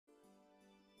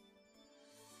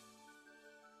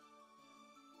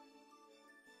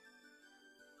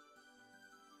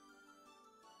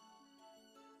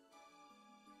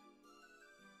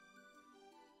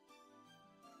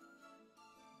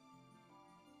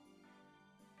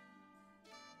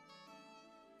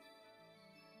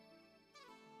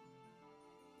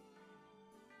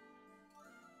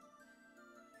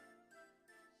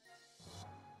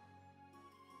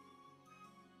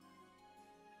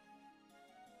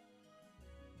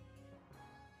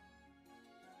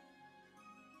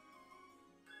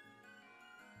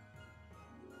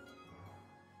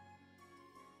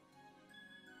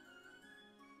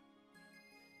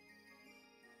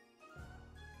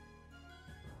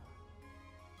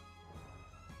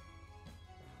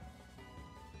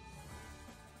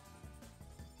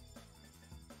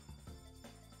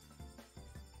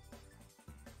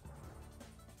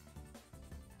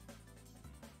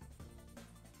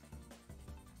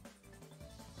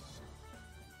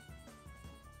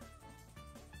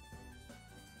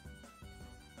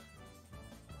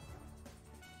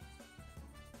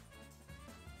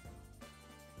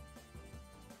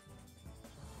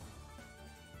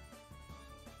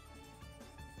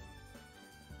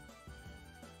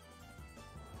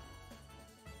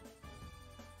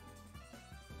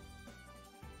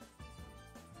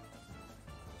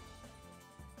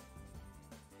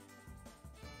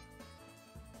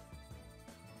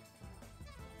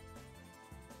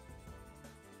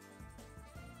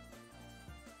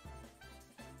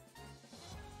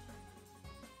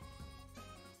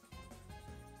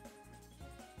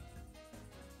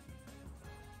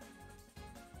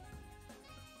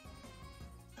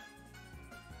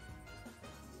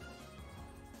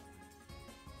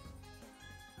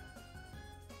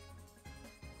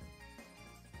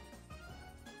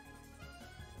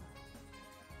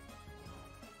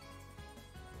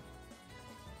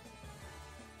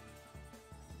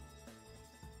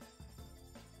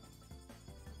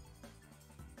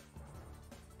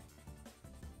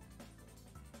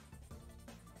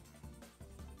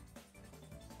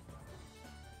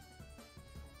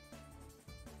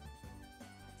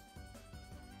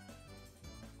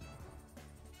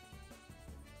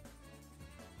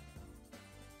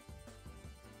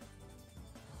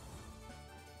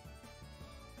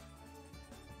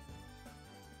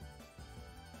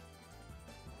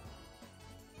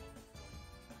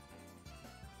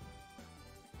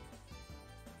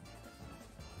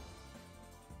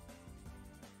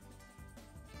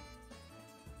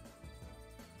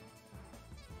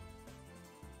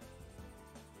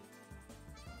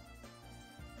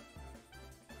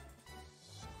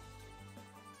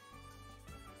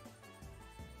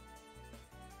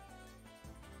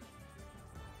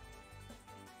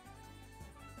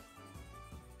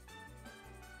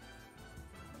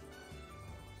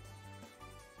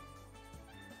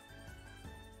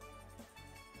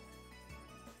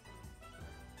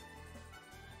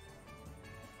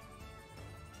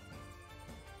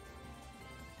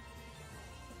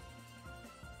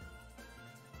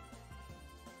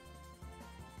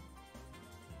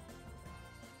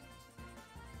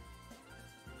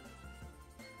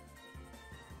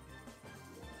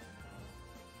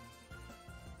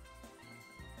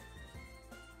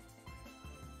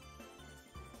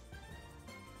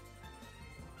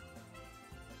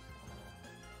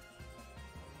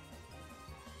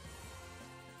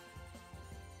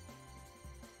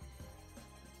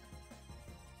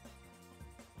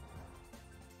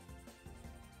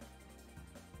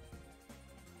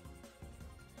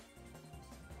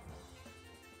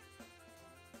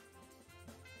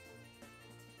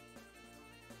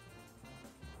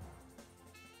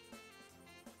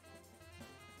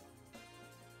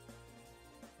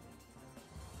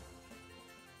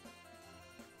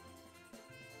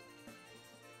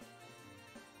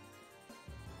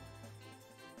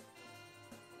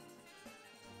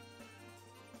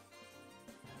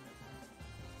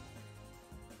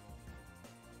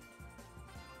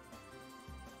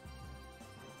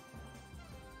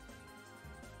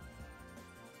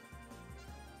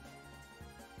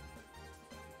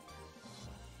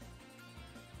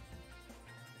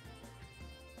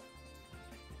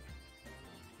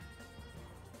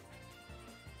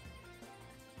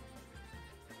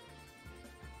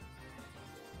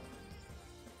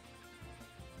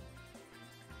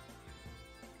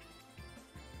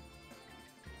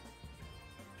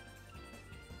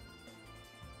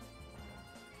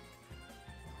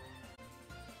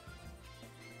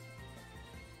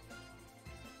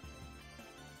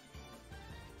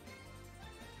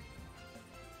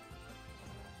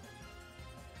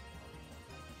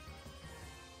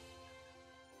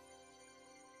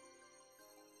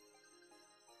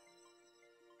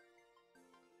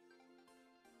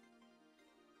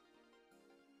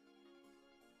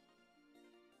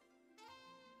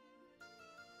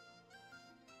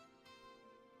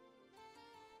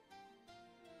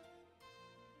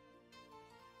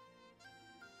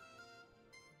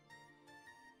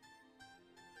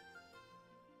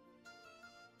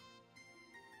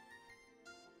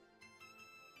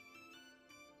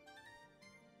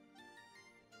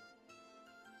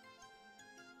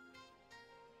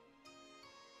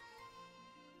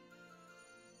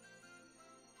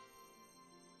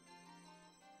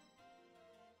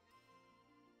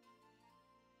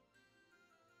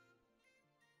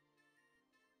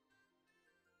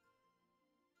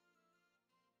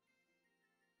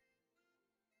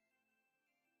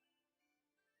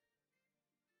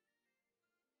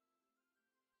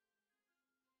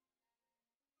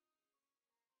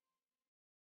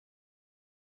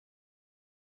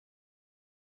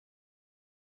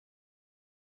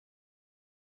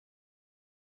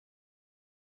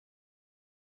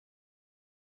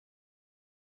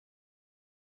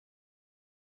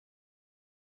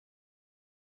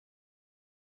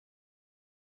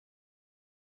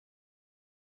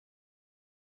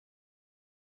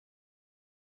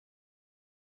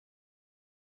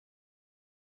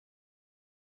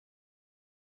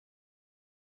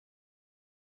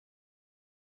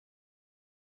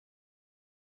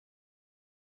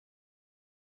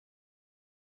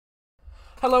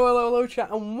Hello, chat,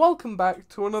 and welcome back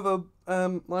to another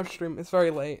live stream. It's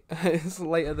very late. It's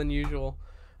later than usual.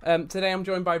 Today I'm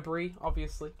joined by Bree,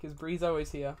 obviously, because Bree's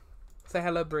always here. Say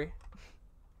hello, Bree.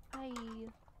 Hi.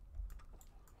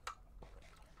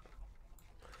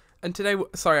 And today,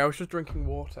 sorry, I was just drinking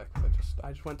water. Cause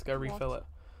I just went to go refill it.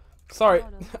 Sorry,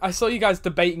 I saw you guys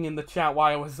debating in the chat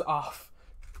why I was off.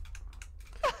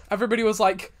 Everybody was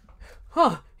like,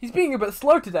 "Huh, he's being a bit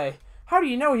slow today. How do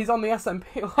you know he's on the SMP?"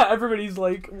 Everybody's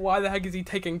like, why the heck is he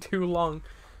taking too long?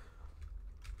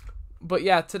 But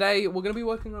yeah, today we're going to be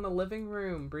working on a living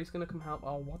room. Bree's going to come help.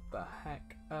 Oh, what the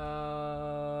heck?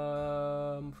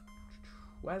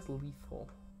 Where's Lethal?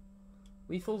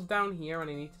 Lethal's down here and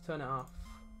I need to turn it off.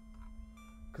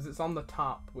 Because it's on the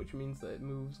top, which means that it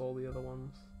moves all the other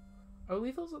ones. Oh,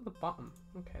 Lethal's at the bottom.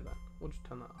 Okay then, we'll just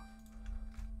turn that off.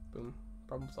 Boom.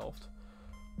 Problem solved.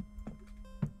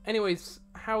 Anyways,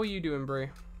 how are you doing, Bree?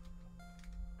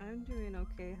 I'm doing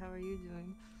okay. How are you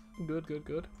doing?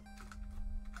 Good.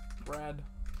 Bread.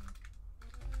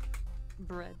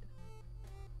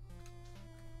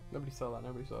 Nobody saw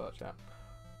that, chat.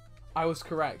 I was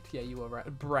correct. Yeah, you were right.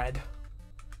 Bread.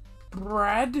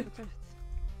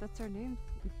 That's our name.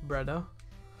 Breader.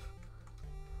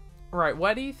 Right,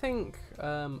 where do you think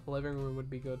living room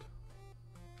would be good?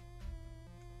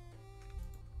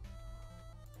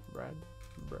 Bread.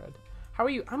 How are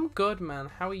you? I'm good, man.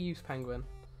 How are you, Penguin?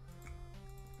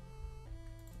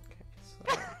 Okay, so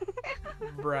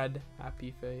bread,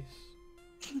 happy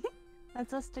face.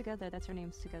 That's us together. That's our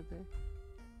names together.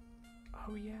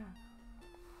 Oh yeah,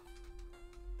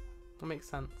 that makes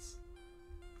sense.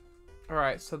 All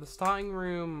right, so the starting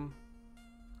room.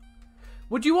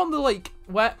 Would you want the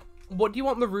what do you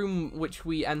want the room which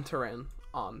we enter in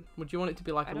on? Would you want it to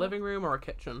be like a living room or a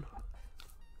kitchen?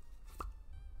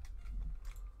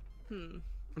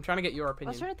 I'm trying to get your opinion.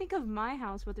 I was trying to think of my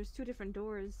house, but there's two different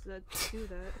doors that do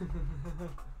that.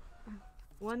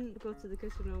 One goes to the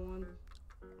kitchen and one...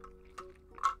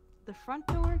 The front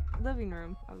door? Living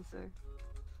room, I would say.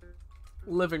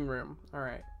 Living room.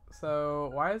 Alright. So,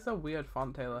 why is there weird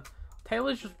font, Taylor?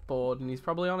 Taylor's just bored and he's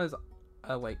probably on his,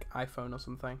 iPhone or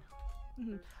something.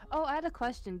 Oh, I had a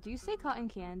question. Do you say cotton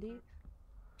candy?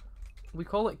 We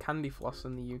call it candy floss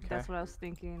in the UK. That's what I was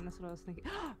thinking.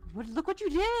 Look what you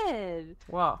did!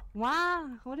 What?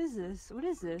 Wow, what is this?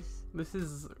 This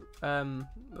is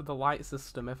the light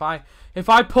system. If I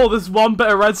pull this one bit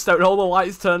of redstone, all the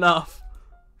lights turn off.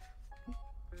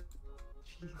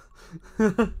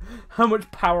 How much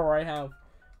power I have.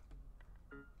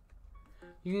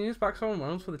 You can use background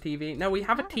ones for the TV. No, we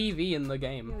have a TV in the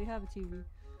game. Yeah, we have a TV.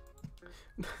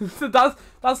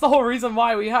 that's the whole reason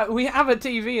why we have a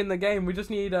TV in the game. We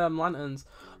just need lanterns.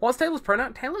 What's Taylor's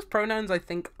pronoun? Taylor's pronouns, I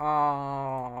think,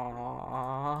 are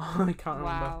I can't remember.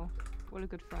 Wow, what a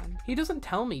good friend. He doesn't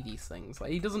tell me these things. Like,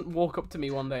 he doesn't walk up to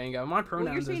me one day and go, "My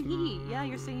pronouns you're saying he. Yeah,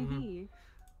 you're saying he.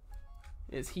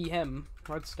 It's he, him.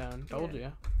 Redstone. Told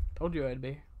you it'd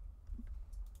be.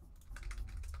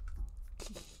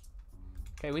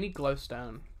 Okay, we need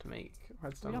glowstone to make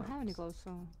redstone. We don't have any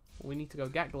glowstone. We need to go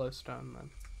get glowstone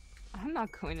then. I'm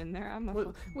not going in there. I'm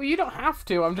a well, you don't have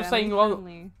to. I'm just saying.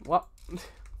 Friendly. What?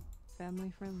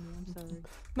 Family friendly. I'm sorry.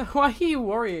 No, why are you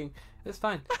worrying? It's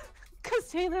fine. Cause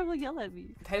Taylor will yell at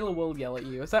me. Taylor will yell at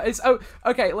you.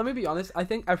 Okay. Let me be honest. I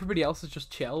think everybody else is just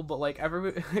chill, but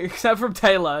everybody except from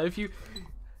Taylor.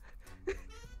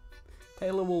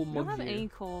 Taylor will mug you. I don't have any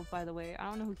coal, by the way.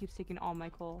 I don't know who keeps taking all my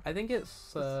coal. I think it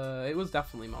was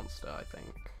definitely Monster. I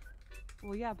think.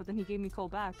 Well, yeah, but then he gave me coal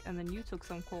back, and then you took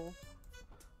some coal.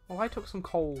 Well, I took some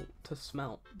coal to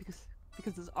smelt.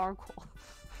 Because it's our coal.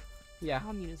 Yeah.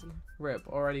 Communism. Rip.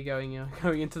 Already going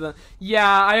into the... Yeah,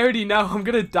 I already know. I'm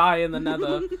gonna die in the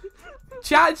nether.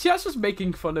 Chat's just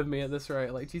making fun of me at this rate.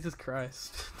 Like, Jesus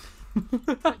Christ.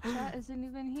 But chat isn't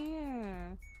even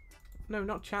here. No,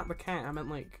 not chat the cat. I meant,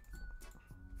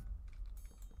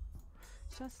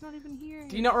 Chat's not even here.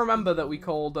 Do you not remember that we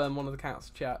called one of the cats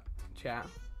chat?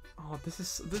 Oh, this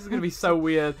is gonna be so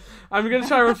weird. I'm gonna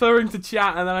try referring to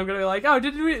chat, and then I'm gonna be like, "Oh,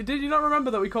 did you not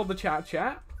remember that we called the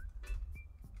chat?"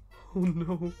 Oh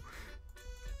no,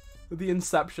 the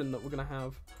inception that we're gonna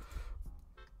have.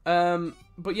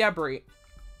 But yeah, Brie.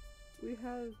 We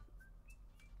have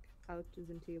couches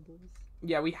and tables.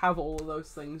 Yeah, we have all of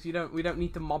those things. We don't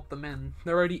need to mod them in.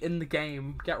 They're already in the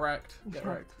game. Get wrecked.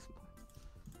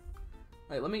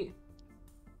 Wait, let me.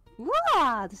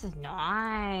 Wow, this is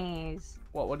nice.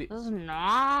 What do you... This is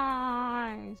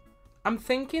nice. I'm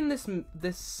thinking this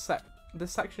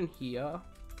section here,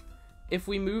 if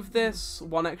we move this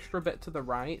one extra bit to the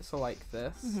right, so like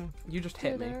this, you just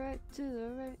hit me. To the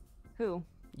right. Who?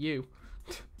 You.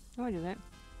 No, I didn't.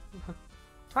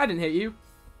 I didn't hit you.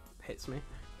 Hits me.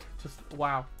 Just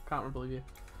wow, can't believe you.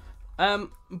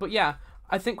 But yeah,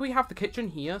 I think we have the kitchen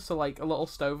here, so like a little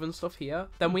stove and stuff here.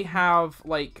 Then we have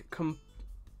like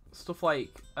stuff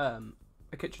like a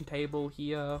kitchen table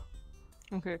here.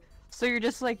 Okay. So you're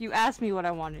just like, you asked me what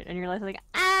I wanted, and you're like,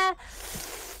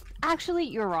 actually,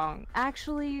 you're wrong.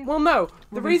 Actually. Well, no.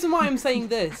 The reason why I'm saying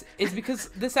this is because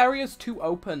this area is too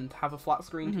open to have a flat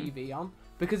screen TV on.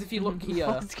 Because if you look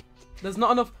here, there's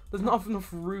not enough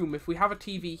room. If we have a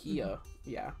TV here,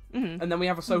 yeah, and then we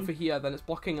have a sofa here, then it's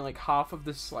blocking like half of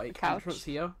this like entrance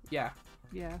here. Yeah.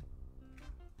 Yeah.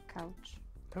 Couch.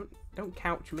 Don't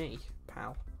couch me,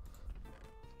 pal.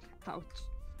 Couch.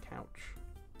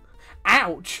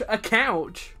 Ouch! A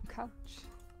couch. Couch.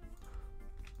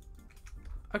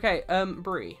 Okay,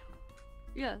 Bree.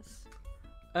 Yes.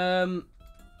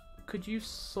 Could you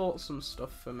sort some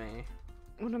stuff for me?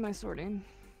 What am I sorting?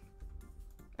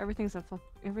 Everything's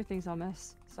a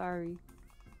mess. Sorry.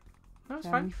 No, it's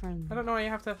Family fine. friendly. I don't know why you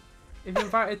have to. If you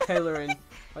invited Taylor in,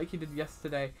 like you did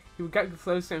yesterday, he would get the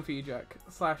close game for you, Jack.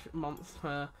 /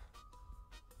 monster.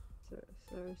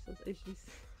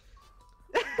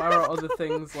 There are other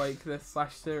things like this /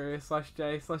 serious /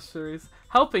 J / series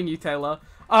helping you, Taylor.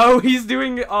 Oh, he's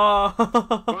doing it. Oh.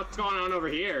 What's going on over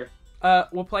here?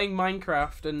 We're playing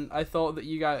Minecraft, and I thought that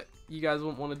you guys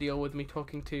wouldn't want to deal with me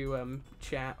talking to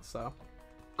chat, so.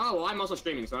 Oh well, I'm also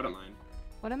streaming, so I don't mind.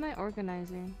 What am I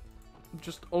organizing?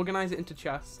 Just organize it into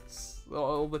chests.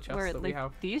 All the chests that we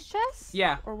have. These chests?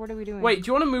 Yeah. Or what are we doing? Wait, do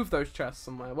you want to move those chests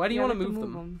somewhere? Where do you want to move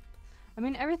them? I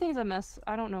mean, everything's a mess.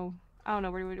 I don't know. Where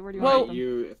do you Well, want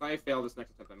them? If I fail this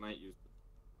next attempt, I might use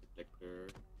the predictor.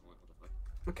 What the fuck?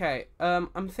 Okay,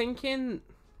 I'm thinking,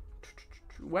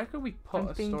 where could we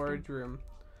put a storage room?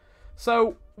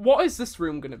 So, what is this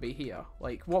room gonna be here?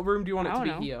 Like, what room do you want it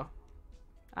to be here?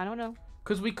 I don't know.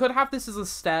 Because we could have this as a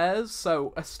stairs,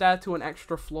 so a stair to an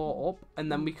extra floor up,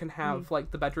 and then we can have,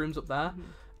 like, the bedrooms up there.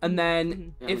 And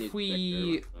then, if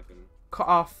we cut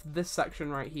off this section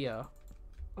right here,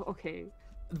 okay,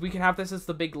 we can have this as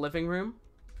the big living room.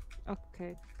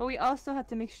 Okay, but we also have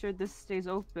to make sure this stays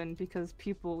open because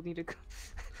people need to go.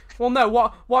 Well, no,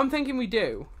 what I'm thinking we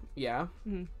do, yeah,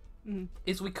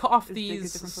 is we cut off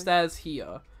these stairs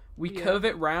here. We curve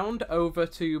it round over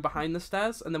to behind the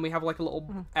stairs, and then we have like a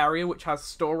little area which has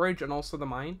storage and also the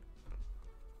mine.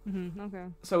 Okay.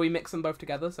 So we mix them both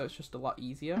together, so it's just a lot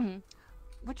easier.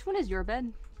 Which one is your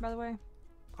bed, by the way?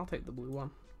 I'll take the blue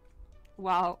one.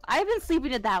 Wow, I've been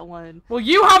sleeping at that one. Well,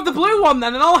 you have the blue one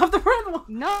then, and I'll have the red one.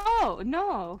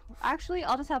 No. Actually,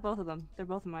 I'll just have both of them. They're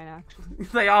both mine, actually.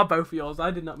 They are both yours.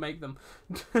 I did not make them.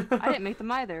 I didn't make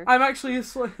them either. I'm actually a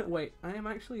slave. Wait, I am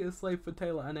actually a slave for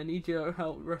Taylor, and I need your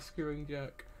help rescuing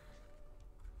Jack.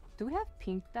 Do we have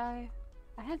pink dye?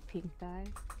 I had pink dye.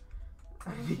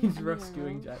 He's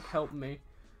rescuing Jack. Help me.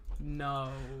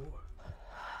 No.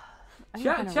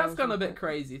 Chat's gone a bit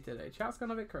crazy today. Chat's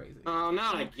gone a bit crazy. Oh,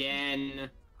 not again.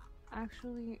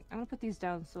 Actually, I'm gonna put these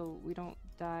down so we don't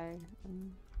die.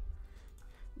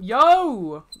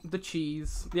 Yo! The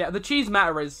cheese. Yeah, the cheese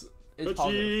matter is the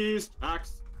positive. Cheese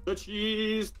tax. The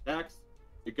cheese tax.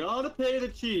 You gotta pay the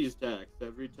cheese tax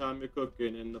every time you're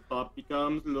cooking and the pot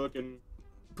becomes looking.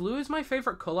 Blue is my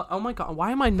favorite color. Oh my god,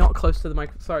 why am I not close to the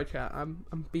mic? Sorry, chat. I'm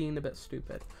being a bit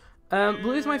stupid.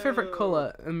 Blue is my favorite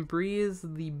color, and Bree is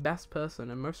the best person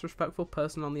and most respectful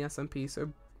person on the SMP.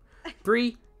 So,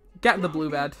 Bree, get the blue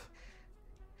bed.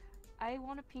 I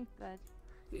want a pink bed.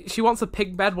 She wants a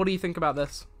pink bed. What do you think about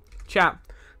this, chat?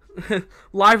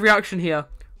 Live reaction here.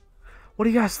 What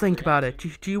do you guys think about it?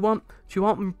 Do you want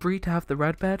Bree to have the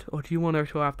red bed, or do you want her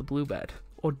to have the blue bed,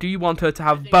 or do you want her to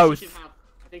have both?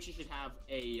 I think she should have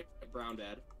a brown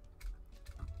bed.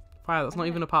 Fire, that's not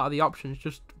even a part of the options.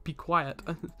 Just be quiet.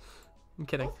 I'm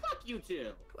kidding. Oh, fuck you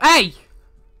too. Hey!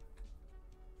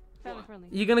 Family friendly.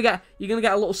 You're gonna get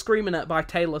a little screaming at by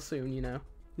Taylor soon, you know.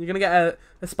 You're gonna get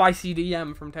a spicy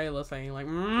DM from Taylor saying like,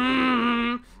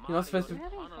 You're not supposed to.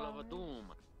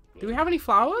 Do we have any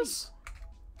flowers?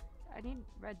 I need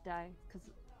red dye because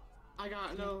I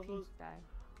got no pink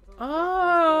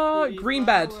dye. Green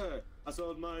bed. I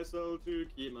sold my soul to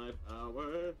keep my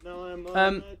power. Now I'm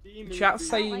on Chat's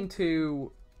saying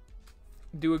to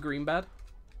do a green bed.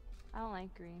 I don't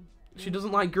like green. She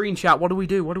doesn't like green, chat. What do we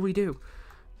do? What do we do?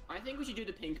 I think we should do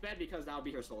the pink bed because that'll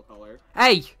be her soul color.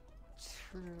 Hey!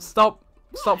 True. Stop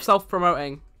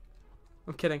self-promoting.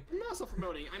 I'm kidding. I'm not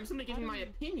self-promoting. I'm simply giving my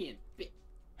opinion.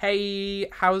 Hey,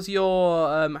 how was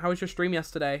your stream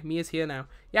yesterday? Mia's here now.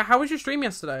 Yeah, how was your stream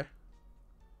yesterday?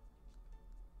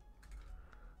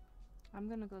 I'm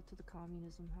gonna go to the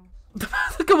communism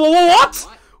house. What?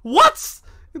 What?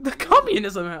 The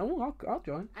communism. Oh, I'll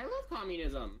join. I love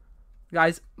communism.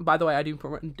 Guys, by the way, I do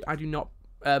not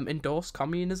endorse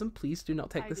communism. Please do not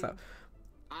take this out.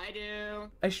 I do.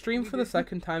 I streamed for the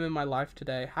second time in my life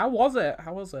today. How was it?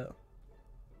 How was it?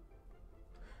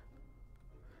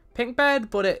 Pink bed,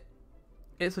 but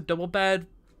it's a double bed.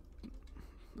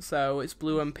 So it's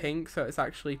blue and pink, so it's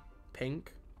actually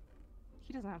pink.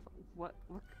 He doesn't have what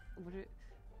it.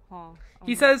 Huh.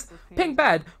 He says pink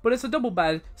bed, but it's a double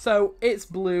bed, so it's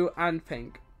blue and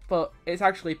pink, but it's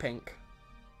actually pink.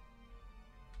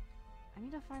 I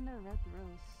need to find a red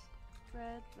rose.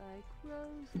 Red like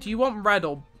rose. Do you want red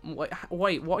or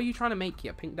wait? What are you trying to make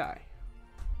here? Pink dye.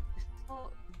 Oh,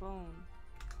 bone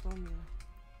meal.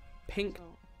 Pink So,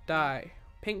 dye.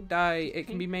 Pink dye. It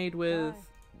can be made with dye.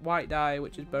 white dye,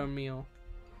 which is bone meal.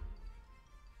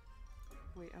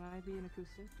 Wait, am I being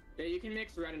acoustic? Yeah, you can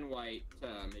mix red and white to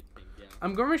make pink. Yeah.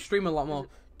 I'm going to stream a lot more.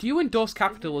 Do you endorse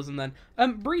capitalism then?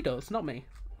 Bree does, not me.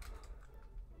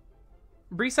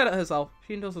 Bree said it herself.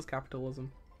 She endorses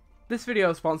capitalism. This video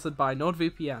is sponsored by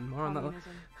NordVPN. More on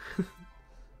that.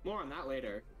 More on that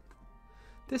later.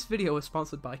 This video is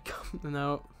sponsored by.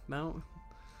 No.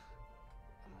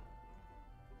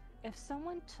 If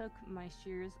someone took my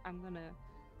shears, I'm gonna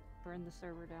burn the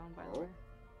server down. By the way.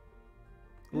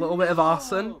 A little bit of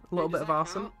arson. A little Wait, bit does of that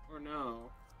arson. count or no?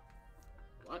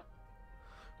 What?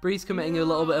 Bree's committing a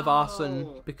little bit of arson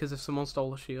No. because if someone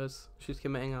stole her shears, she's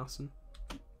committing arson.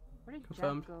 Where did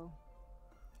Confirmed. Jack go?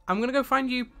 I'm gonna go find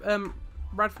you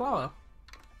red flower.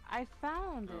 I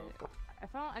found it.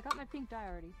 I got my pink dye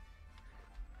already.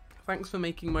 Thanks for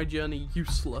making my journey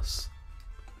useless.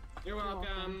 You're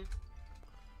welcome.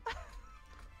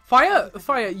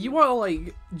 Fire, you are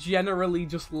like generally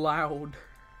just loud.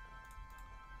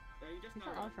 Are you just It's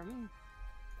not not loud realizing for me.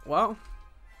 Well,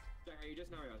 Are you just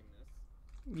not realizing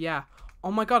this? yeah.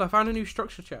 Oh my god, I found a new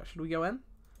structure chat. Should we go in?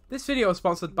 This video is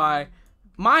sponsored by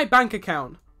my bank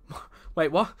account.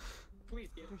 Wait, what? Please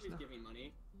give me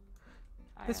money.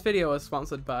 This video is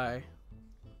sponsored by...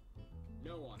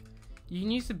 No one. You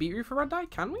can use the beetroot for red dye,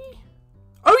 can we?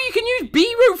 Oh, you can use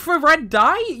beetroot for red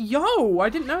dye? Yo, I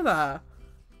didn't know that.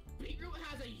 Beetroot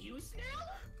has a use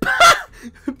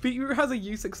now? Beetroot has a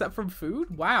use except from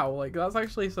food? Wow, like that's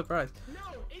actually a surprise.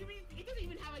 No, it doesn't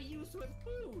even have a use with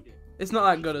food. It's not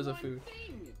that It good makes as a one food.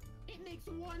 thing. It makes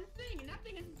one thing, and that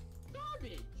thing is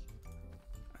garbage.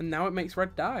 And now it makes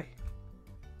red dye.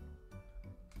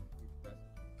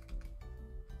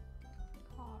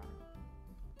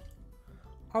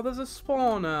 Oh, there's a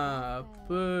spawner.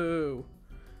 Boo.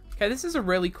 Okay, this is a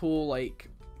really cool, like,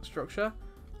 structure.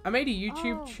 I made a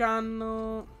YouTube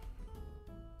channel.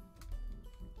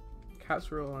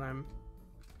 Cats rule and I'm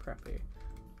preppy.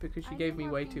 Because she gave me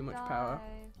way too much power.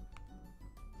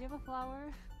 Do you have a flower?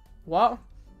 What?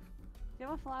 Do you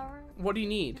have a flower? What do you Do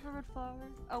need? you have a red flower?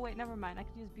 Oh wait, never mind. I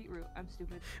could use beetroot. I'm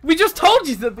stupid. We just told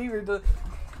you that beetroot does.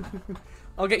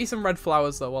 I'll get you some red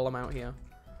flowers, though, while I'm out here.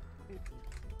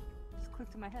 Just click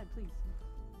to my head,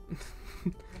 please.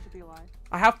 That should be a lie.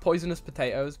 I have poisonous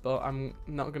potatoes, but I'm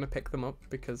not going to pick them up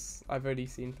because I've already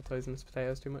seen poisonous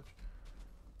potatoes too much.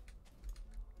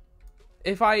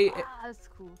 If I That's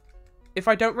cool. if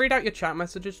I don't read out your chat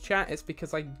messages, chat, it's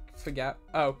because I forget.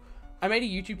 Oh, I made a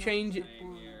YouTube change. Same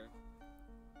here.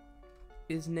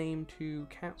 Is named to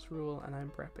Cat's Rule and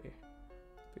I'm preppy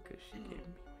because she gave me.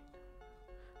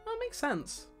 That makes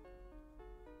sense.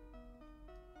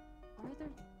 Why are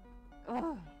there?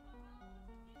 Ugh.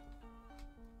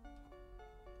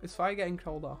 Is fire getting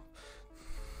cold off?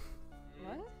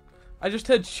 What? I just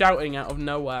heard shouting out of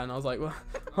nowhere and I was like, what?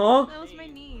 Huh? That was my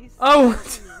niece. Oh!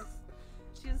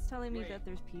 She was telling me Wait. that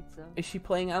there's pizza. Is she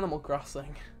playing Animal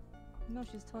Crossing? No,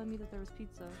 she's telling me that there was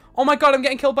pizza. Oh my god, I'm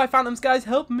getting killed by phantoms, guys,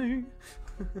 help me!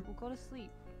 We'll go to sleep.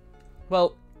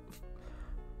 Well,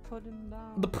 Put him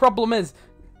down. the problem is,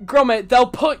 Gromit, they'll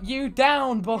put you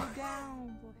down, boy.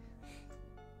 Down, boy.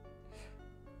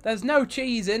 There's no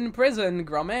cheese in prison,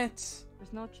 Gromit.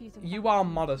 There's no cheese in You front are of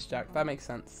me. modest, Jack. That makes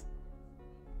sense.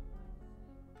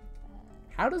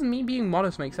 How does me being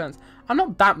modest make sense? I'm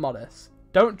not that modest.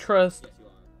 Don't trust Yes, you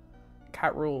are.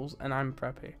 cat rules, and I'm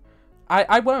preppy.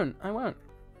 I won't. I won't.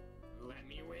 Let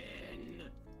me win.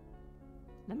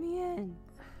 Let me in.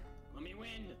 Let me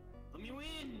win. Let me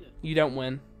win. You don't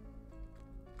win.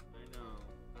 I know.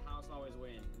 The house always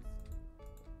wins.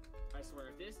 I swear,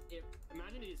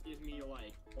 imagine it just gives me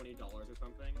like $20 or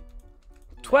something.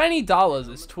 $20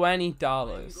 is $20. I'm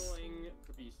going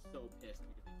to be so pissed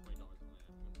because it's $20 in my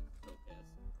I'm so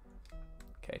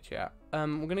pissed. Okay, chat.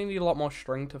 We're gonna need a lot more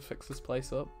string to fix this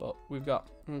place up, but we've got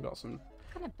some.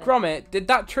 Kind of Gromit, did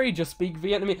that tree just speak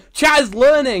Vietnamese? Chat is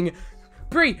learning.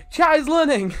 Bree, chat is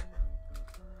learning.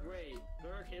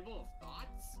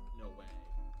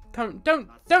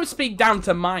 Don't speak down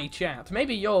to my chat.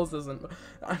 Maybe yours isn't.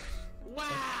 Wow.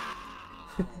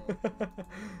 I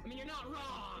mean, you're not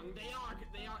wrong. They are.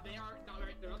 Not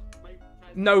right. They're not,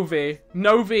 Novi.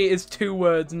 Novi is 2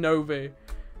 words. Novi.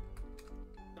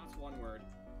 That's 1 word.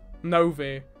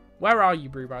 Novi. Where are you,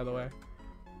 Brew? By the way,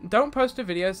 don't post a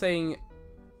video saying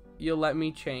you'll let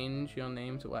me change your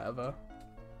name to whatever.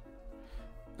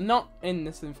 Not in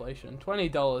this inflation.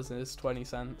 $20 is 20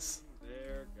 cents.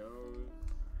 There goes.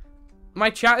 My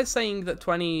chat is saying that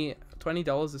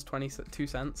 $20 is 22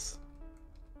 cents.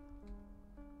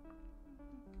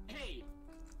 Hey.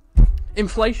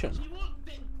 Inflation.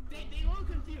 They were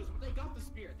confused, but they got the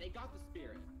spirit. They got the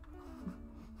spirit.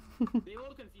 They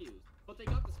were confused, but they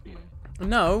got the spirit.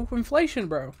 No, inflation,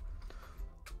 bro.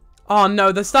 Oh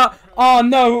no, oh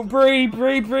no, Bree.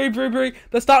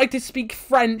 They're starting to speak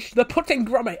French. They're putting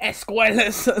grammar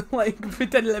escuelas like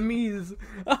Vitelemise.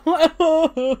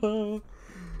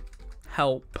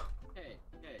 Help. Hey.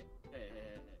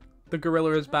 The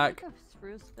gorilla is back.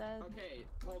 Okay,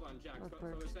 hold on, Jack. So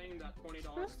they're saying that $20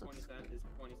 is 20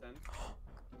 cents.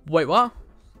 Wait, what?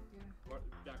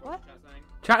 Jack, What? what's the chat saying?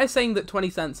 Chat is saying that 20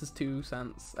 cents is 2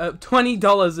 cents.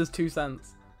 $20 is 2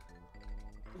 cents.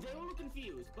 They were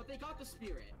confused, but they got the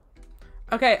spirit.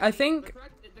 Okay, I think... The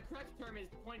correct term is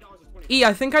 $20 is 20. E,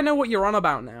 I think I know what you're on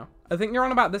about now. I think you're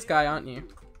on about this guy, aren't you?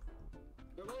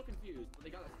 They're a little confused, but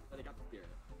they got the spirit.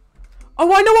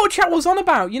 Oh, I know what chat was on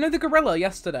about. You know the gorilla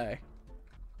yesterday?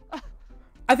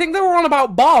 I think they were on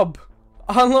about Bob,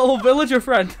 our little villager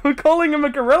friend. We're calling him a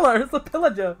gorilla. It's a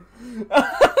pillager.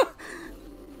 That's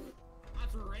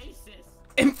racist.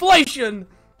 Inflation!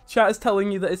 Chat is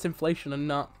telling you that it's inflation and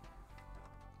not.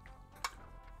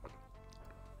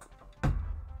 I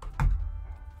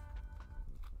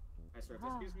swear, if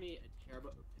this gives me a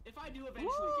terrible... If I do eventually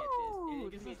get this,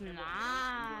 it gives me a terrible...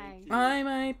 Nice. I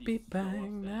might be back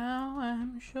now.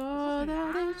 I'm sure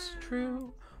that it's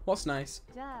true. What's nice?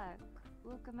 Jack,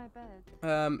 look at my bed.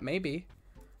 Maybe.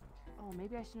 Oh,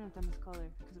 maybe I shouldn't have done this color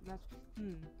because it matches.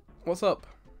 What's up?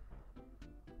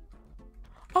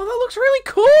 Oh, that looks really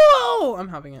cool! I'm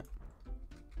having it.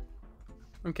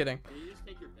 I'm kidding. Can you just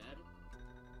take your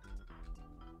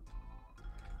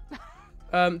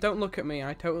bed? Don't look at me.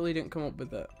 I totally didn't come up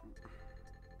with it.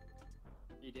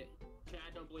 He did. Chad,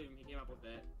 don't believe him. He came up with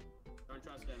it. Don't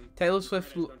trust him. Taylor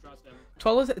Swift. Don't trust him.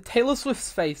 Taylor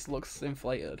Swift's face looks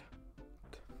inflated.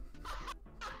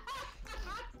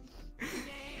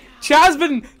 Chad's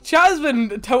been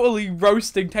totally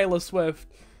roasting Taylor Swift,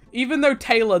 even though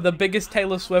Taylor, the biggest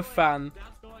Taylor Swift fan.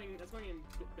 That's going in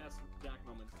best Jack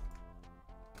moments.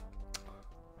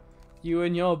 You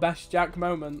and your best Jack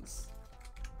moments.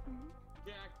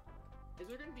 Jack, is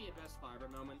there going to be a best Fiber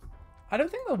moment? I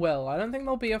don't think there will. I don't think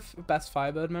there'll be a best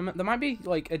Firebird moment. There might be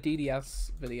like a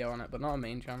DDS video on it, but not a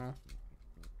main channel.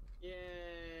 Yay!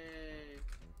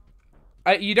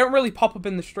 You don't really pop up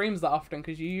in the streams that often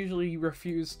because you usually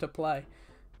refuse to play.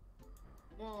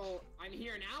 Well, I'm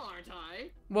here now, aren't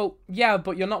I? Well, yeah,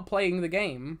 but you're not playing the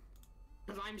game.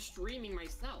 Because I'm streaming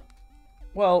myself.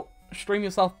 Well, stream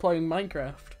yourself playing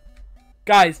Minecraft.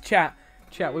 Guys, chat,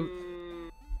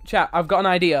 I've got an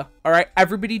idea. All right,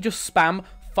 everybody, just spam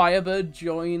Firebird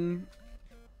join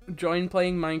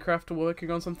playing Minecraft. We're working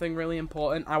on something really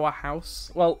important. Our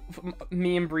house. Well,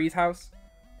 me and Bree's house.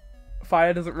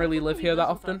 Fire doesn't really live here that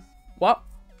often. What?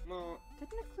 Well,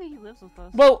 Technically, he lives with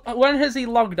us. Well, when has he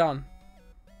logged on?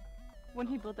 When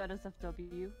he built that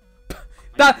SFW.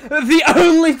 That the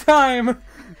only time.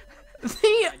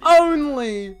 The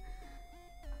only.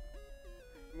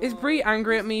 Is Bree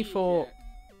angry at me for?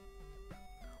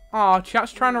 Aw,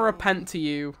 chat's trying to repent to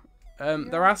you.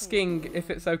 They're asking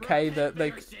if it's okay that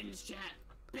they.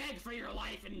 Beg for your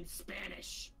life in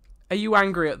Spanish. Are you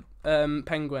angry at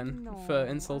Penguin No, for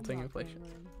insulting I'm not inflation?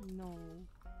 Penguin.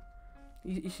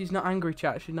 No. She's not angry,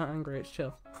 chat. She's not angry. It's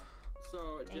chill.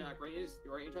 So, Jack, were you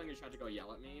telling your chat to go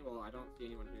yell at me? Well, I don't see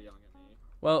anyone here yelling at me.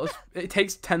 Well, it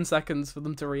takes 10 seconds for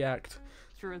them to react.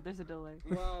 True, there's a delay.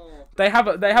 Well, They have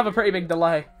a pretty big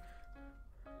delay.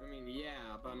 I mean,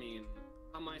 yeah, but I mean,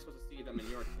 how am I supposed to see them in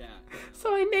your chat?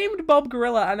 So I named Bob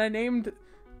Gorilla, and I named.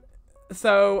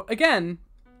 So again,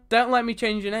 don't let me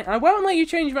change your name. I won't let you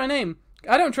change my name.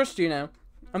 I don't trust you now.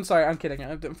 I'm sorry. I'm kidding.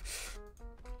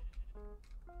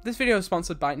 This video is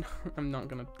sponsored by. I'm not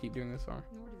gonna keep doing this one.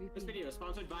 This video is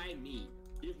sponsored by me.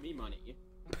 Give me money.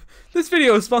 This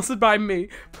video is sponsored by me.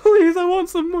 Please, I want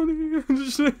some money.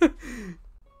 Please,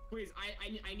 I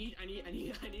need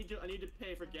to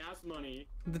pay for gas money.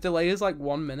 The delay is like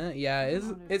 1 minute. Yeah,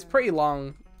 it's pretty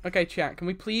long. Okay, chat. Can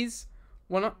we please?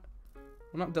 We're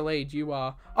not delayed. You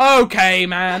are. Okay,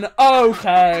 man.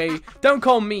 Okay. Don't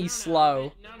call me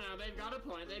slow. No,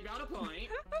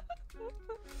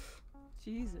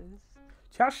 Jesus.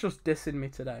 Chat's just dissing me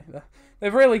today.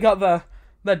 They've really got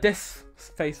their diss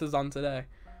faces on today.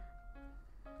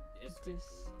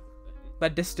 They're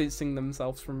distancing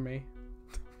themselves from me.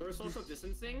 There's social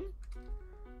distancing?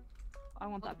 I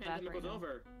want that back right now.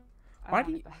 Why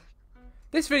do you...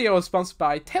 This video is sponsored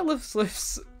by Taylor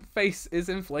Swift's face is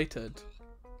inflated.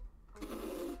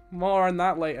 More on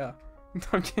that later.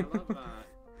 I'm kidding. I love that.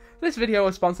 This video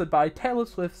is sponsored by Taylor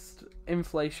Swift's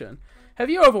inflation. Have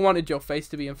you ever wanted your face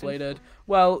to be inflated?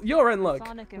 Well, you're in luck.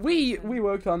 We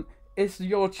worked on... It's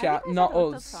your chat, not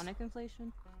us. Sonic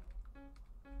inflation?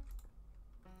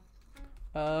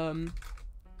 You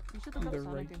should look up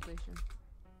Sonic inflation.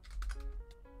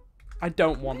 I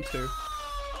don't want to.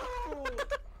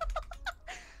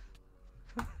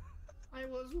 I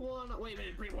was one. Wait a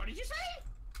minute, what did you say?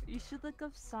 You should look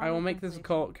up Sonic. I will make this a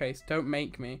court case. Don't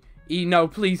make me. No,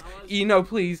 please. No,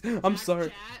 please. I'm sorry.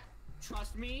 Chat,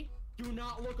 trust me. Do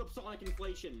not look up Sonic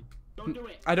inflation. Don't do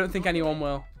it. I don't think anyone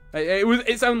will.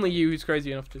 It's only you who's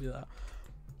crazy enough to do that.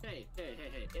 Hey.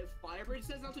 If Firebird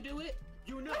says not to do it,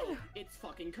 you know it's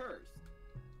fucking cursed.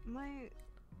 My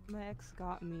ex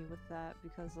got me with that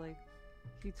because like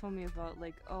he told me about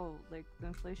like the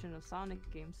inflation of Sonic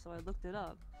games, so I looked it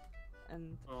up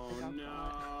and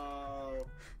no.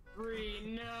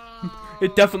 Free, no.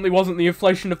 It definitely wasn't the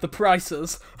inflation of the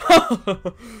prices.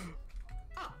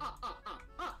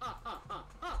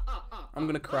 I'm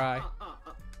gonna cry.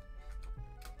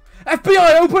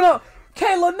 FBI, open up!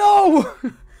 Kayla, no!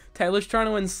 Taylor's trying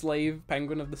to enslave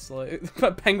Penguin of the Slate.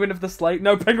 Penguin of the Slate?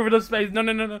 No, Penguin of Space.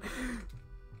 No.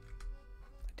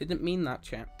 Didn't mean that,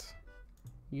 chat.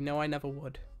 You know I never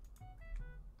would.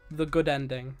 The good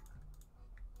ending.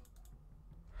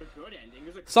 The good ending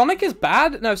is Sonic is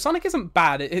bad? No, Sonic isn't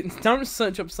bad. Don't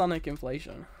search up Sonic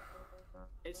inflation.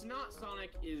 It's not that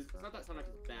Sonic is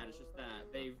bad, it's just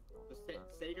that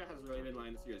Sega has really been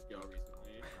letting the series go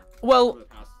recently. Well,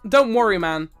 don't worry,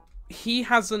 man. He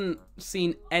hasn't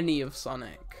seen any of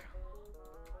Sonic.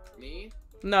 Me?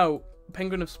 No,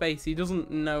 Penguin of Space. He doesn't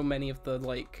know many of the,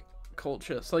 like,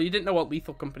 culture. So you didn't know what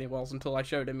Lethal Company was until I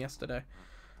showed him yesterday.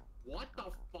 What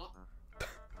the fuck?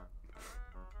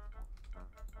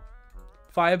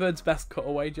 Firebird's best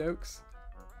cutaway jokes.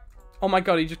 Oh my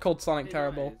god, he just called Sonic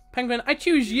terrible. Lies. Penguin, I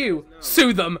choose you. No.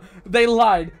 Sue them. They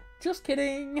lied. Just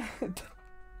kidding.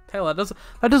 Taylor,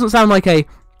 that doesn't sound like a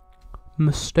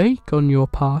mistake on your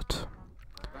part.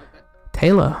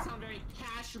 Taylor. That sounds very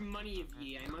cash money of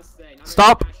ye, I must say. Not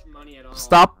Stop. very cash money at all.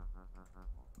 Stop.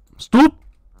 Stop.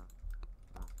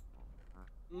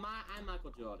 I'm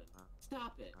Michael Jordan.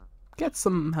 Stop it. Get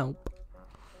some help.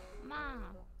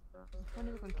 Mom.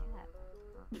 Funny looking cat.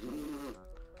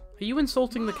 Are you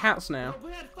insulting the cats now?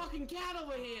 We had fucking cat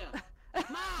over here.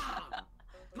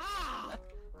 Mom.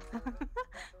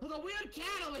 There's a weird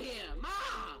cat over here.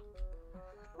 Mom.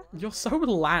 You're so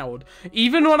loud.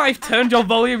 Even when I've turned your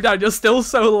volume down, you're still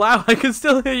so loud. I can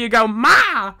still hear you go,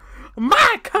 Ma!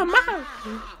 Ma, come out!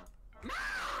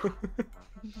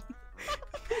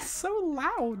 He's so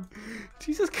loud.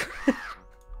 Jesus Christ.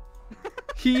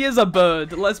 He is a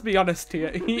bird. Let's be honest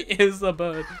here. He is a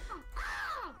bird.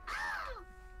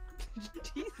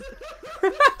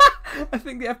 I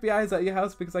think the FBI is at your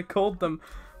house because I called them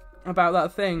about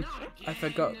that thing. I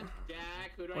forgot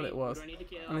what it was.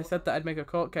 And I said that I'd make a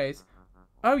court case.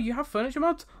 Oh, you have furniture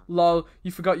mods? Lol,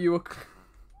 you forgot you were...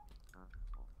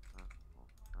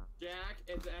 Jack,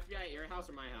 is the FBI at your house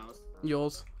or my house?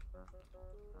 Yours.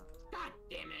 God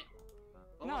damn it.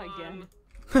 Not again.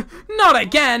 Not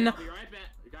again! I'll be right back.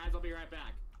 You guys, I'll be right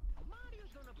back.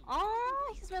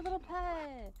 Oh, he's my little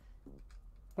pet.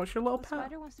 What's your little The pet?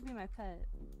 spider wants to be my pet.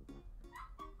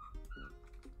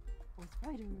 Oh,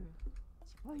 spider.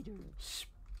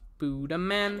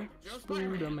 Spooderman.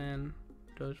 Spooderman.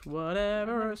 Does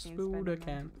whatever a spooder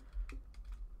can.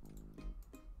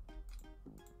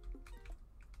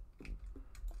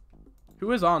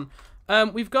 Who is on?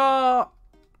 We've got...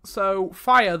 So,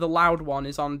 Fire, the loud one,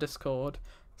 is on Discord.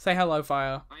 Say hello,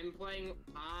 Fire. I'm playing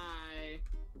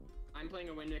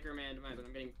a Windmaker man demise, and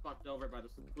I'm getting fucked over by the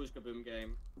Sploosh Kaboom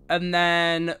game. And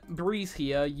then Breeze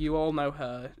here, you all know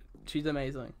her. She's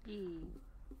amazing.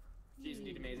 She's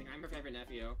indeed amazing. I'm her favorite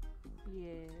nephew.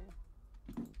 Yeah.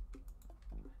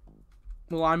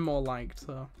 Well, I'm more liked,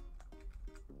 so...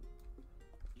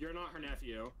 You're not her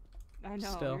nephew. I know,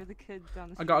 Still. you're the kid down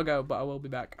the street. I gotta go, but I will be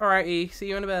back. Alright, E, see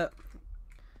you in a bit.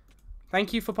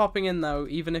 Thank you for popping in, though,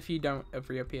 even if you don't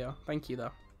reappear. Thank you,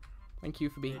 though. Thank you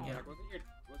for being here.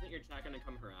 Wasn't your chat gonna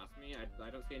come harass me? I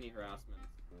don't see any harassment.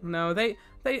 No,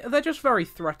 they're just very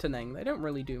threatening. They don't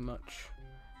really do much.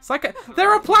 It's like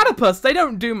they're a platypus. They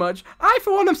don't do much. I,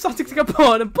 for one, am starting to get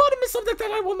bored, and boredom is something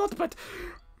that I will not put.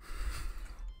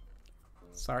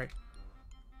 Sorry,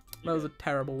 that was a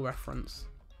terrible reference.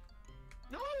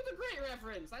 No, it was a great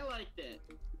reference. I liked it.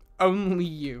 Only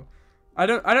you. I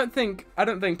don't think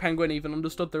Penguin even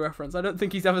understood the reference. I don't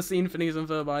think he's ever seen Phineas and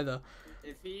Ferb either.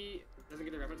 If he doesn't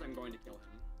get the reference, I'm going to kill him.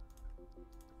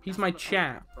 He's my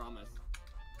chat. I promise.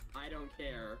 I don't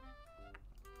care.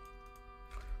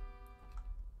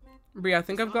 Bree, I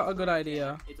think I've got a good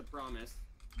idea. It's a promise.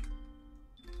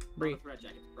 Bree, Threat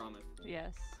check, it's a promise.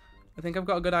 Yes. I think I've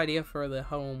got a good idea for the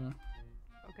home.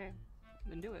 Okay.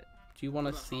 Then do it. Do you want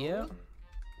to see it?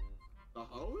 The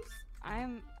hose?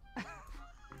 I'm.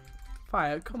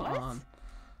 Fire, come What? on.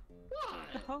 The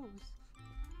What? hose.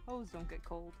 Hose don't get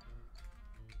cold.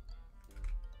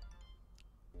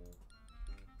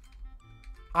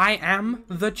 I am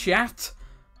the chat.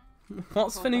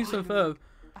 What's Hold Phineas and on. Ferb?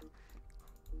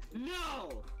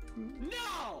 No!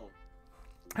 No!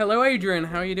 Hello, Adrian.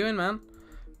 How are you doing, man?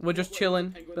 We're just Wait,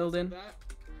 chilling, Penguin building. said that?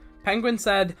 Penguin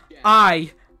said, Yeah.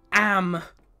 I am.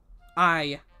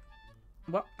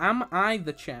 What? Am I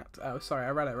the chat? Oh, sorry, I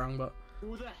read it wrong, but...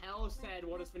 Who the hell said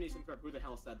what is Phineas and Ferb? Who the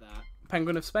hell said that?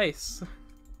 Penguin of Space.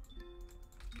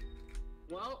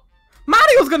 Well,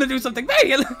 Mario's gonna do something!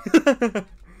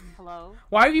 Hello?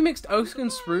 Why have you mixed oak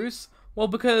and spruce? Well,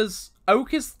 because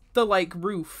oak is the, like,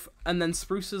 roof, and then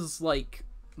spruce is, like,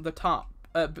 the top.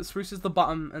 But spruce is the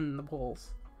bottom and the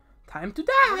walls. Time to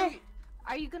die!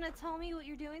 Are you gonna tell me what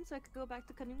you're doing so I could go back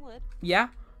to cutting wood? Yeah.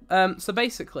 So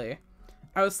basically,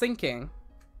 I was thinking,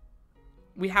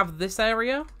 we have this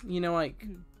area, you know, like,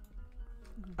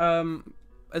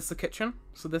 as the kitchen.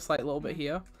 So this, like, little bit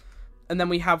here. And then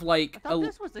we have, like, I thought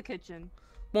this was the kitchen.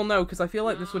 well, no, because I feel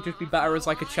like this would just be better as,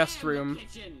 like, a chest I am the room.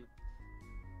 kitchen.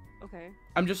 Okay.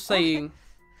 I'm just saying.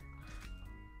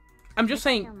 I'm just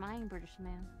saying. Your mind, British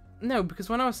man. No, because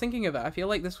when I was thinking of it, I feel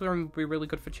like this room would be really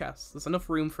good for chests. There's enough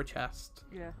room for chest.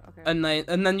 Yeah. Okay. And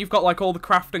then you've got, like, all the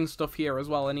crafting stuff here as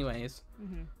well, anyways.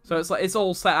 So it's like it's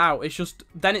all set out. It's just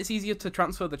then it's easier to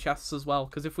transfer the chests as well.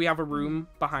 Because if we have a room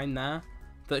behind there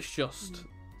that's just,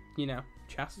 you know,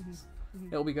 chests,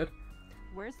 it'll be good.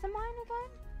 Where's the mine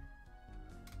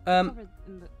again? Over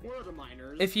in the... Where are the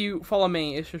miners? If you follow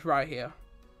me, it's just right here.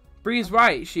 Bree's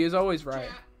right. She is always right.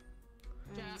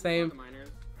 Chat, Same. where are the miners?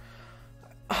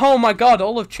 Oh my god,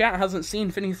 all of chat hasn't seen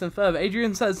Phineas and Ferb.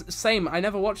 Adrian says, same, I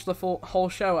never watched the whole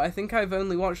show. I think I've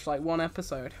only watched, like, one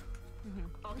episode.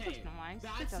 Okay, Nice. Good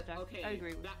that's job, Jack. okay. I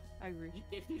agree. That, I agree.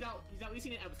 If he's at least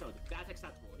seen an episode. That's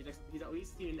acceptable. He's at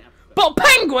least seen an episode. But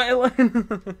Penguin! Well, Penguin,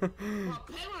 on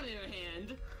the other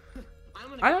hand,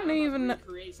 I don't even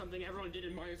create something everyone did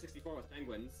in Mario 64 with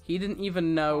penguins. He didn't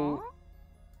even know... Aw?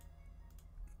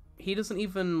 He doesn't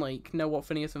even, like, know what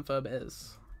Phineas and Ferb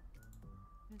is.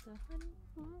 There's a honey.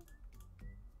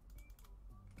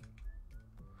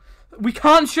 We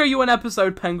can't show you an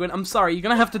episode, Penguin. I'm sorry, you're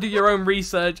gonna have to do your own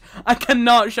research. I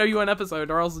cannot show you an episode,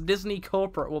 or else Disney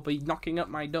corporate will be knocking at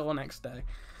my door next day.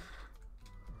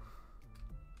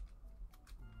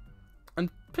 And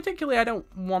particularly, I don't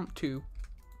want to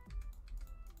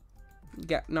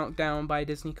get knocked down by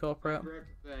Disney corporate.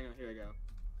 Hang on, here we go.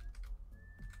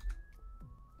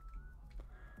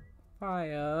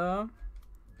 Fire.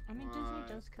 I mean,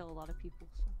 Disney does kill a lot of people,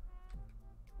 so...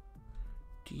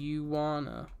 Do you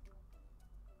wanna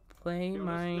play Yo,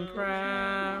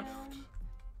 Minecraft?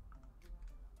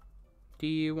 Do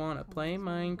you wanna play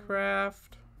Minecraft?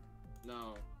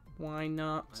 No, Why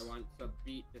not? I want to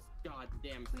beat this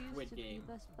goddamn We used squid to game.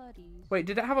 be best buddies. Wait,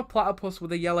 did it have a platypus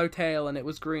with a yellow tail and it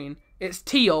was green? It's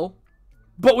teal,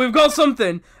 but we've got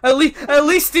something. At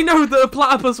least you know that a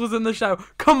platypus was in the show.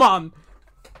 Come on.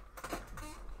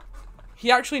 He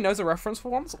actually knows a reference for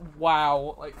once?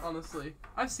 Wow, like, honestly.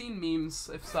 I've seen memes,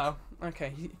 if so.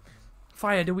 Okay.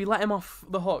 Fire, do we let him off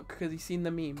the hook because he's seen the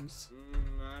memes?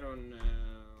 I don't know.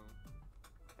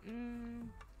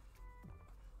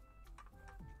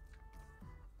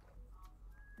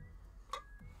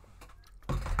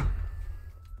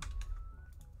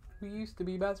 We used to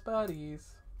be best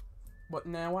buddies, but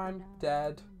now I'm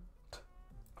dead.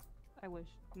 I wish.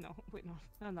 No, wait, no.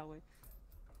 Not that way.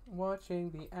 Watching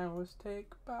the hours tick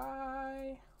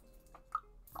by.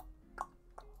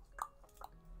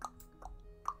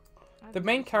 The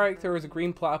main character is a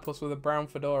green platypus with a brown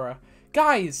fedora.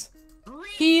 Guys!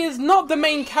 He is not the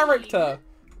main character!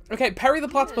 Okay, Perry the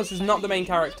Platypus is not the main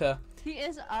character. He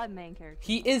is a main character.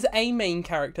 He is a main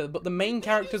character, but the main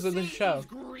characters of the show. He's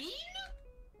green?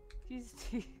 He's...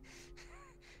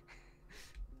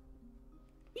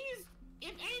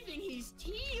 If anything, he's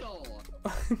teal.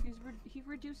 he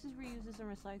reduces, reuses, and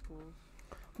recycles.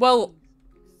 Well,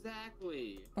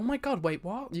 Exactly. Oh my god, wait,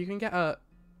 what? You can get a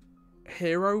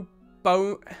hero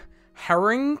bone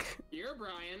herring? Here,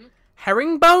 Brian.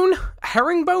 Herringbone?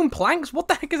 Herringbone planks? What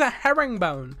the heck is a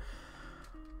herringbone?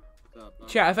 What's up,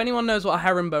 Chat, if anyone knows what a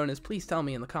herringbone is, please tell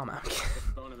me in the comments. It's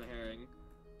the bone of a herring.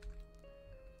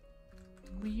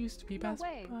 We used to be No best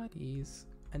way. buddies,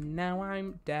 and now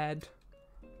I'm dead.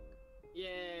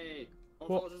 Yay! Oh,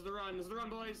 What? fellas, this is the run. This is the run,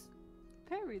 boys.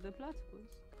 Perry the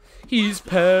platypus. He's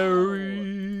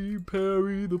Perry,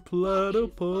 Perry the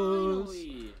platypus.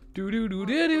 Finally. Do do do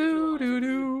do do do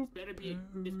do.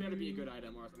 This better be a good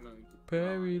item, or else I'm going to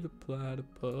Perry the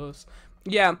platypus.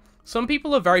 Yeah, some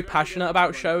people are very passionate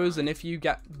about shows, and if you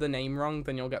get the name wrong,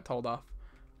 then you'll get told off.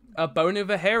 A bone of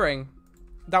a herring.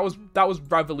 That was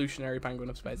revolutionary, Penguin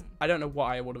of Space. I don't know what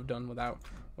I would have done without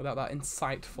that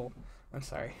insightful. I'm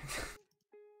sorry.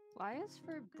 Why is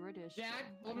for British? Jack,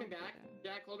 though? hold I me don't get back. it.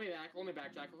 Jack, hold me back. Hold me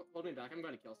back. Jack, hold me back. I'm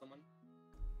going to kill someone.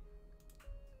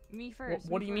 Me first.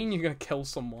 What do you mean you're gonna kill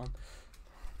someone?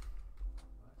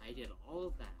 I did all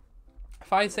of that.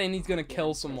 If I say he's gonna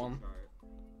kill someone,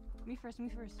 Me first. Me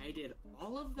first. I did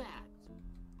all of that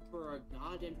for a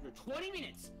goddamn 20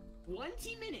 minutes.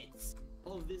 20 minutes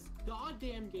of this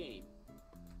goddamn game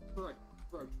for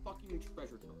a fucking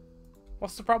treasure trove.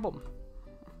 what's the problem?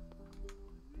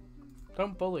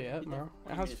 Don't bully it, Did bro.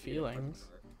 that It 20 has minutes be a treasure feelings.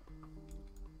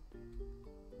 trove?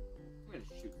 I'm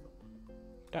gonna shoot someone.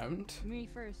 Don't. Me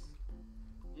first.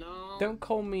 No. Don't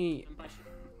call me. I'm by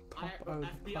Top of-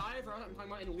 FBI, bro. I'm talking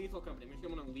about in Lethal Company. I'm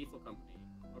someone in Lethal Company.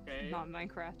 Okay. Not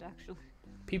Minecraft, actually.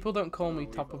 People don't call me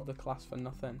Oh, top we of the class for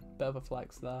nothing. Bit of a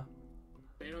flex there.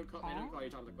 They don't call you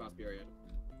top of the class. Period.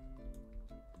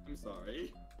 I'm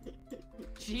sorry.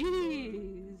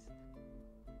 Jeez.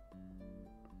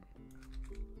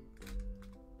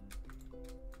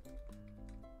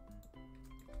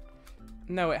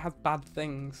 No, it has bad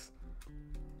things.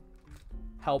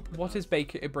 Help. What is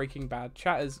Breaking Bad?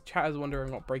 Chat is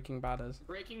wondering what Breaking Bad is.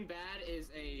 Breaking Bad is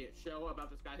a show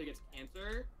about this guy who gets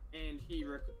cancer, and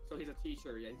so he's a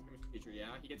teacher. Yeah, he's a chemistry teacher. Yeah,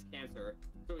 he gets cancer,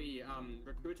 so he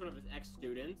recruits one of his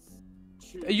ex-students.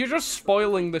 You're just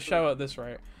spoiling the show at this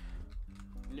rate.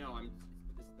 No, this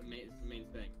is the main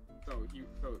thing. So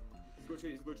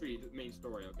it's literally the main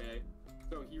story. Okay,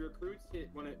 so he recruits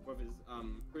one of his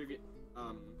previous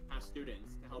past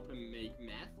students to help him make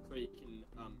meth, so he can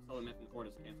sell the meth and afford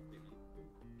his cancer treatment.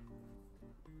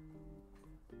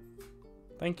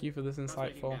 Thank you for this That's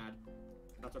Breaking insightful. Bad.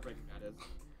 That's what Breaking Bad is.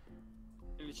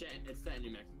 And it's set in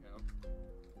New Mexico.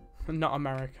 Not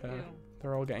America. Ew.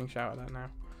 They're all getting shouted at now.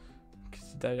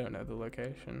 Because they don't know the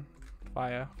location.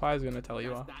 Fire's gonna tell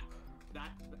you off.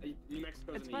 New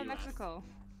Mexico's It's in the by US. Mexico.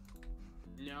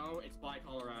 No, it's by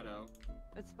Colorado.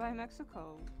 It's by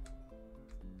Mexico.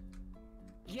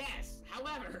 Yes,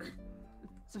 however.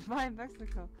 It's by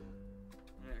Mexico.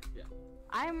 Yeah.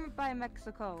 I'm by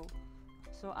Mexico,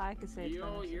 so I could say it's by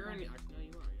Mexico. You're in. Actually,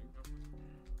 no, you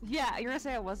are. Yeah, you're gonna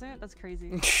say I wasn't? That's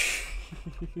crazy. I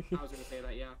was gonna say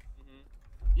that. Yeah.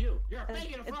 You're a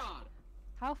fake and a It's- fraud.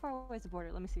 How far away is the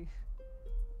border? Let me see.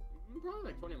 Probably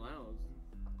like 20 miles.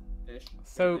 Ish.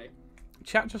 So- They say.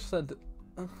 Chat just said,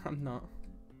 I'm not.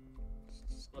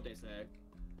 What they say.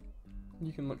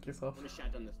 You can look yourself. What has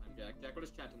chat done this time, Jack? Jack, what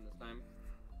has chat done this time?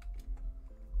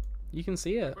 You can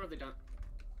see it. What have they done?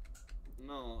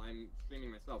 No, I'm streaming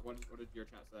myself. What did your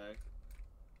chat say?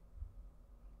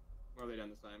 What have they done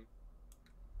this time?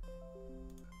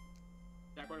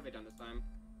 Jack, what have they done this time?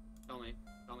 Tell me.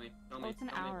 Tell me. Tell me. Oh, it's an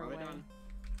tell me. hour What have they away. done?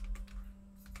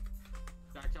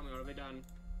 Jack, tell me, what have they done?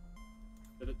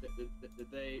 Did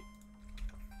they...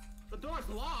 The door's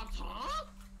locked, huh?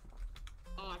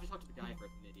 Oh, I have to talk to the guy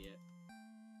first, an idiot.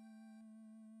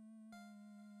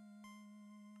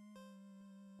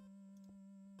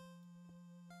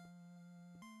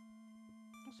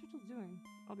 What's Rachel doing?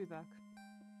 I'll be back.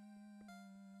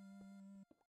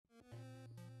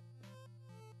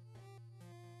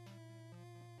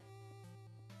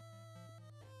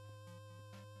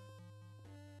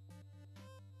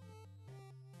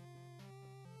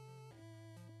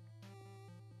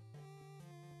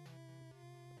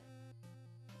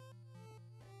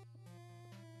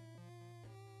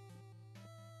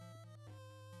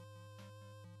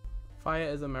 Fire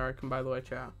is American, by the way,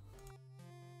 chat.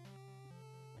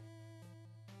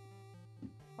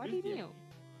 Why do you Yeah. kneel?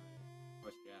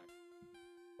 What's Jack?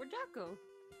 Where'd Jack go?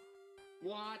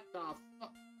 What the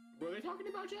fuck? Were they talking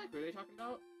about Jack? Were they talking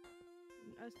about...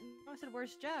 I said,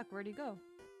 where's Jack? Where'd he go?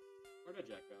 Where did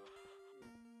Jack go?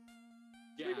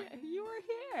 Jack. You were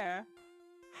here.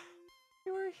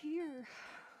 You were here.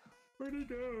 Where'd he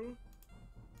go?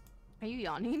 Are you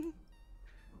yawning?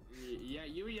 Yeah,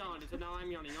 you yawned, so now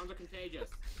I'm yawning. Yawns are contagious.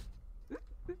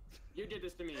 You did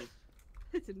this to me.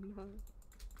 I didn't know.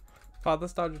 Father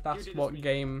Star just You asked did what this to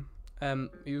me. game.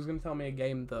 He was gonna tell me a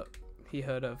game that he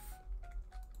heard of.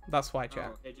 That's why,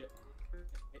 chat. Oh, hey,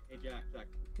 hey, Jack.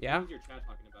 Yeah. Who's your chat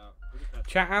talking about? Who's your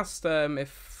Chat asked if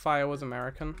Fire was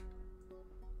American,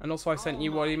 and also I sent Oh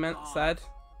you what he my meant God. said.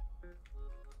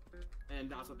 And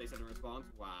that's what they said in response.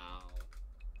 Wow.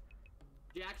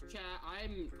 Jack, chat.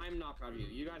 I'm not proud of you.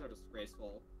 You guys are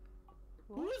disgraceful.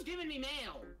 Who's giving me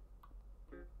mail?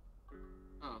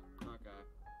 Oh, okay.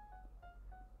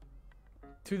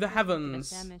 To the heavens.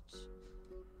 Damage.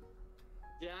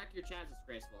 Jack, your chat's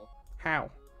disgraceful. How?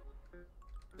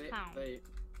 How?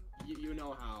 You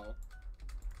know how.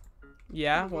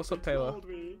 Yeah. You What's up, fucking Taylor? told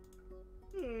me.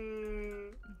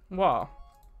 What?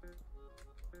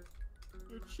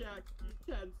 Your chat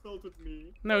insulted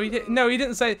me. No, he didn't. No, he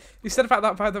didn't say. He said about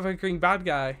that by the fucking bad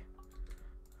guy.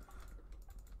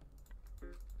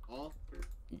 Oh,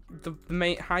 The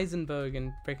mate Heisenberg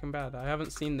in Breaking Bad. I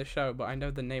haven't seen the show, but I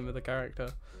know the name of the character.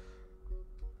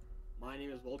 my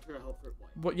name is Walter Helford White.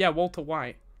 But yeah, Walter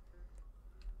White.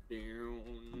 Down.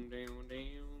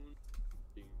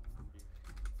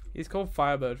 He's called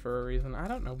Firebird for a reason. I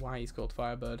don't know why he's called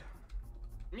Firebird.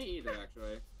 Me either,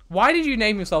 actually. Why did you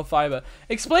name yourself Firebird?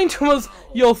 Explain to us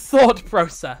your thought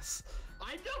process.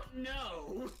 I don't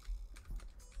know.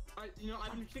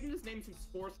 I've been thinking this name since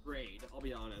 4th grade. I'll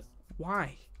be honest.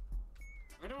 Why?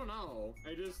 I don't know.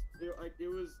 It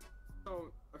was.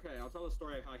 So okay, I'll tell the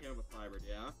story of how I came up with Firebird.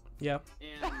 Yeah. Yeah.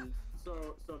 And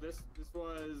so this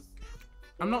was.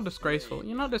 I'm not 4th disgraceful. grade.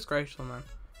 You're not disgraceful, man.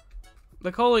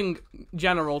 They're calling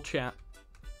general chat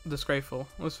disgraceful.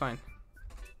 It was fine.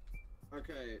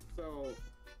 Okay, so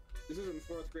this is in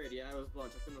 4th grade. Yeah, I was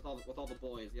lunch. I was sitting with all the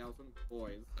boys. Yeah, I was with the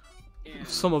boys. And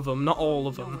Some of them, not all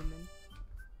of No them. women.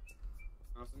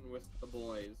 I was sitting with the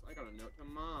boys. I got a note to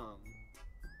mom.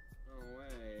 No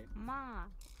way. Ma.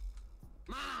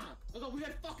 Ma! I thought we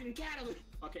had fucking cattle.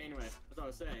 Okay, anyway, that's what I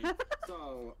was saying.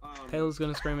 So, Taylor's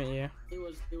gonna scream at you.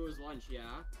 it was lunch, yeah.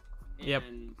 And Yep.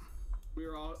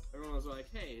 everyone was like,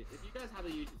 hey, if you guys have a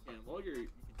YouTube channel, what would your YouTube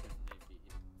channel name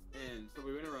be? And so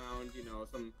we went around,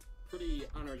 some pretty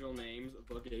unoriginal names.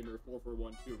 Bug Gamer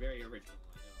 4412, very original,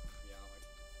 I know.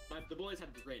 Yeah, but the boys had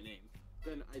great names.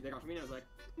 Then they got to me and I was like,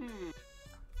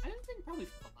 I didn't think probably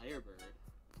Firebird.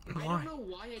 I Why? don't know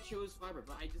why I chose Firebird,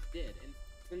 but I just did. And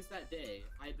since that day,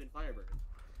 I've been Firebird.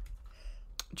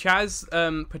 Chaz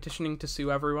petitioning to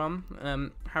sue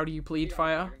everyone. How do you plead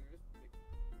fire?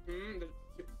 They're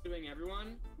suing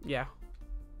everyone? Yeah.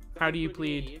 That How do you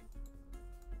includes plead? me.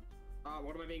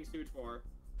 What am I being sued for?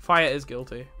 Fire is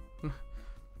guilty.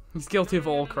 He's guilty of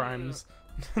all No. crimes.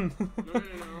 No.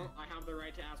 I have the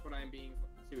right to ask what I'm being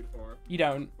sued for. You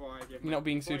don't. You're not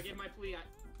being before sued I give my plea,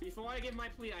 before I give my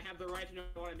plea, I have the right to know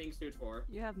what I'm being sued for.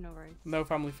 You have no rights. No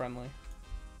family friendly.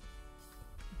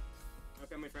 No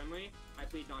family friendly. I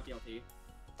plead not guilty.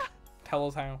 Tell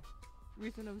us how.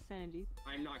 Reason of sanity.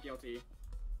 I'm not guilty.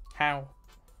 How?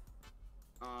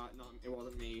 No, it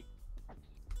wasn't me.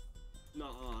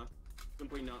 Nuh-uh.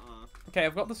 Simply nuh-uh. Okay,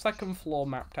 I've got the second floor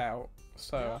mapped out.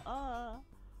 So,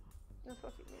 No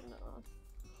fucking no.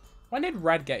 when did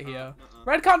Red get here? nuh-uh.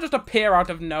 Red can't just appear out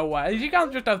of nowhere. You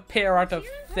can't just appear out of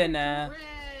thin air. What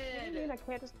do you mean I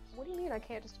can't just? What do you mean I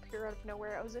can't just appear out of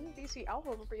nowhere? I was in BC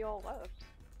Alpha before you all left.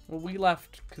 Well, we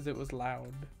left because it was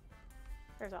loud.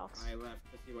 There's Alex. I left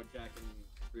to see what Jack and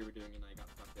we were doing, and I got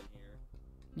sucked in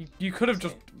here. You could have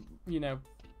just, you know.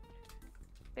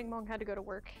 Bing Bong had to go to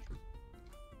work.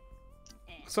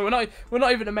 So we're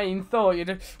not even a main thought. You're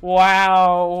just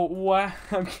wow.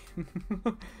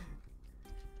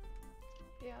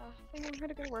 Yeah, Bing Bong had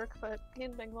to go to work, but he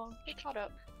and Bing Bong they caught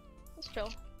up. Let's chill.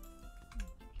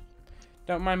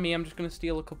 Don't mind me. I'm just gonna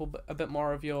steal a bit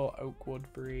more of your oak wood,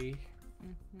 Bree.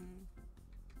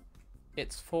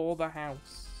 It's for the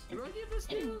house. Do I give this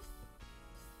to you?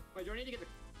 Wait, do I need to get the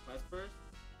quest first?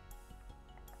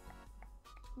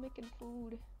 Making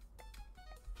food.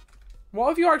 What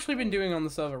have you actually been doing on the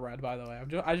server, Red? By the way,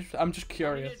 I'm just I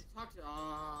curious. need to talk to.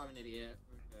 Oh, I'm an idiot.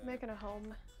 Okay. Making a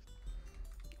home.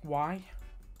 Why?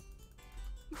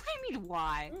 What do you mean,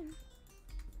 why?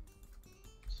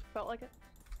 Just felt like it.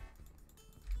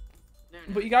 No.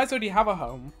 But you guys already have a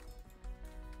home.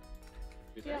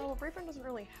 Do Yeah, they? well, Braeburn doesn't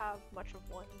really have much of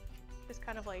one. It's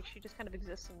kind of like she just kind of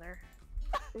exists in there.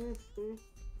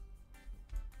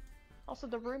 Also,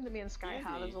 the room that me and Sky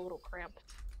have is a little cramped.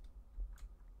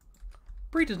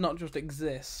 Bree does not just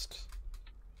exist.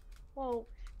 Well,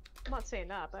 I'm not saying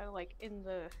that, but like in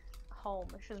the home,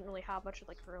 she doesn't really have much of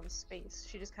like her own space.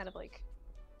 She just kind of like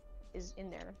is in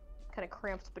there, kind of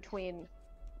cramped between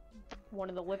one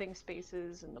of the living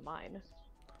spaces in the mine.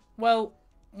 Well,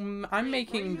 I'm Wait,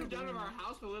 making... What done of our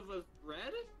house to live with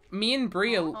Red? Me and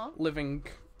Bree are Huh? living...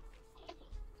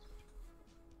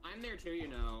 I'm there too, you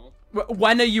know.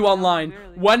 When are you online?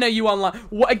 barely. When are you online?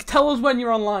 Tell us when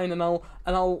you're online, and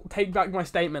I'll take back my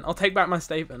statement. I'll take back my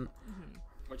statement.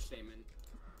 Which statement?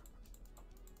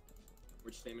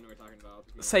 Which statement are we talking about?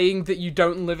 Because- Saying that you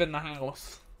don't live in the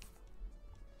house.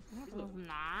 That was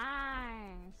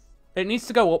nice. It needs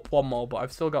to go up one more, but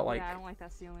I've still got like... Yeah, I don't like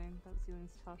that ceiling. That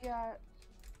ceiling's tough. Yeah,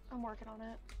 I'm working on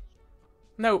it.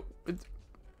 No, it's...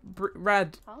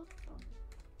 Red. Huh?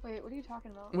 Wait, what are you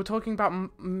talking about? We're talking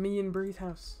about me and Bree's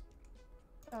house.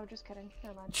 Oh, just kidding.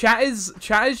 Never mind. Chat is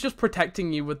just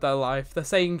protecting you with their life. They're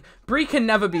saying Bree can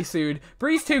never be sued.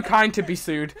 Bree's too kind to be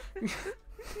sued.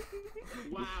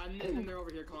 Wow, and then they're over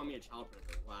here calling me a child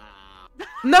predator. Wow.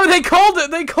 No, they called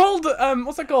it. They called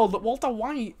what's it called? Walter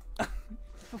White.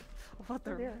 What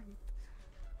the? Yeah.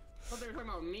 But they were talking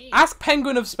about me. Ask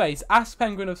Penguin of Space. Ask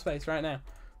Penguin of Space right now.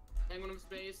 Penguin of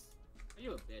Space. Are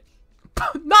you a bitch?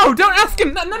 No, don't ask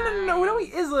him. No, he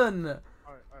isn't. Alright,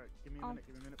 give me a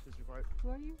minute, please be quiet. Who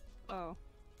are you? Oh.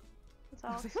 What's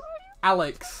Alex? Who are you?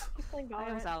 Alex, He's playing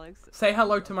I was Valorant. Alex. say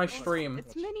hello to my stream.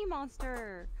 It's Mini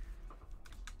Monster.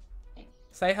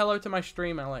 Say hello to my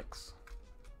stream, Alex.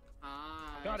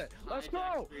 Hi. Got it. Hi, Let's go!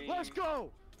 Jackstream. Let's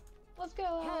go! Let's go,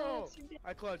 Oh. Alex.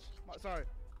 I clutched. Sorry.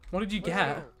 What did you Let's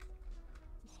get? go.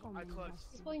 Oh, I Mini clutched.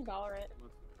 He's Monster. playing Valorant.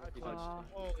 I clutched. Aw.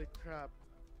 Holy crap.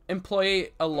 Employ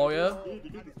a lawyer. Yeah,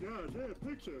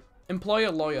 picture. Employ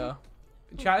a lawyer.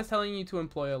 Chat is telling you to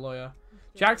employ a lawyer.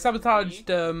 Jack sabotaged.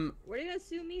 What are you gonna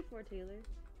sue me for, Taylor?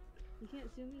 You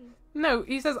can't sue me. No,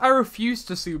 he says I refuse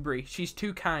to sue Bree. She's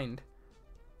too kind.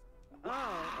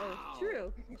 Oh,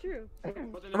 true, true. But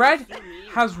then Red they sue me.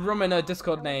 has rum in her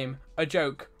Discord name. A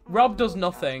joke. Rob does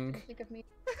nothing. Think of me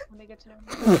when they get to know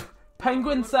me.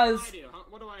 Penguin What says. do I do? Huh?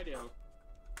 What do I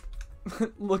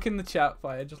do? Look in the chat,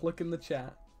 Fire. Just look in the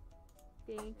chat.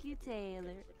 Thank you,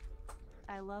 Taylor.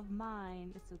 I love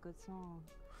mine. It's a good song.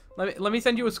 Let me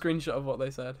send you a screenshot of what they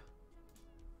said.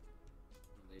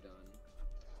 Are they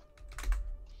done?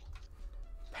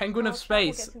 Penguin of Well, chat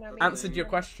will Space get to know me. answered your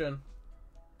question.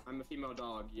 I'm a female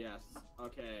dog, yes.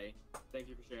 Okay. Thank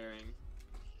you for sharing.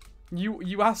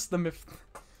 You asked them if.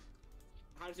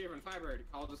 How does different Firebird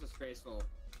called us disgraceful?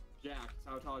 Jack,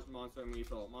 sabotaged monster and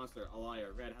lethal. Monster, a liar.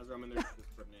 Red has rum in their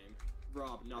Discord name.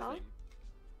 Rob, nothing.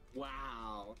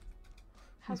 Wow.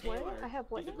 Has what? Taylor, I have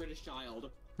what? he's a British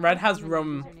child. Red has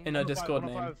rum in her 105, Discord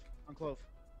name. 105 on Clove.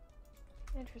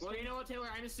 Interesting. Well, you know what, Taylor?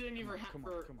 I'm assuming you for, Come on,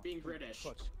 for come on. being British.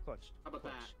 Clutch. How about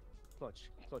that? Clutch it.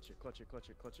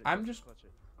 I'm just- Clutch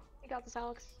it. You got this,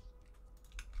 Alex.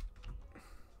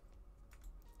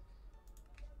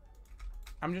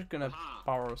 I'm just gonna Aha.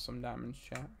 borrow some diamonds,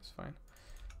 chat. It's fine.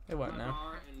 It won't By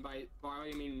now. and by borrow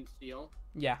you mean steal?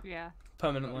 Yeah, Yeah,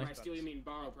 permanently. By steal you mean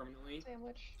borrow permanently?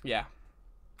 Sandwich. Yeah.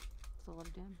 it's a lot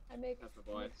of damn. I make, That's the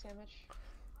I boy. make sandwich.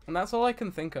 And that's all I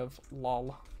can think of.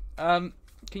 Lol.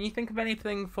 Can you think of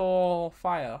anything for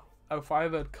Fire? Oh,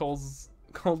 Firebird called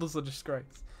us a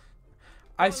disgrace.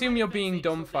 I assume you're being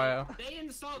dumb, Fire. They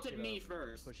insulted me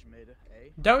first. Push made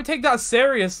A. Don't take that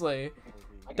seriously.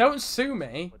 Don't sue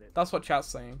me. That's what chat's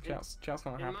saying. Chat's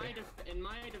not happy. In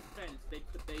my defense, they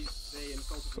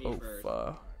insulted me first.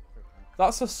 Sofa.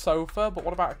 That's a sofa, but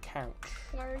what about a couch?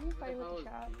 Fire, are you What the fighting hell with the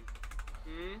is- chat?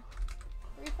 Hmm?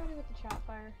 Are you fighting with the chat,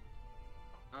 Fire?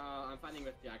 I'm fighting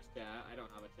with Jack's chat. I don't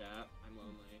have a chat. I'm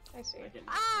lonely. I see. I get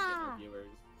Ah! no viewers.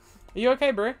 Are you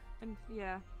okay, Brie? And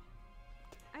yeah.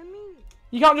 I mean,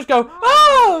 You can't just go,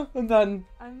 ah! And then,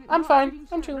 I'm I'm not fine, pretty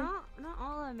I'm sure- chilling. Not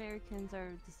all Americans are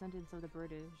descendants of the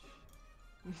British.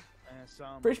 And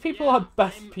some. British people Yeah, are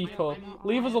best I'm- people. I'm-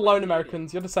 Leave us I'm alone, native.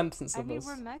 Americans. You're descendants I of mean, us.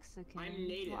 we're Mexican. I'm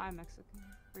native. Well, I'm Mexican.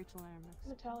 Rachel and I are I'm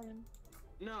Mexican. Italian.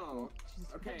 No. She's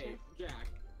Okay, Jack.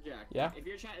 Yeah? If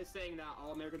your chat is saying that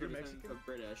all Americans are You're descendants Mexican? of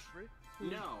British, Who-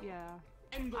 no. Yeah.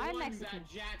 And the I'm one Mexican. that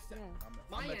Jack's Yeah.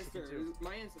 my I'm Mexican too.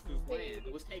 ancestors' land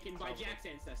was taken by Jack's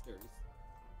ancestors.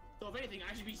 So if anything,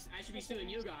 I should be suing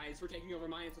you guys for taking over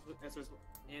my ancestors'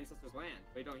 land.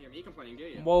 But you don't hear me complaining, do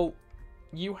you? Well,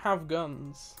 you have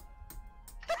guns.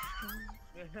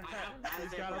 He's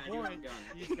got a point.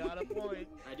 He's got a point.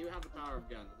 I do have the power of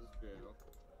guns. This is true.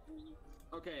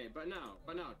 Okay, but no,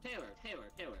 Taylor.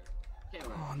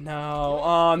 Oh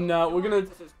no,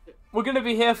 we're gonna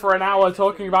be here for an hour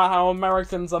talking about how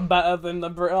Americans are better than the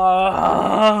Brit.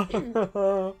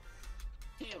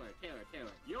 Taylor.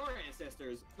 Your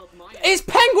ancestors took my. It's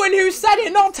Penguin who said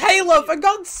it, not Taylor, for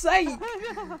God's sake!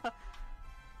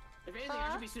 If anything,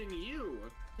 I should be suing you,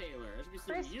 Taylor. I should be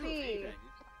suing you. If Crispy. anything.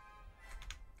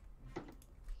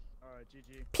 Alright, Alright,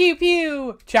 GG. Pew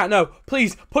pew. Chat, no.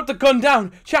 Please, put the gun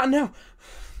down. Chat, no.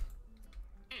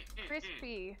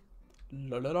 Crispy.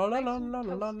 La la la la la la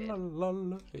la la la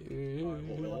la.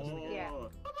 Yeah.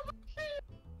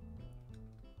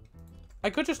 I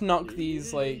could just knock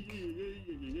these, like...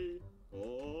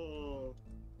 Oh.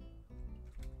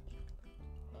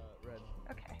 Red.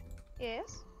 Okay.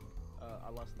 Yes. I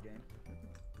lost the game.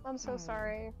 I'm so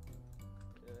sorry.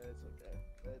 It's okay.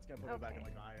 It's gonna put me back in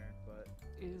like iron, but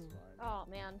Ew. it's fine. Oh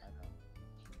man. I know.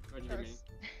 What'd you give me? Gross.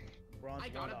 Bronze I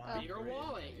got one, a bigger 103.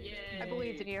 wallet. Yay! I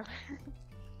believed in you.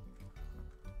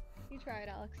 You tried,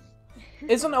 Alex.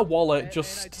 Isn't a wallet And I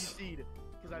just... TC'd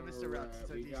because I missed a route since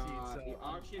I We TC'd, got so the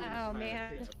auction. Oh,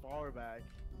 man. take the far back.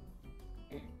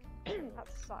 That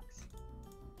sucks.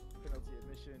 Penalty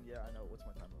admission. Yeah, I know. What's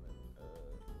my time limit?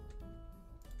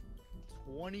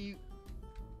 20.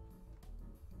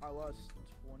 I lost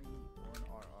 21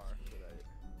 RR today,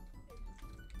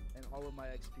 and all of my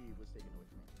XP was taken away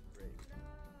from me. Great.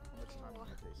 How much time am I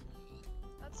facing?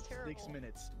 That's terrible. 6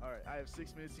 minutes. All right, I have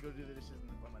 6 minutes to go do the dishes. And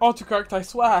then my Autocorrect, I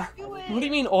swear. Do What it. do you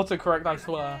mean autocorrect, I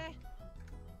swear? Okay.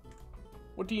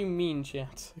 What do you mean,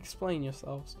 chat? Explain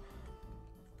yourselves.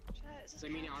 Chat, is this They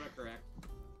mean bad? autocorrect.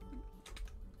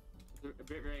 It's a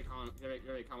very common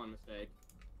mistake.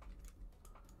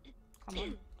 Come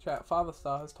on. Chat, Father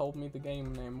Star has told me the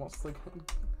game name. What's the...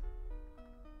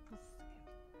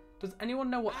 Does anyone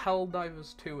know what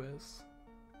Helldivers 2 is?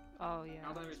 Oh yeah.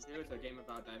 Helldivers 2 is a game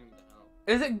about diving into hell.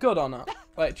 Is it good or not?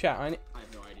 Like, chat, I have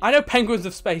no idea. I know Penguins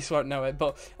of Space won't know it,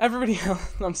 but everybody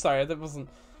else... I'm sorry, that wasn't...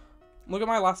 Look at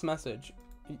my last message.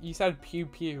 You said pew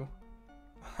pew.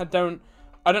 I don't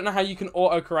know how you can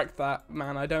autocorrect that,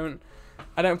 man. I don't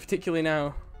particularly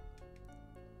know.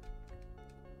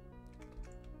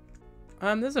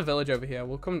 There's a village over here.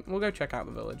 We'll go check out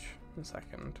the village in a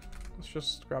second. Let's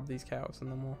just grab these cows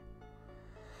and then we'll...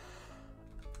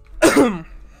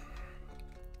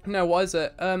 No, what is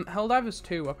it? Helldivers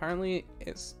 2, apparently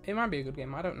it might be a good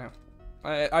game, I don't know.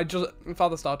 I just...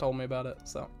 Father Star told me about it,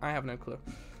 so I have no clue.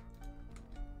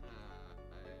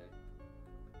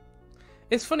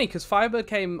 It's funny, because Firebird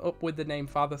came up with the name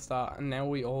Father Star, and now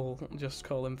we all just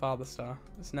call him Father Star.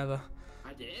 It's never...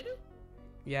 I did?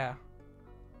 Yeah.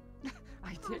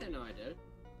 I I did. didn't know I did.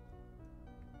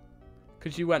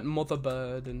 Because you went Mother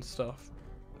Bird and stuff,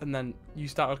 and then you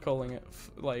started calling it,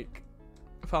 like,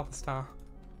 Father Star.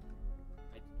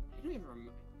 I don't even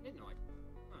remember. I didn't know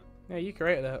Yeah, you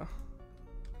created it.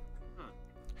 Huh.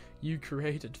 You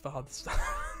created Father Star.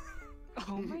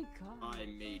 Oh my god. I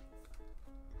made.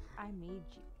 I made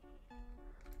you.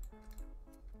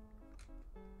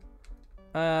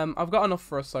 I've got enough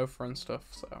for a sofa and stuff,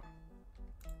 so...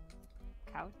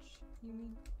 Couch, you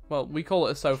mean? Well, we call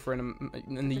it a sofa in the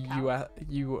It's a couch.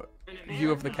 U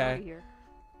of the K. Here.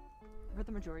 We're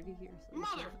the majority here. So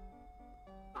Mother!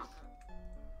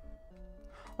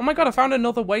 Oh my god, I found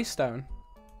another waystone.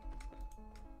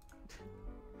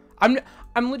 I'm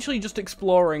literally just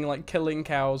exploring, like, killing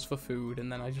cows for food,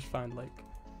 and then I just find, like...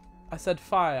 I said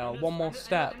fire, one more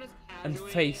step, and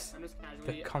face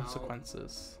the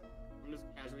consequences. I'm just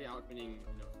casually out committing,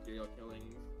 serial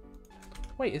killings.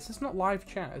 Wait, is this not live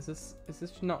chat? Is this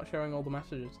not showing all the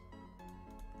messages?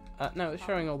 No, it's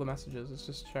showing all the messages. It's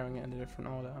just showing it in a different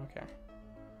order. Okay.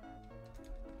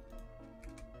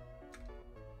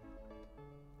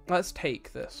 Let's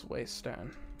take this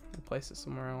waystone and place it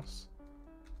somewhere else.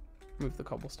 Move the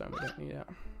cobblestone. We don't need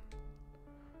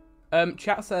it.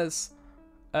 Chat says,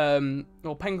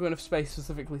 well, Penguin of Space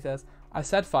specifically says, I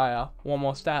said fire, one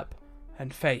more step,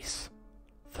 and face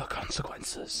the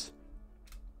consequences.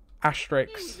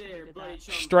 Asterisks. Hey there, buddy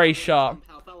chum, Stray pal, shot. chum,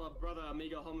 pal, fella, brother,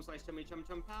 amigo, home slice, chummy, chum,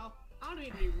 chum, pal. I don't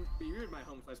need to be rude, my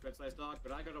home slice, red slice dog,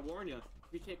 but I gotta warn you.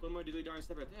 If you take one more dilly darn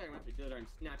step right there, I'm gonna have to dilly darn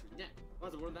snap your neck.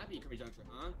 What's the word that be, Crummy Juncture,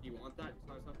 huh? Do you want that?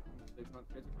 It's not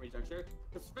Crummy Juncture.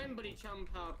 Cause friend, buddy, chum,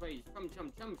 pal, praise, chum,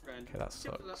 friend. Okay, that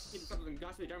sucks. Keep something and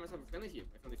gossipy, darn myself friendly to you.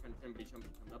 My friendly friend, buddy, chum,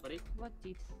 buddy. What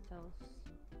details?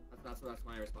 That's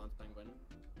my response, Penguin.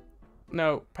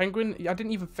 No, Penguin, I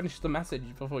didn't even finish the message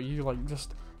before you, like,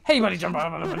 just... Hey, buddy, jump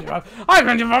up.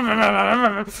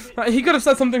 He could have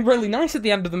said something really nice at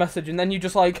the end of the message, and then you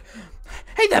just, like...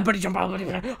 Hey there, buddy, jump up.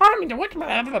 Please continue.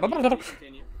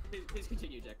 Please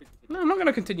continue, Jack. Please continue. No, I'm not going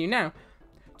to continue now.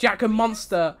 Jack and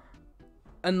Monster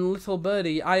and Little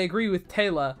Birdie, I agree with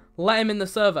Taylor. Let him in the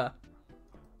server.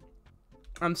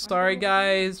 I'm sorry,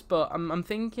 guys, but I'm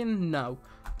thinking no.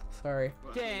 Sorry.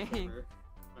 Well, Dang. My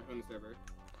home server.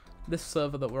 This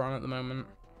server that we're on at the moment.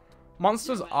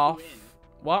 Monster's Yeah, but off. who in?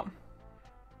 What?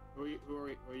 Who are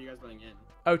you guys letting in?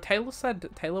 Oh, Taylor said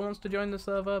Taylor wants to join the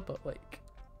server, but, like...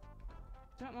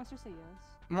 Didn't Monster say yes?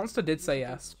 Monster did say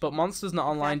yes, but Monster's not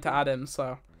online to add him,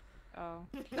 so. Oh.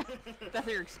 That's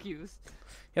your excuse.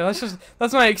 Yeah,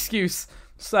 that's my excuse.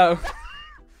 So.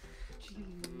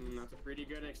 That's a pretty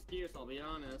good excuse, I'll be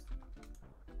honest.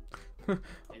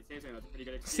 Hey, seriously, that's a pretty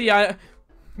good excuse.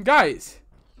 See, guys,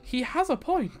 he has a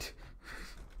point.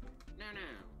 No,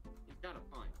 he's got a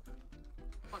point.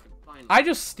 Fucking fine. I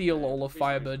just steal all of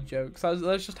Firebird jokes.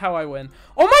 That's just how I win.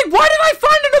 Oh my! Why did I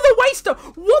find another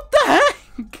waystone? What the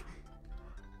heck?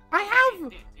 I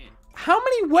have. How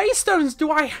many waystones do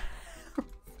I have?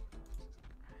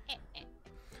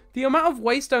 The amount of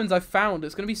waystones I've found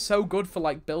is gonna be so good for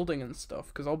like building and stuff,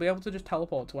 because I'll be able to just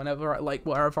teleport to whenever,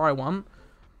 wherever I want.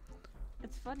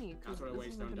 It's funny because That's what a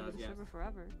this is waystone gonna does, be the yes. server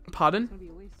forever. Pardon? It's gonna be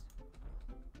a waste.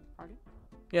 Pardon?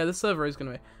 Yeah, this server is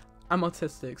gonna be. I'm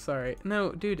autistic. Sorry.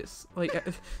 No, dude, it's like.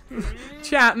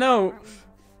 Chat, no.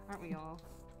 Aren't we all?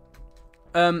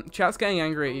 Chat's getting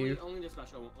angry at you. Only the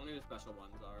special ones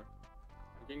are.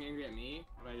 They're getting angry at me.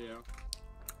 What I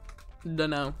do?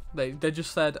 Dunno. They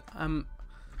just said I'm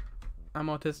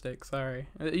autistic. Sorry.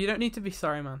 You don't need to be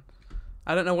sorry, man.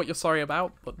 I don't know what you're sorry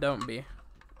about, but don't be.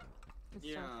 It's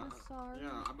Yeah, sorry. yeah,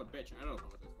 I'm a bitch. I don't know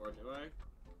what this for, do I?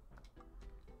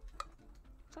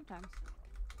 Sometimes.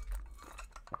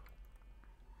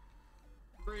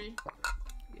 Bree,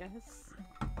 Yes.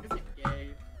 is it gay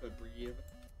to breathe?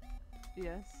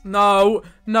 Yes. No,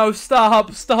 stop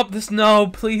this. No,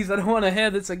 please, I don't want to hear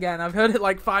this again. I've heard it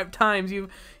like 5 times.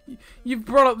 You've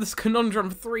brought up this conundrum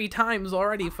 3 times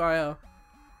already, Fire.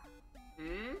 I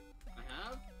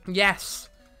have? Yes.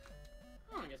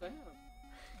 Oh, I guess I have.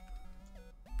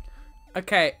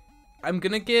 Okay, I'm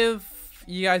gonna give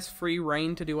you guys free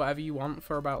reign to do whatever you want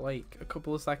for about like a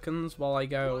couple of seconds while I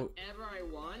go. Whatever I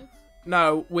want?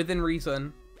 No, within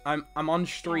reason. I'm on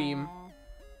stream. Aw.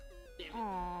 Damn it.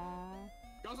 Aww.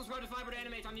 Go subscribe to Fiber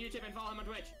Animates on YouTube and follow him on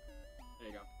Twitch. There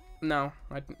you go. No,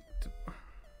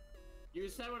 You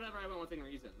said whatever I want within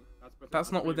reason.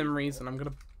 that's not pretty within reasonable.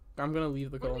 reason. I'm gonna leave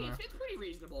the What do call you mean? now. It's pretty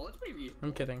reasonable. It's pretty reasonable.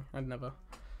 I'm kidding. I'd never.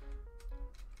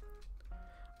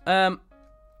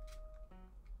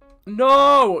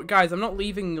 No, guys, I'm not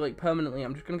leaving like permanently.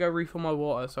 I'm just gonna go refill my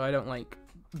water so I don't like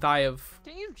die of.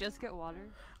 Didn't you just get water?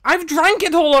 I've drank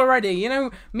it all already. You know,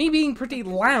 me being pretty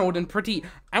loud and pretty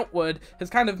outward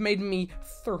has kind of made me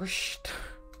thirst.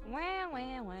 Wah,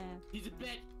 wah, wah. He's a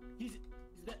bit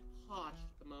posh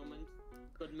at the moment.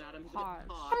 Good madam, he's a Posh. bit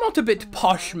posh. I'm not a bit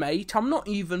posh, mate. I'm not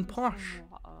even posh.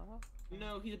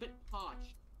 No, he's a bit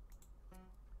posh.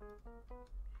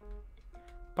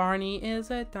 Barney is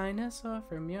a dinosaur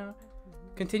from your.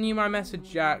 Continue my message,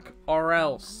 Jack, or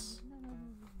else.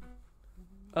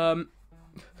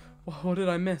 What did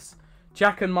I miss?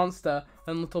 Jack and Monster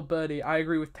and Little Birdie. I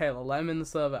agree with Taylor. Let him in the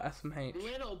server. SMH.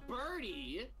 Little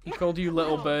birdie? He called you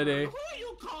Little Birdie. Who are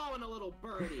you calling a little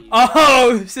birdie?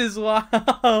 Oh, this is why.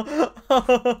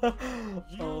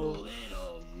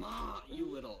 You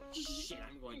little shit.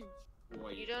 I'm going to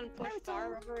destroy you. You done pushed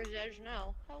far over his edge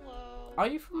now. Hello. Are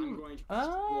you I'm from? going to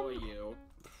destroy you.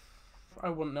 I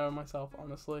wouldn't know myself,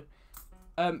 honestly.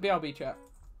 BRB chat.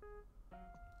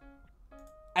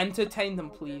 Entertain them,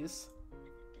 please.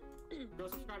 Go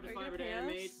subscribe to Are you Fiber gonna pay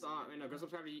Animates. us? Go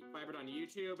subscribe to Fiber on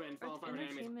YouTube and follow Fiber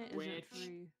Animates Entertainment on isn't Twitch.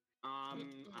 free. I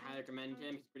highly recommend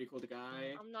him. He's a pretty cool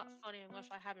guy. I'm not funny unless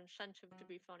I have incentive to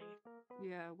be funny.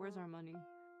 Yeah, where's our money?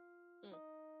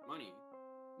 Money.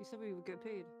 You said we would get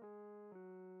paid.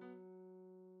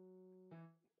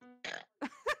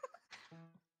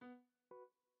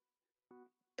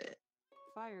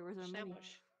 Fire, where's our money?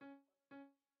 Sandwich.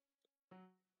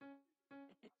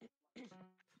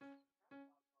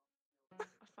 I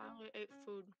finally ate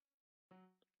food.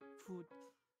 Food.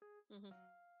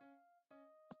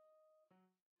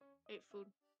 Ate food.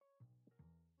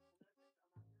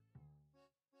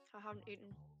 I haven't eaten.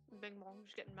 Bing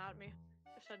Bong's getting mad at me.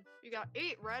 I said, "You gotta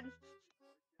eat, Red."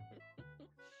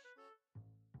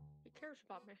 He cares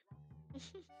about me.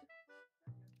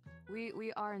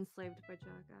 We are enslaved by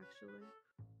Jack, actually.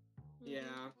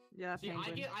 Yeah. Yeah, See,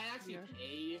 penguin. I actually Yeah.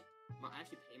 pay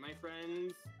my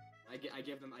friends. I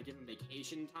give them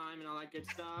vacation time and all that good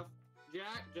stuff.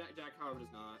 Jack, however,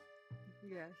 does not.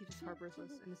 Yeah, he just harbors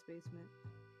us in his basement.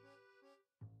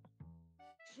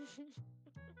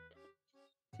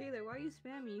 Taylor, why are you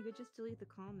spamming? You could just delete the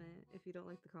comment if you don't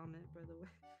like the comment, by the way.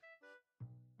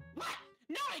 What?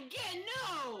 Not again!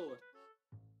 No!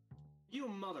 You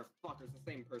motherfucker's the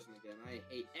same person again. I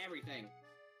hate everything.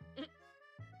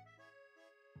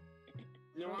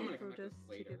 No, I'm gonna connect protest this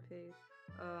to later. get paid.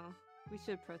 We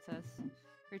should protest.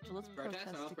 Rachel, let's Protest?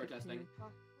 protest. I love to get protesting. paid.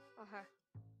 Okay.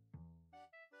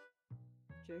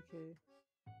 JK.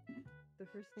 The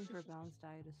first thing for a balanced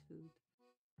diet is food.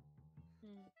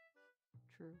 Hmm.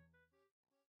 True.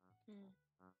 Hmm.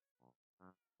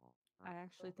 I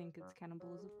actually think it's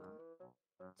cannibalism.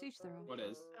 To each their own. What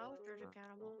is? Alistair's a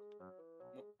cannibal.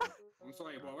 I'm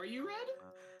sorry, what were you, Red?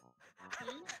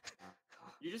 Hmm?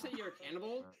 You just said you're a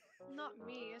cannibal? Not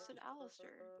me, I said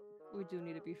Alistair. We do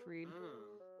need to be freed.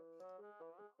 Oh.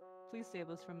 Please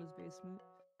save us from his basement.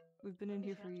 We've been in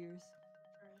here for years.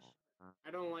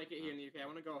 I don't like it here in the UK. I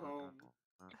want to go home.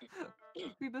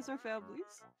 We miss our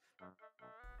families.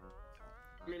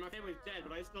 I mean, my family's dead,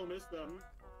 but I still miss them.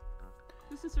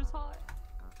 My sister's hot.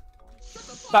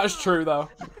 That's true though.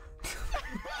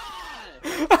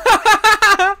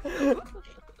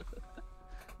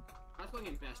 That's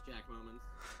fucking best Jack moments.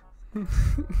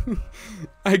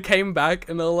 I came back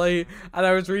and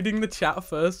I was reading the chat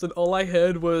first, and all I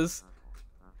heard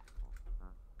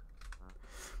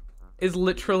is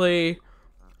literally,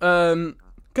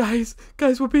 guys,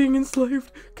 we're being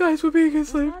enslaved. Guys, we're being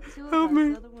enslaved. Not two of Help us, me.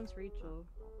 the other one's Rachel.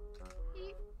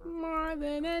 More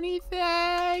than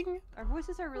anything. Our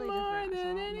voices are really More different. so I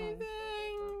than don't know.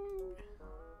 anything.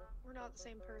 We're not the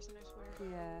same person, I swear.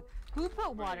 Yeah. Who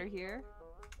put water here?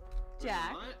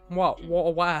 Jack. What?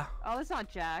 What? Where? Oh, it's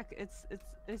not Jack. It's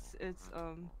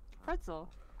Pretzel.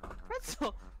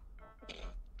 Pretzel.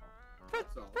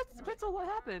 Pretzel. Pretzel. What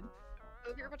happened?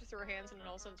 Oh, you're about to throw hands and then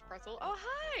all of a sudden it's Pretzel. Oh,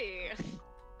 hi!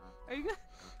 Are you good?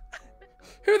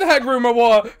 Who the heck grew my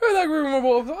water? Who the heck grew my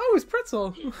water? Oh, it's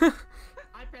Pretzel.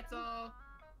 Hi, Pretzel.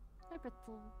 Hi,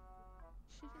 Pretzel.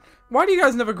 Why do you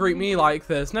guys never greet me like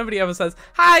this? Nobody ever says,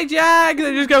 hi, Jack.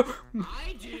 They just go,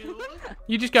 I do.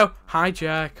 you just go, hi,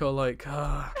 Jack. Or like,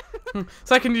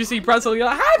 second you see Pretzel, you're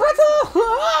like, hi,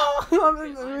 Pretzel.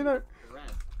 I'm depressed.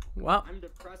 Well, I'm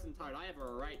depressed and tired. I have a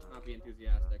right to not be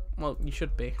enthusiastic. well, you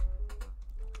should be.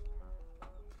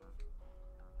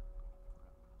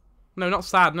 No, not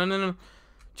sad. No.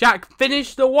 Jack,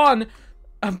 finish the one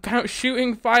about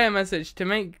shooting fire message to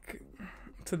make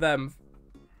to them.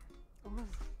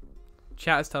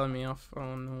 Chat is telling me off.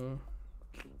 Oh no.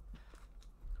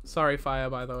 Sorry, Fire,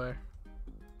 by the way.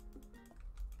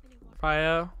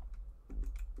 Fire,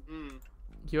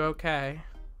 you okay?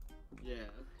 Yeah.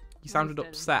 You sounded dead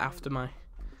upset inside. after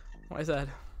what I said.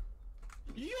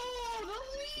 Yo, the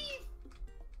leaf!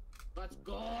 Let's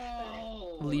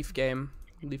go! Leaf game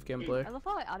blue. I love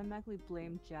how I automatically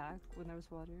blamed Jack when there was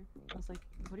water. I was like,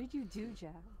 what did you do,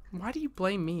 Jack? Why do you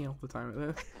blame me all the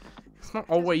time? It's not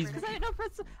always. Because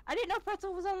I didn't know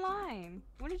Pretzel was online.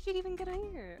 When did she even get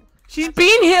here? She's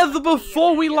been here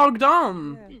before we logged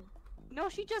on. Yeah. No,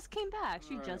 she just came back.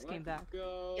 She just came back.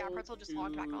 Yeah, Pretzel just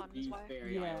logged back on, is why.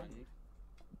 Yeah.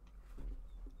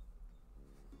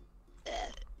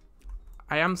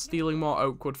 I am stealing more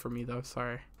oak wood from you though.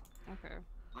 Sorry. Okay.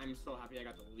 I'm so happy I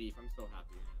got the leaf. I'm so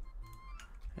happy.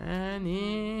 And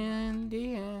in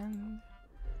the end,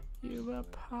 you were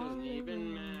part Doesn't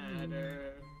even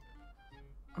matter.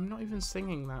 I'm not even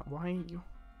singing that. Why are you?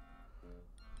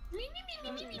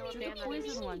 Do the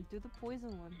poison one. Do the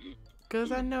poison one.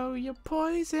 Cause I know you're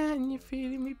poison. You're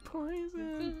feeding me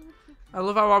poison. I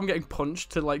love how I'm getting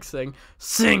punched to like sing.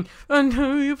 Sing! I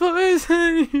know you're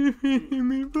poison. You're feeding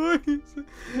me poison.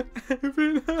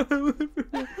 Every now and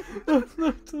then. That's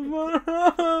not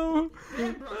tomorrow.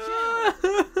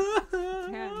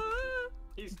 Damn.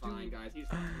 He's fine, guys. He's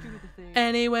fine. Do the thing.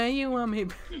 Anywhere you want me.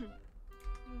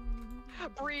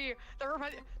 Bree, that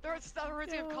reminds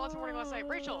me of Colin's morning last night.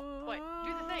 Rachel, what?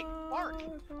 Do the thing. Bark.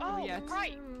 Oh, yes.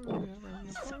 right.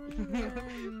 That's so funny.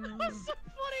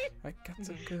 I got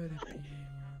so good at being.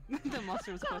 The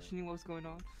monster was questioning what was going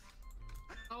on.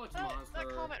 Oh, it's That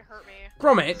monster. comment hurt me.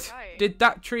 Gromit, Right. did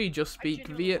that tree just speak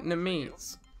genuinely felt for you.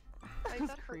 Vietnamese? Like,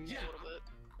 that hurt me a little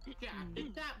bit. Yeah,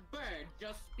 did that bird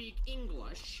just speak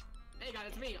English? Hey guys,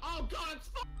 it's me. Oh god, it's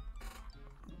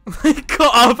He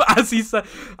cut off as he said.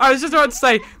 I was just about to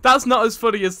say that's not as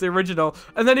funny as the original,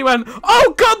 and then he went,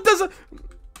 "Oh God, there's a."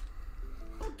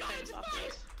 oh god, it's fine.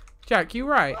 Jack, you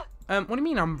right? What do you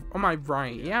mean? Am I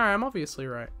right? Yeah, I'm obviously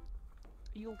right.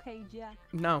 You okay, Jack?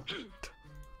 No.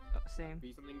 Oh, same.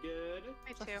 Be something good.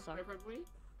 Me too. Suck. Preferably.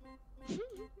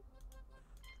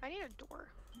 I need a door.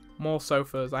 More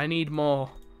sofas. I need more.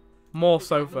 More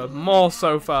sofa. More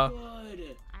sofa.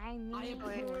 Good. I I need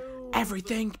approve.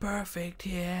 Everything's perfect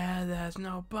here. There's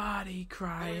nobody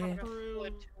crying.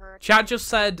 Wood turret. Chat just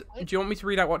said. Do you want me to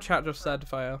read out what chat just said,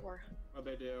 Fire? Door. What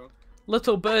they do?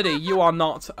 Little birdie, you are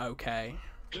not okay.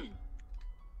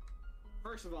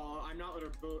 First of all, I'm not little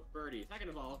birdie. Second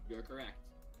of all, you're correct.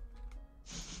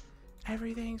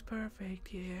 Everything's perfect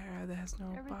here. There's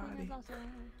everything nobody. is awesome.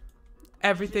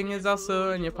 Everything is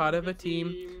also, and you're part of a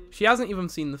team. She hasn't even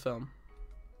seen the film.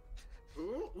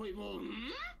 Ooh, wait, well,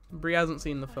 Brie hasn't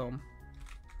seen the film.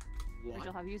 What?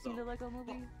 Rachel, have you seen the Lego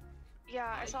movie?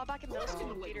 Yeah, I saw it back in middle I've seen school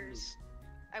the in Lego theaters.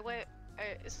 I went.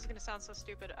 This is gonna sound so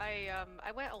stupid. I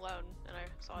went alone and I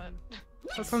saw it.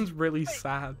 That sounds really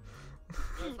sad.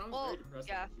 That sounds Well, very depressing.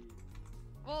 yeah.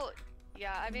 Well,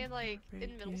 yeah. I mean, like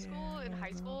in middle school, in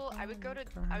high school, I would go to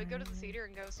the theater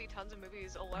and go see tons of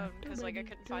movies alone because like I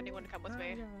couldn't find anyone to come with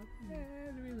me.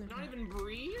 Not even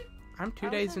Bree? I'm 2 I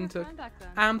was days having into. fun back then.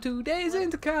 I'm 2 days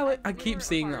into college. I We keep were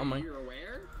seeing that apart. on my. You're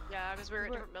aware? Yeah, because we were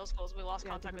at different middle schools. We lost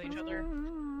Yeah, contact with each different-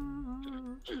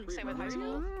 other. Same with high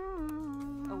school.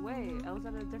 Oh wait, I was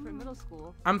at a different middle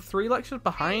school. I'm 3 lectures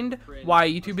behind. Cringe. Why? Are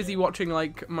you too busy watching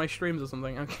like my streams or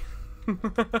something? Okay.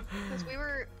 Because we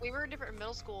were in different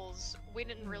middle schools. We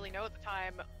didn't really know at the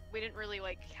time. We didn't really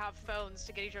like have phones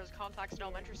to get each other's contacts in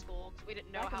elementary school. We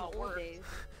didn't know Back in how the it old worked. days.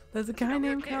 There's a No, guy we were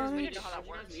named kids, we College. didn't know how that Did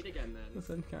you guys works. meet again then? There's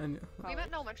a guy. We met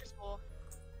in elementary school.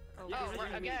 Oh, Yeah, Oh, we we're,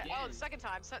 didn't meet again. Oh, again. the second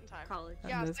time. college. And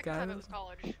Yeah, this second time guy- it was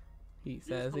college. He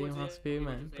says he college wants to is- be we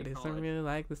went man, to but the he same doesn't college. really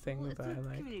like the Well, things it's I a like.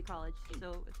 community college,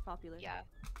 so it's popular. Yeah.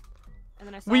 And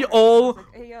then I saw We her, and I all- was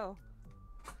like, hey yo.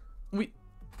 We-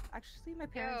 Actually, my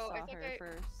parents Yo, I saw think her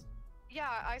first.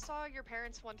 Yeah, I saw your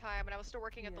parents one time, and I was still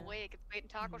working at the Yeah. lake at the bait and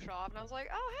tackle shop, and I was like,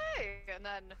 oh hey! And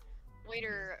then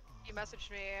later you messaged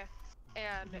me,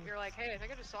 and you're like, hey, I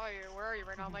think I just saw you. Where are you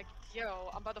right now? I'm like, yo,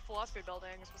 I'm by the philosophy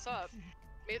buildings. What's up?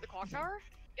 Meet at the clock tower?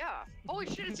 Yeah. Holy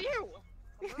shit, it's you!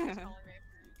 My roommate's calling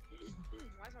me.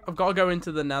 Why is my I've got to go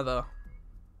into the Nether.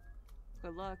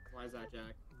 Good luck. Why is that,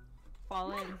 Jack?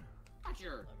 Fall in.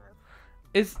 Sure.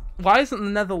 Why isn't the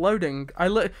Nether loading?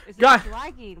 Is Guy- it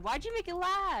lagging? Why'd you make it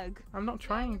lag? I'm not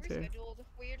trying we to. rescheduled.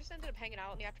 We just ended up hanging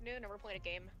out in the afternoon, and we're playing a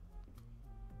game.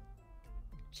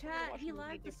 Chat, watch he a movie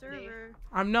lagged the differently. server.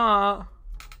 I'm not.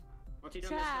 What's he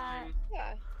doing this Chat. time?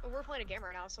 Yeah, but we're playing a game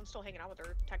right now, so I'm still hanging out with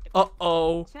her, technically.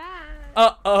 Uh-oh. Chat.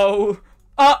 Uh-oh.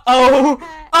 Uh-oh.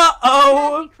 Chat.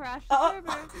 Uh-oh. He crashed the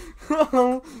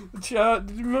server.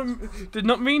 Oh, did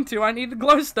not mean to. I need a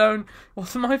glowstone.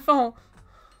 Wasn't my fault.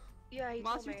 Yeah, he told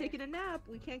Monster's me. taking a nap.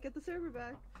 We can't get the server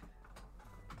back.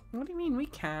 What do you mean we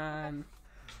can?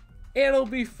 It'll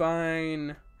be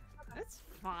fine. It's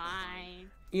fine.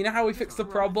 You know how we Just fixed the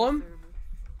crashed problem? server.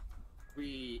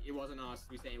 It wasn't us.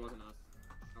 We say it wasn't us.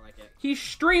 I like it. He's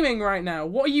streaming right now.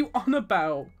 What are you on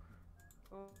about?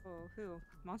 Oh, who?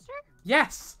 Monster?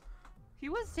 Yes. He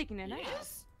was taking a nap.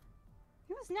 Yes?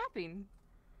 He was napping.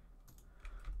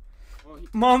 Well, he...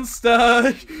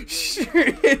 Monster.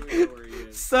 Server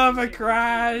Server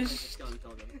crash.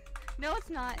 No, it's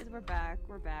not. We're back.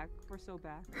 We're back. We're so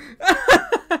back.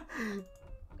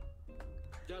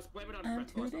 Just blame it on I'm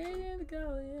Fred Forrest. today in the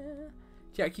gully, yeah.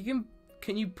 Jack,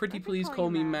 can you pretty I can please call call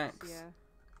you me Max, Max? Yeah.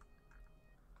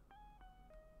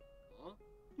 Huh?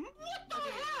 What the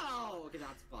hell? Okay,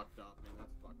 that's fucked up, man.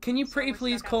 That's fucked up. Can you So pretty we're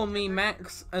please stuck call on the me server?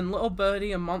 Max and Little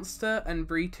Birdie and Monster and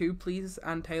Bree too, please,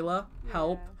 and Taylor?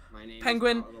 Help. Yeah. My name is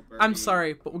Penguin, not Little I'm Birdie.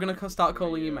 sorry, but we're gonna start Who are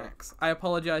calling you you? Max. I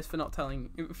apologize for not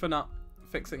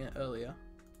fixing it earlier.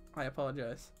 I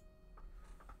apologize.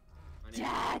 My name is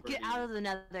Dad, Little get Birdie. out of the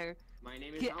nether. My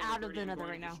name is get not out of Birdie. the I'm nether going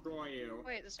right to now. Destroy you.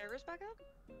 Wait, the server's back up?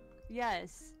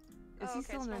 Yes. Is Oh, he okay,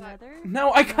 still in so the that- nether?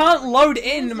 No, I can't load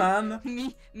in, man.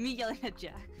 me yelling at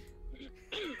Jack.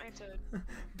 I have to.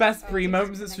 Best Oh, Bree it's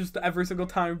moments is just every single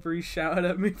time Bree shouted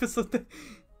at me for something.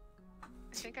 I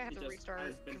think I have It to just restart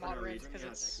has been for no moderates reason. because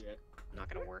Yeah, it's thank you. not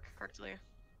gonna work correctly.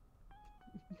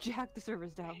 Jack, the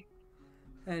server's down.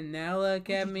 And now look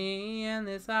at me and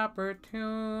this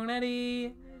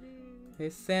opportunity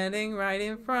is standing right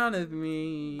in front of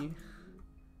me.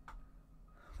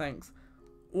 Thanks.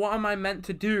 What am I meant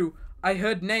to do? I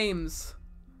heard names.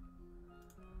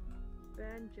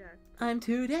 Ban Jack. I'm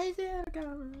 2 days in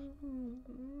ago.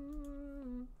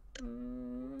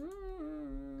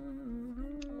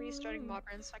 I'm restarting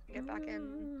moderates so I can get back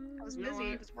in. I was You know busy. I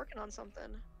what? was working on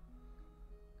something.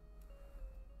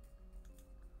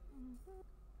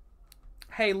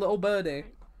 Hey, little birdie.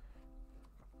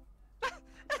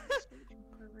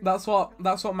 That's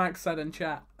what Max said in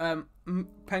chat.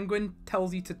 Penguin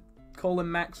tells you to call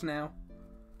him Max now.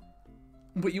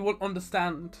 But you won't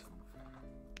understand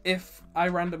if I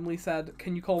randomly said,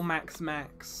 "Can you call Max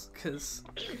Max?" Because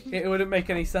it wouldn't make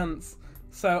any sense.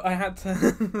 So I had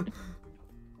to.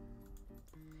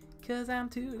 Cause I'm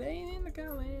too late in the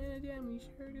college and we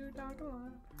sure do talk a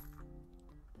lot.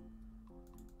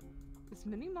 Is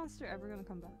Mini Monster ever gonna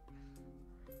come back?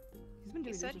 He's been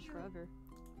doing said dishes he- forever.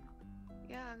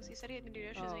 Yeah, because he said he had to do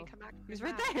dishes and he'd Oh. come back. from He's his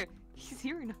right nap. there. He's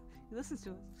hearing us. He listens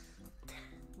to us.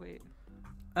 Wait,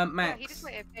 Max. Yeah, he just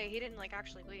went AFK. He didn't like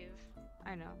actually leave.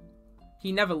 I know.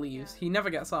 He never leaves. Yeah. He never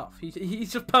gets off.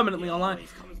 He's just permanentely He online.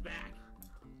 always comes back.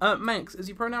 Max, is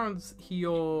your pronouns he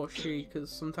or she?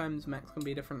 Because sometimes Max can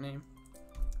be a different name.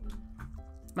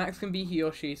 Max can be he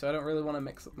or she, so I don't really want to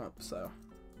mix them up, so.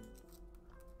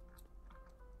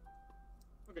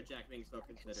 Look at Jack being so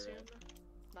considerate.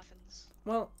 Muffins.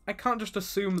 Well, I can't just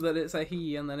assume that it's a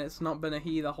he and then it's not been a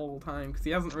he the whole time, because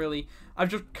he hasn't really... I've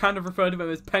just kind of referred to him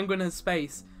as Penguin in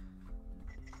Space.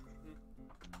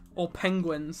 Or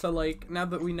Penguin, so like, now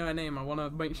that we know her name, I want to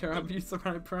make sure I've used the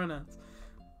right pronouns.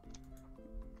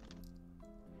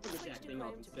 Look at Jack being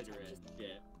all considerate.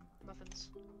 Shit. Muffins.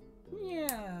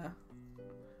 Yeah.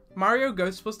 Mario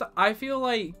Ghostbuster. I feel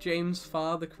like James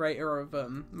Farr, the creator of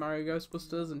Mario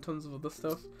Ghostbusters and tons of other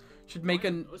stuff, should make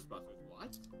an... Ghostbusters,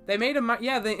 what? They made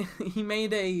a he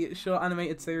made a short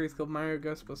animated series called Mario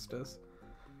Ghostbusters.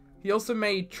 He also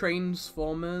made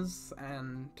Transformers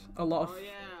and a lot of... Oh,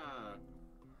 yeah.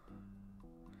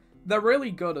 They're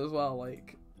really good as well,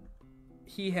 like...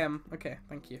 He, him. Okay,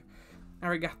 thank you.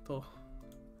 Arigato.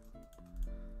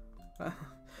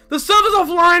 The server's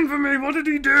offline for me! What did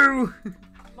he do?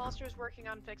 Monster's working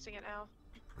on fixing it now.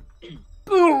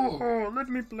 Oh, let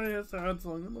me play a sad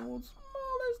song in the world's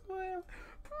smallest way.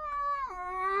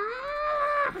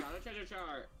 Got a treasure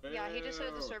chart. Yeah, he just said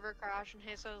the Boo. server crashed, and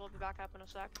he says he'll be back up in a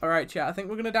sec. Alright, chat, I think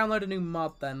we're gonna download a new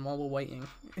mod then while we're waiting.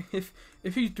 If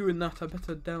he's doing that, I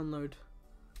better download.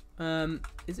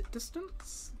 Is it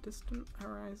Distance? Distant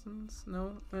Horizons?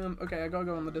 No? Okay, I gotta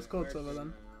go on the Discord server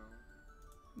then.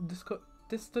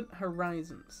 Distant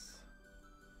Horizons.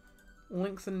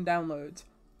 Links and downloads.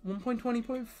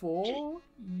 1.20.4?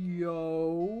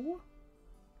 Yo.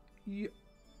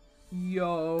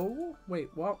 Wait,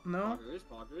 what? No?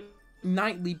 Poggers.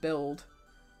 Nightly build.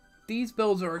 These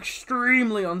builds are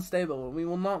extremely unstable and we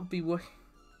will not be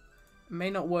may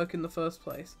not work in the first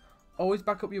place. Always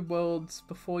back up your worlds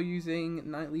before using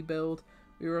nightly build.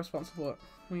 We are not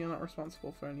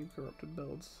responsible for any corrupted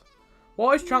builds.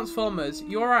 What is Transformers?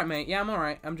 You alright, mate? Yeah, I'm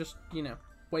alright. I'm just, you know,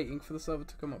 waiting for the server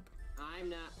to come up. I'm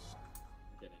not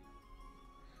kidding.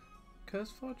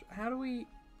 Curseforge? How do we...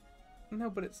 No,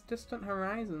 but it's Distant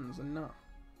Horizons and not.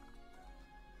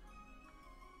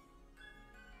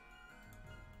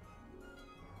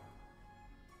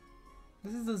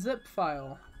 This is a zip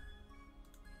file.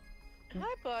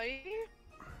 Hi, buddy.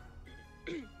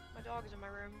 My dog is in my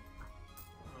room.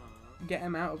 Get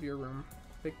him out of your room,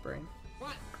 big brain.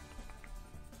 What?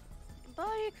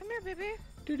 Buddy, come here, baby.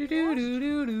 Do do do do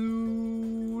do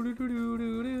do do do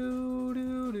do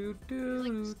do do. He's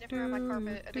like sniffing around my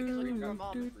carpet. I think he's looking for a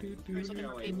mom. He's looking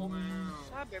for people. Wow.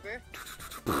 Hi, baby.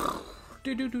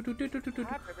 Do do do do do do do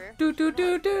Hi, baby. do do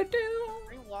do do do.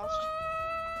 Are you lost?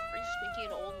 Are you stinky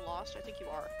and old and lost? I think you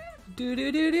are. Do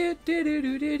do do do do do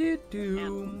do do do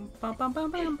do. Bum bum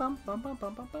bum bum bum bum bum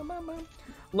bum bum bum bum.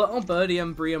 Little Birdie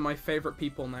and Brie are my favorite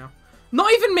people now. Not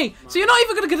even me! So you're not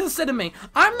even gonna consider me!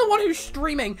 I'm the one who's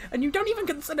streaming, and you don't even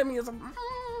consider me as a... Am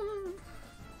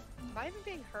I even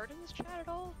being heard in this chat at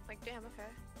all? Like, damn, okay.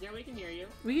 Yeah, we can hear you.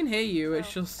 We can hear you, it's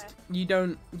Oh, just...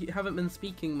 okay. You haven't been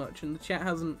speaking much, and the chat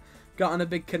hasn't gotten a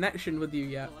big connection with you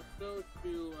yet. So let's go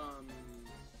to,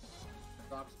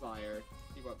 Foxfire,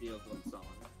 see what Beals looks on.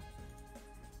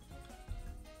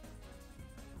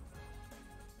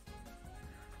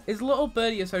 Is Little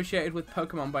Birdie associated with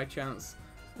Pokemon by chance?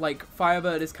 Like,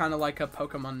 Firebird is kind of like a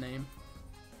Pokemon name.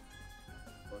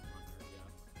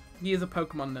 He is a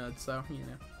Pokemon nerd, so, you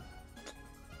know.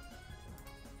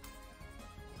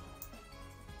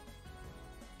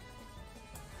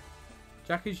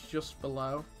 Jack is just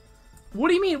below. What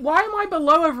do you mean? Why am I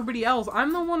below everybody else?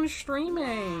 I'm the one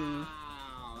streaming.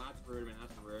 Wow, that's rude, man.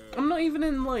 That's rude. I'm not even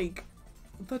in, like,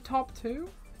 the top 2.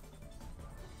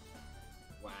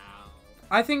 Wow.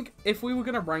 I think if we were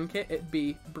gonna rank it, it'd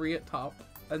be Brie at top,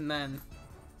 and then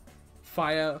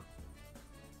Fire.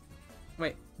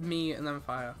 Wait, me and then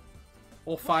Fire,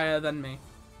 or Fire then me.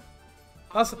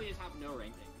 That's Probably just have no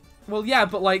ranking. well, yeah,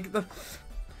 but like the.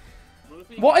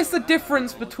 What is the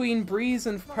difference between Bree's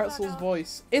and Pretzel's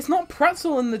voice? It's not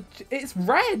Pretzel in the. It's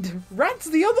Red. Red's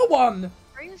the other one.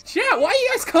 Chat, why are you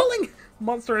guys calling?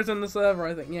 Monster is in the server,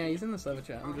 I think. Yeah, he's in the server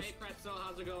chat. I'm Oh, just. hey, Pretzel,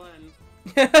 how's it going?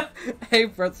 Hey,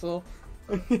 Pretzel.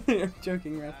 I'm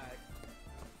joking, Red.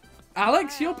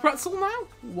 Alex, you're Pretzel now?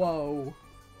 Whoa.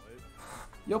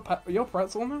 You're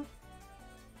Pretzel now?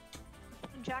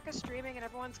 Jack is streaming and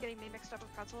everyone's getting me mixed up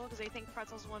with Pretzel because they think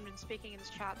Pretzel's the one been speaking in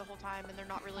this chat the whole time and they're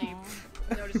not really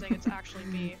noticing it's actually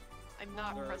me. I'm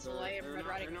not Pretzel. I am Red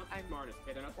Riding. They're not the smartest.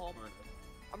 Okay, they're not the smartest.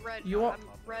 I'm Red. You are- I'm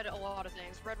Red a lot of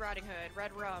things. Red Riding Hood,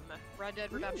 Red Rum, Red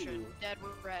Dead Redemption, Dead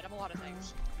Red. I'm a lot of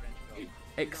things.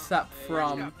 Except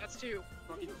from. That's 2.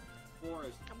 Fucking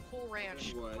forest. I'm Cool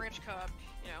Ranch, Wood. Ranch Cub,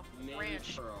 you know, Name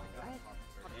Ranch. Pearl.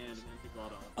 and an empty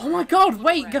bottle. Oh my god,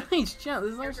 wait, Red. guys, chat,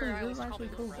 this is Character, I actually, this is always actually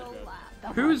call cool. them Red.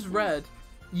 red. Who's red?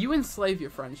 You enslave your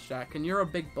friends, Jack, and you're a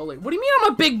big bully. What do you mean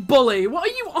I'm a big bully? What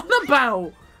are you on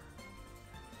about?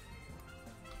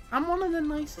 I'm one of the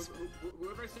nicest.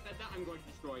 Whoever said that, I'm going to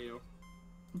destroy you.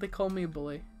 They call me a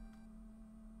bully.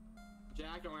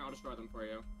 Jack, don't worry, I'll destroy them for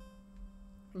you.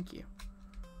 Thank you.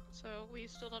 So we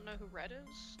still don't know who red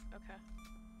is? Okay.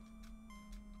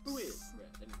 Who is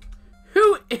red?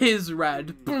 Who is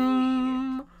red?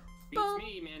 Boom. Beats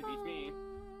me, man, beats me.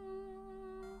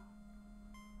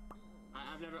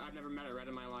 I've never met a red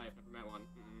in my life. Never met one.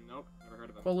 Nope, never heard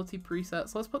of them. Quality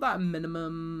presets. Let's put that at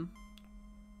minimum.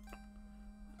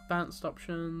 Advanced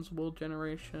options, world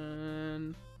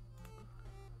generation,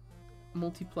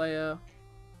 multiplayer.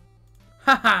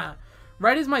 Haha!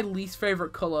 Red is my least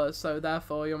favorite color, so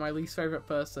therefore you're my least favorite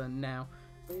person now.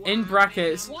 In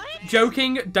brackets, What?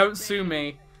 joking, don't sue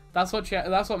me. That's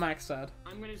what Max said.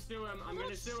 I'm gonna sue him. I'm gonna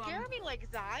Don't sue scare him. me like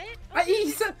that. He Take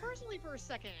it said- personally for a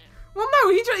second. Well, no,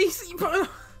 he just.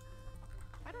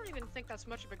 I don't even think that's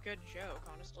much of a good joke,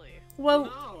 honestly. Well,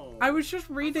 No. I was just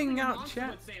reading That's out what Monster chat.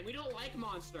 would say. We don't like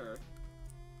Monster.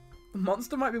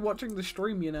 Monster might be watching the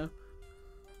stream, you know.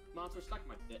 Monster suck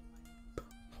my dick.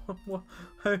 Whoa,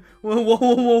 whoa, whoa,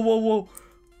 whoa, whoa, whoa.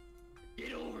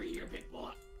 Get over here, big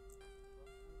boy.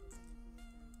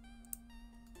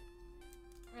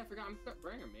 I forgot. I'm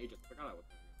wearing a mage. I forgot I was.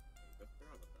 I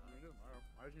forgot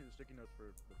about I just need the sticky notes for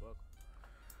the book.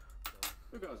 that.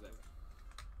 Who goes there?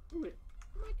 Who is?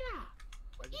 Oh my god.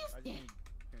 I just that? need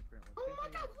transparent ones. Oh my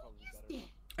Transparent god. ones What is probably better.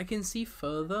 that? I can see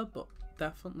further, but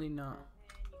definitely not.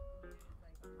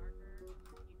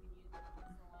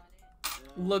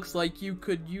 Looks like you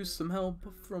could use some help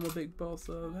from a big boss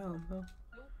of hell. Let's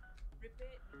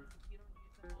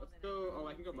go. Oh,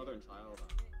 I can go mother and child.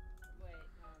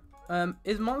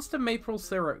 Is Monster maple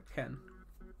syrup Ken?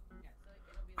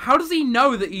 How does he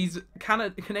know that he's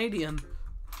Canadian?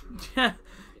 Yeah,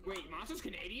 Wait, Monster's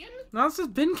Canadian? Monster's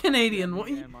been Canadian. What?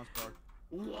 And Monster Arc.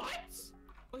 What?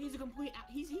 Well, he's a complete.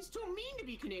 He's too mean to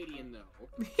be Canadian, though.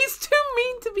 He's too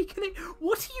mean to be Canadian.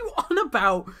 What are you on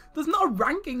about? There's not a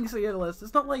rankings here list.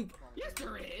 It's not like. Yes,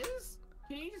 there is.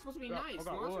 Canadian's supposed to be Yeah, nice.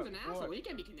 okay, Monster's an what? asshole. He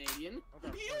can't be Canadian.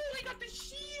 Okay. You only got the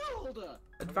shield.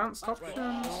 Advanced options,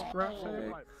 graphic.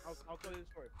 I'll tell you the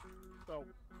story. So,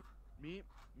 me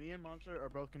and Monster are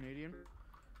both Canadian.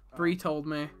 Bree told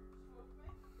me.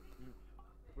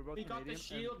 We're both We got Canadian. the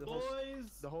shield, and boys.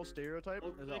 the whole stereotype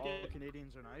Oh, is that all okay.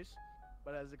 Canadians are nice,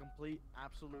 but as a complete,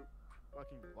 absolute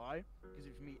fucking lie. Because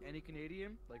if you meet any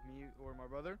Canadian, like me or my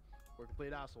brother, we're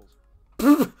complete assholes. That's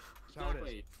how it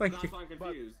is. Exactly. Thank That's you. why I'm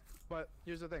confused. But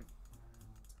here's the thing.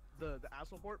 The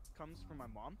asshole part comes from my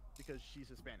mom because she's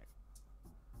Hispanic.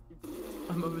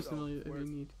 I'm over So, familiar if we're- you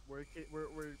need.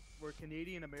 We're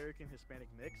Canadian American Hispanic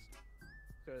mix.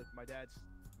 Because my dad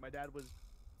was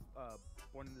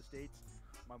born in the States.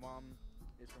 My mom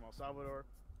is from El Salvador,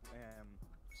 and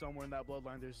somewhere in that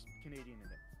bloodline there's Canadian in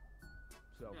it.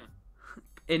 So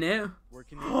Yeah. In it. we're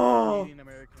Oh. Canadian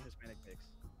American Hispanic mix.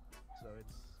 So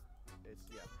it's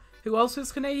yeah. Who else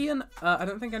is Canadian? I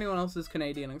don't think anyone else is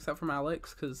Canadian except from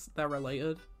Alex, because they're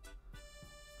related.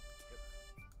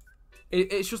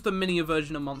 It's just a mini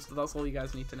version of Monster, that's all you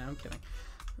guys need to know, I'm kidding.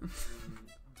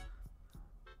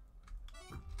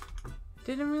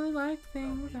 Didn't really like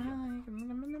things I like.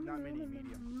 Not mini,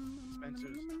 medium.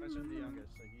 Spencer's the youngest,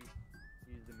 so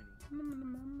he's the mini.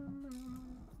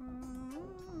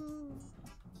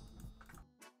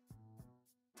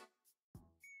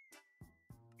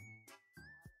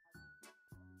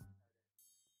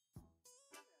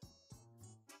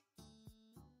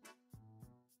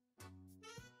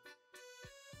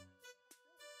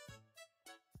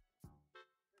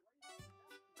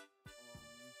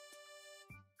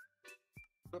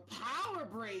 The power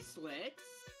bracelets?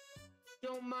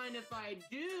 Don't mind if I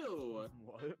do.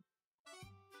 What?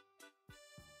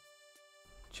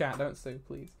 Chat, don't sue,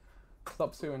 please.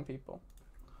 Stop suing people.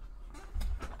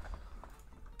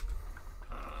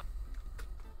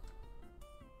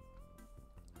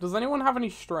 Does anyone have any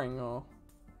string, or?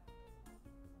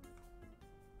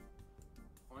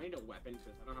 Oh, I need a weapon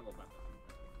because I don't have a weapon.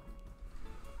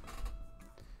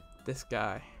 This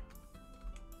guy.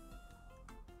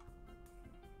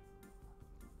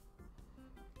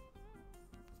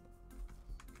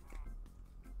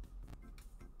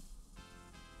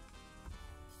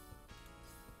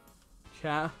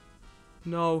 Chat.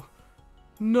 No.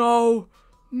 No.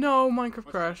 No, Minecraft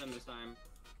What's crashed. happened this time?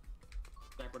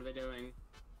 Jack, what are they doing?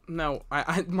 No, my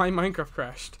Minecraft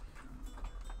crashed.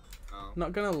 Oh,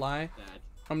 Not gonna lie. sad.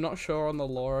 I'm not sure on the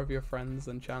lore of your friends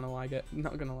and channel.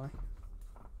 Not gonna lie.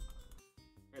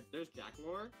 Alright, there's Jack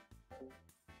Lore.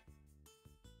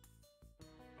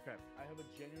 Okay, I have a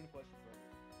genuine question for you.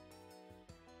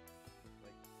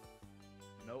 Like,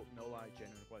 no lie,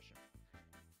 genuine question.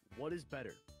 What is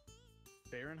better,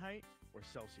 Fahrenheit or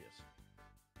Celsius?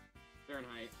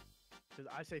 Fahrenheit.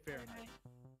 Because I say Fahrenheit.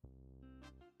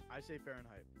 I say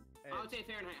Fahrenheit. And I would say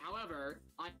Fahrenheit. However,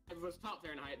 I was taught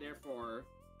Fahrenheit, therefore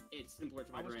it's simpler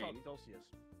to my I was brain. taught Celsius.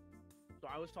 So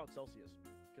I was taught Celsius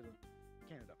because of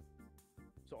Canada.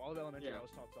 So all of elementary, Yeah. I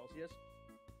was taught Celsius,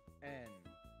 and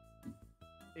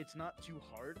it's not too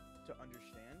hard to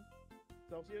understand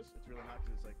Celsius. It's really not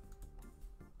because it's like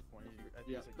 20 degrees. I think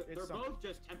Yeah, it's like, they're it's something. both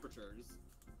just temperatures.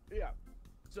 Yeah.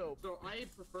 So So I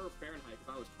prefer Fahrenheit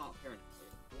because I was taught Fahrenheit.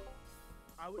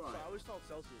 I But- was taught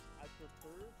Celsius. I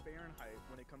prefer Fahrenheit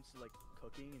when it comes to like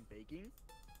cooking and baking.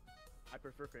 I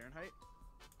prefer Fahrenheit.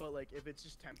 But like if it's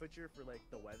just temperature for like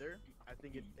the weather, I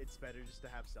think it's better just to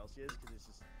have Celsius because it's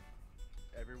just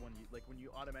everyone like when you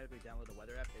automatically download the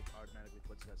weather app, it automatically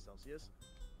puts it at Celsius.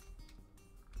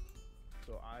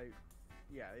 So I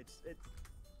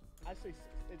say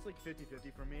it's like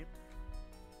 50-50 for me.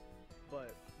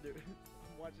 But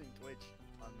I'm watching Twitch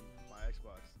on my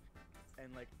Xbox,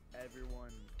 and like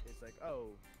everyone is like, oh,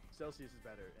 Celsius is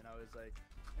better, and I was like,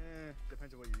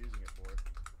 depends on what you're using it for.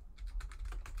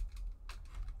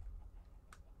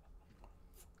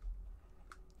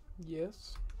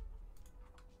 Yes.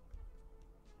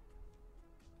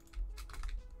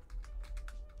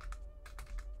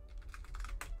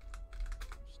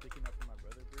 I'm sticking up for my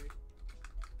brother, Bree.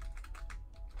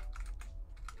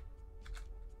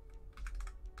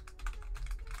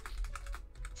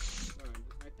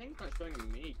 I think I'm showing a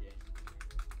mini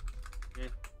game.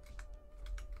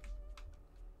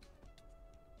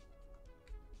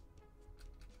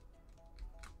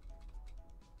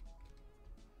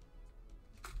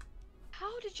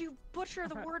 How did you butcher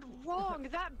the word wrong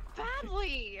that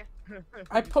badly?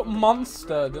 I put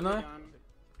monster, didn't I?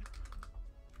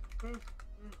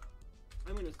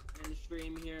 I'm gonna end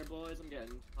stream here, boys. I'm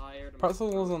getting tired.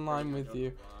 Pretzel was in line with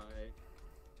you.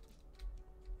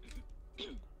 But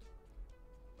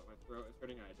my throat is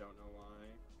hurting. I don't know why.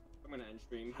 I'm gonna end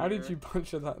stream. How did here. you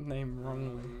butcher that name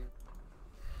wrongly?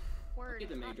 I'll Word, get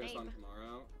the not majors on name.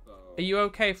 tomorrow. So Are you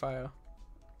okay, Fire?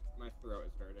 my throat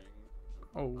is hurting.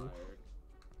 I'm Oh. tired.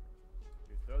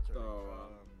 Your throat's hurting. So,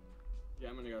 yeah,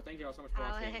 I'm gonna go. Thank you all so much for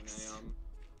watching. And, Alex.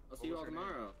 I'll see you all was her name?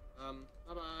 tomorrow.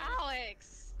 Bye bye.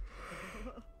 Alex!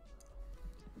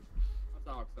 That's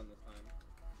Alex on this time.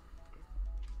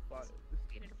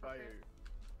 Being inappropriate. Fire.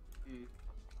 Mm. You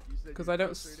said Because your I don't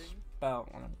throat's hurting? spell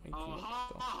when I'm making Oh, up ha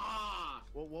stuff. ha!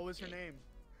 What was her name?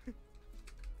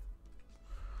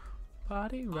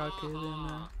 Party rocket in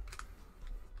there.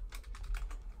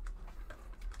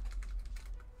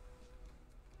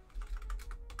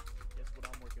 Guess what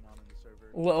I'm working on the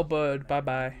server? Little bird, I'm bye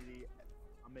bye.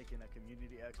 I'm making a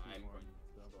community XP I'm one. going to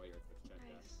destroy your Twitch chat.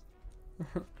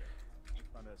 Nice.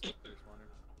 Found a secret spawner.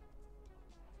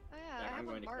 Oh yeah, Yeah, I I'm have going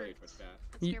one to clear your marked. Twitch chat.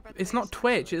 That's You, nearby the it's not base,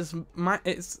 Twitch, actually.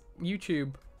 it's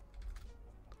YouTube.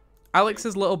 Alex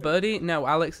is little birdie? No,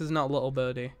 Alex is not little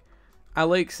birdie.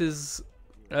 Alex is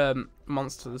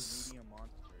monsters. Medium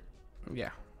monster. Yeah.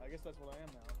 I guess that's what I am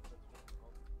now. That's what it's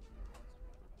called. Medium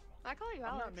monster. I call you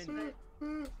I'm not Alex.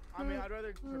 meant I mean, I'd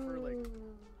rather prefer like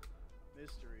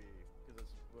mystery because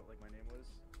that's what like my name was.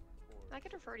 Or I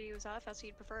could refer to you as that if that's what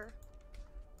you'd prefer.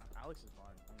 Alex is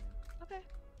fine. I mean, Okay.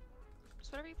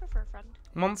 Just whatever you prefer, friend.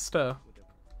 Monster. with it.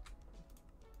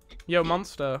 Yo,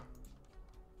 Monster.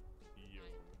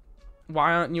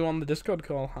 Why aren't you on the Discord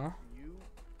call, huh? You.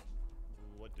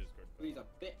 What Discord? Please a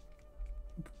bit.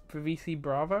 For VC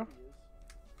Bravo?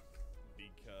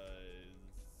 Because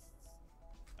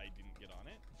I didn't get on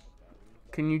it.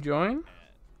 Can you join?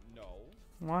 And no,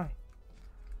 Why?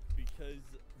 because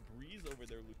Bree's over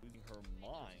there losing her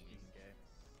mind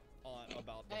on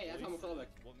about the Hey, that's voices. homophobic.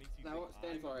 What makes you I think won't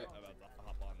stand I'm for it. about to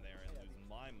hop on there and lose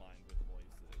my mind with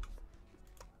voices?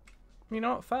 You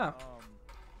know what? Fair.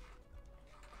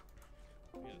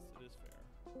 Yes, it is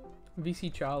fair.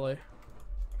 VC Charlie.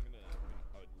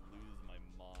 I would lose my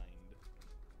mind.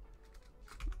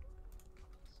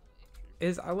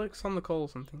 Is Alex on the call or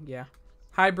something? Yeah.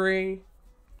 Hi, Bree.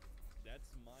 That's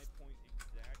my point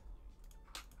exactly.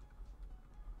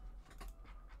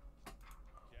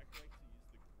 Jack likes to use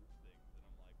the group things,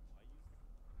 and I'm like, why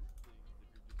use the group things if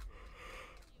you're just going?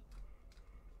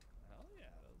 Hell yeah,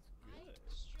 that was good.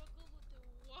 I struggle with the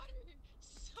water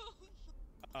so much.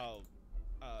 Oh,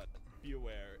 be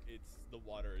aware, the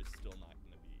water is still not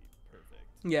gonna be perfect.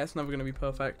 Yeah, it's never gonna be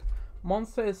perfect.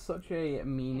 Monster is such a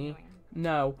meanie.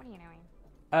 No. What are you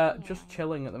doing? Just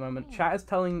chilling at the moment. Chat is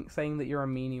saying that you're a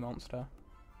meanie monster.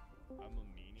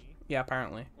 Yeah,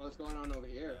 apparently. What's going on over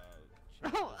here?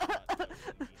 Chat Oh, does not know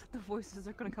me. the voices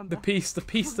are gonna come The back. peace, the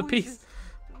peace, the peace.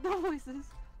 The voices.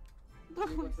 The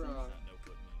Hey, what's voices. wrong? Does not know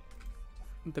what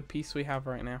me is. The peace we have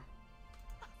right now.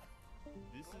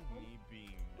 This is me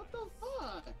being What nice. the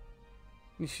fuck?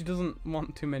 She doesn't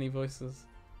want too many voices.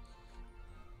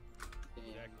 Damn.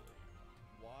 Exactly.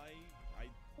 Why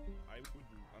I'm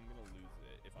gonna lose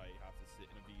it if I have to sit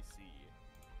in a VC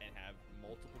and have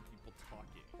multiple people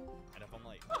talking. And if I'm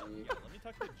like, oh, yeah, let me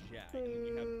talk to Jack, and then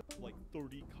we have like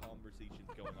 30 conversations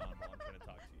going on while I'm trying to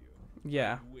talk to you.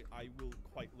 Yeah. I will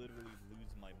quite literally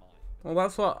lose my mind. Well,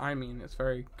 that's what I mean. It's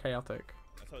very chaotic.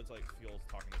 That's how it's like feels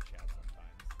talking to chat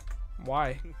sometimes.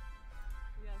 Why?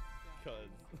 Yes.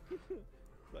 Cause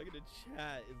talking to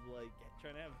chat is like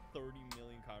trying to have 30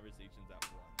 million conversations at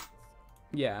once.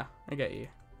 Yeah, I get you.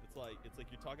 It's like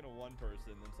you're talking to one person,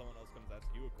 then someone else comes to ask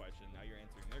you a question. Now you're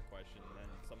answering their question, and then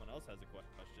someone else has a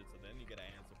question, so then you gotta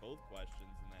answer both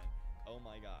questions, and then oh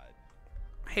my god.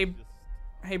 Hey, Just,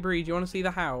 hey, Bree, do you want to see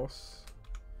the house?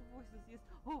 The voices. Yes.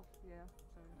 Oh, yeah.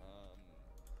 Sorry.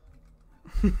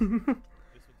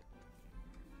 this with the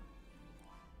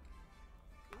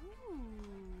Ooh.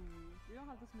 We don't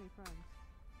have this many friends.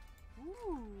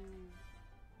 Ooh.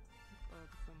 Oh,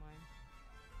 it's so mine.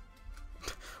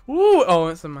 Ooh, oh,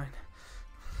 it's in mine.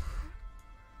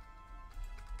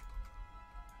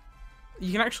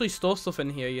 You can actually store stuff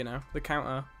in here, you know, the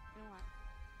counter. You know what?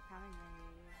 Having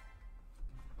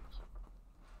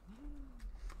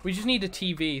We just need a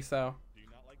TV, so. do you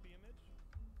not like the image?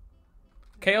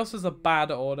 Chaos is a bad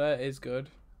order, is good.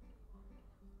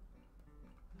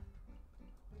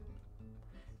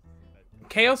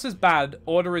 Chaos is bad,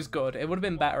 order is good. It would have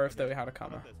been better if they had a How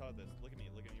comma. about this? How about this? Look at me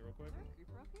real quick. Is there a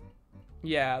creeper up here?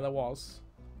 Yeah, there was.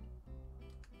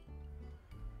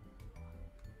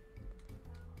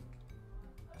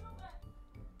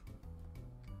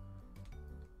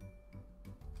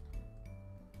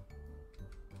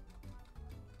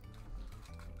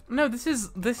 No, this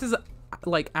is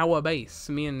like our base,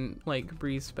 me and like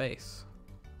Bree's base.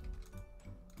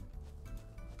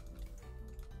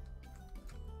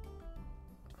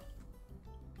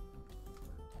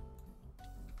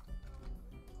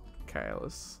 Okay,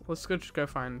 let's go just go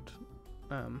find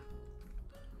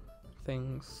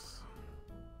things.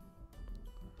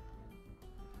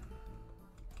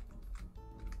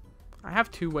 I have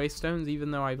 2 waystones,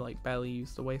 even though I like barely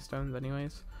use the waystones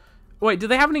anyways. Wait, do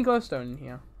they have any glowstone in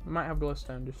here? We might have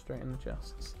glowstone just straight in the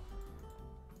chests.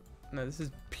 No, this is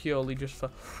purely just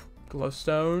for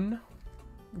glowstone.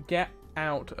 Get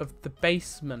out of the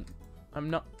basement. I'm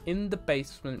not in the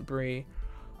basement, Bree.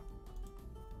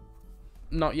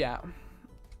 Not yet.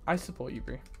 I support you,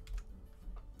 Bree.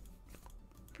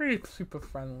 Pretty super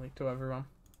friendly to everyone.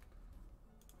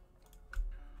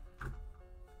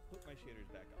 Put my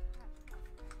shaders back up.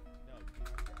 No, do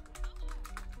not grab it.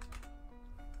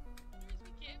 We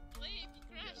can't play if he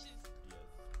crashes. Yes,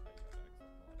 I have access.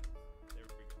 There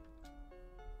we go.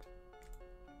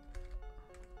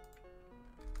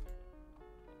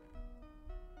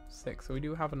 Six. So we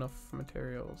do have enough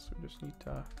materials. We just need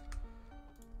to.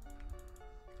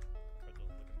 Pretzel, look at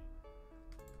me.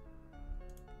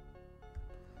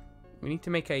 We need to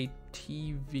make a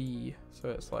TV. So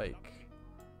it's like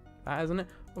that, isn't it?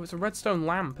 Oh, it's a redstone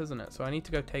lamp, isn't it? So I need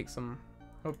to go take some.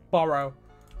 Oh, borrow.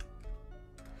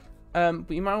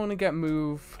 But you might want to get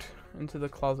moved into the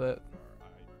closet.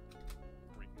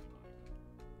 I freaking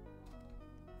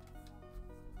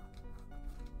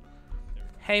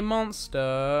Hey, monster.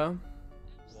 I'm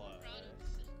so What? proud of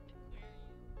this aquarium.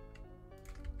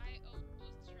 I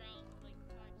almost drowned like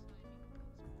 5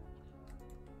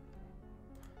 times.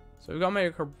 So we've got to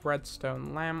make a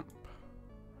redstone lamp,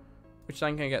 which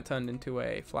then can get turned into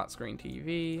a flat screen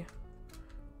TV,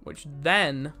 which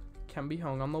then can be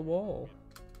hung on the wall.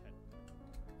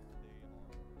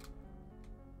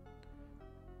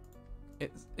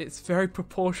 It's very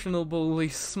proportionally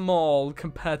small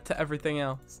compared to everything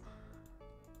else.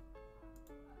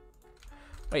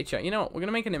 Wait, chat, you know what? We're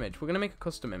gonna make an image. We're gonna make a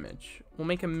custom image. We'll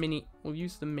make a mini. We'll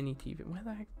use the mini TV. Where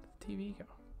the heck did the TV go?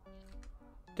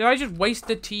 Did I just waste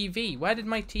the TV? Where did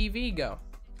my TV go?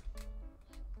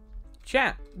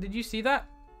 Chat, did you see that?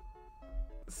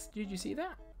 Did you see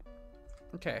that?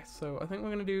 Okay, so I think we're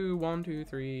gonna do 1, 2,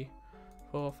 3,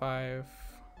 4, 5.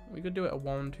 We could do it a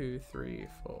 1, 2, 3,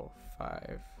 4,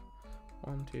 5.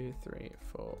 1, 2, 3,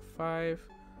 4, 5.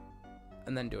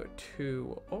 And then do a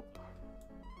 2 up.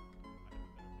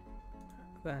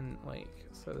 Then, like,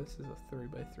 so this is a 3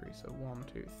 by 3. So 1,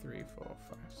 2, 3, 4,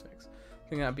 5, 6. I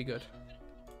think that'd be good.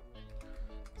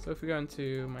 So if we go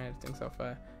into my editing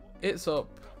software, it's up.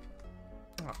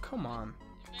 Oh, come on.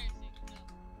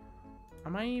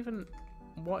 Am I even?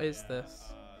 What is Yeah,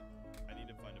 this? I need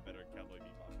to find a better Cowboy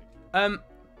Bebop picture.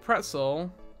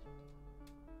 Pretzel.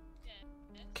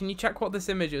 Can you check what this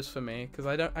image is for me? Because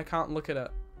I can't look at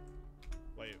it.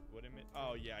 Wait, what image?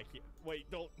 Oh yeah, I can't. Wait,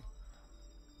 don't.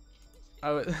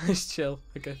 Oh, it's chill.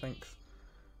 Okay, thanks.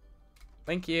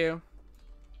 Thank you.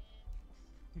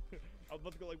 I was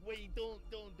about to go like, wait, don't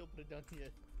put it down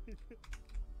yet. I'm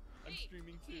Wait,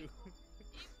 streaming too.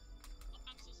 Oh,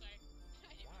 I'm so sorry.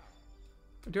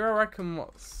 Wow. Do I reckon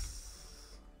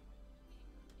what's?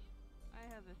 I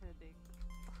have a headache.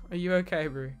 Are you okay,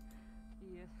 Brie?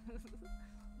 Yeah.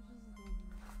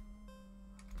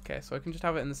 Okay, so I can just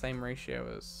have it in the same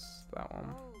ratio as that one.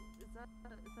 Oh, is that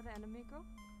an anime girl?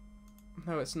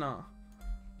 No, it's not.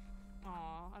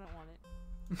 Aw, I don't want it.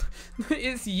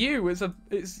 It's you. It's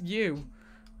you.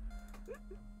 Well,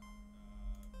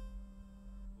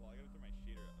 I gotta throw my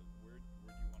shader. Where do you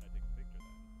want to take the picture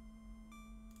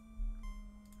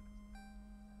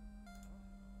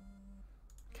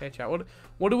then? Okay, chat.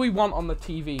 What do we want on the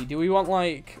TV? Do we want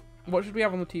like what should we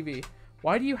have on the TV?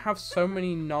 Why do you have so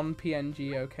many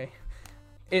non-PNG? Okay,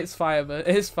 it's Firebird.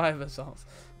 It's Firebird sauce.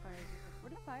 Firebird. Where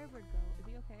did Firebird go? Is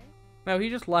he okay? No, he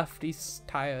just left. He's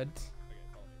tired. Okay,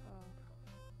 follow me.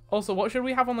 Oh. Also, what should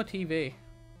we have on the TV?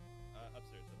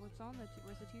 Upstairs. What's on the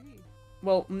where's the TV?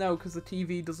 Well, no, because the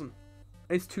TV doesn't.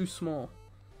 It's too small.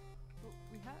 Well,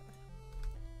 we have.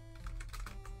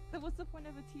 Then what's the point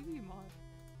of a TV mod?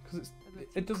 Because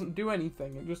it doesn't do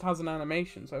anything. It just has an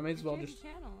animation, so I may as well Change just. the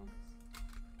channel.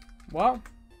 What?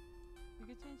 You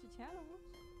could change the channel.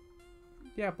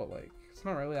 Yeah, but like, it's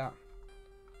not really that.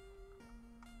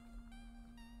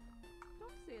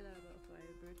 Don't say that about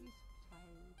Firebird. He's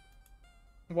tired.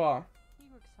 What? He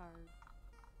works hard.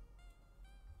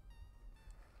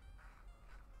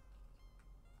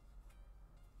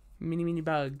 Mini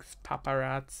bugs,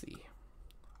 paparazzi.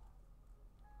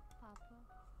 Papa.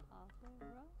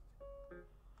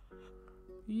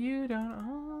 You don't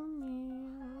own me.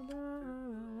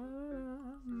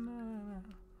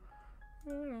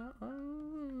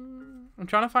 I'm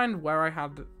trying to find where I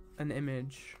had an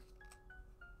image.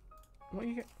 What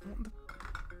you get? What?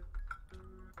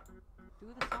 Do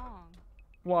the song.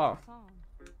 What? The song.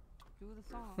 Do the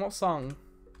song. What song?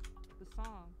 The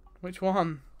song. Which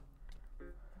one?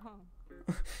 Song.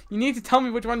 You need to tell me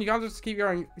which one. You can't just keep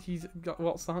going. He's got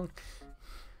what song?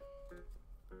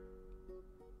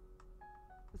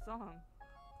 The song.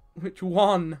 Which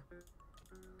one?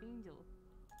 Angel.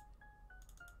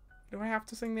 Do I have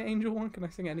to sing the angel one? Can I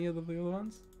sing any of the other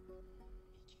ones?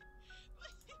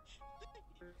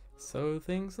 So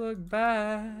things look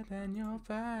bad and your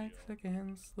back's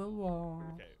against the wall.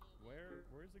 Okay, where's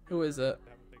the Who is it? Have a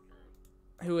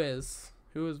picture. Who is?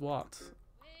 Who is what? What do you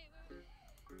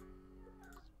want?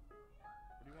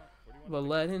 What do you want? But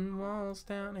letting walls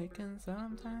down, it can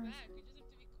sometimes. Back. We just have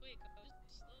to be quick. I was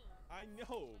slow. I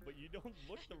know, but you don't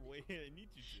look the way I need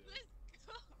you to. Let's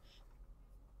go.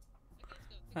 Okay,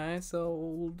 let's go. I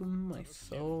sold my No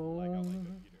scams lag out my soul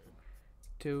computer.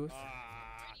 to.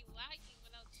 Ah. Already lagging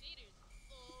without cheaters.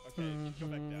 Oh. Okay, just go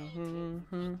back down.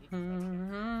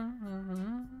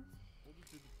 We'll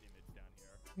just do this image down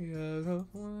here.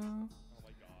 Oh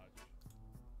my gosh.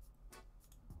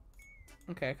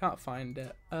 Okay, I can't find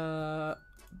it. Bamoch.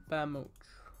 Okay.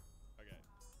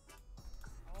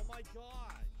 Oh my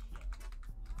gosh.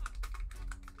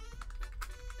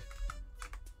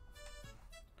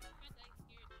 I'm dying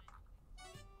scared, man.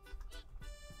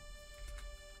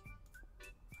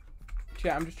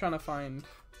 Yeah, I'm just trying to find.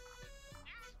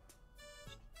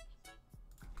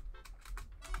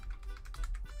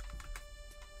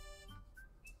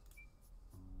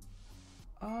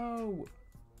 Oh,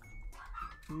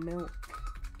 milk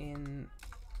in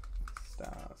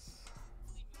stars.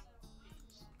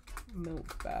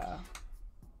 Milk bear.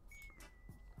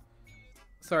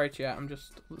 Sorry, chat. I'm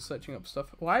just searching up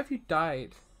stuff. Why have you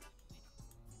died?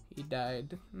 He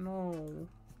died. No.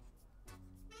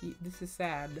 This is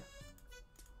sad.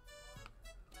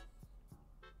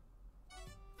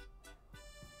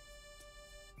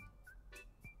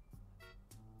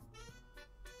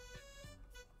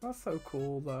 That's so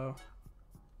cool, though.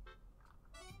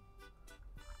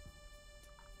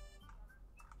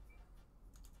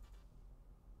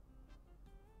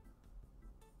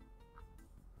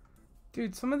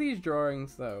 Dude, some of these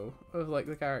drawings, though, of, like,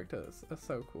 the characters are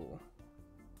so cool.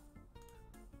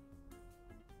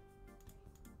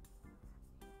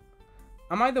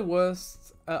 Am I the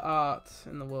worst at art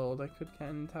in the world? I could get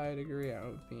an entire degree out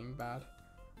of being bad.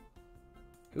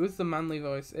 Who is the manly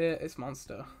voice? It's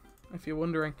Monster. If you're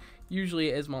wondering,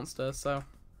 usually it is Monster, so...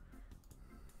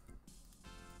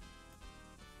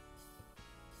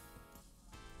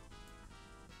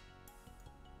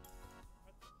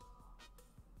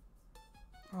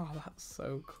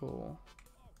 so cool.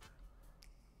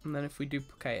 And then if we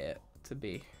duplicate it to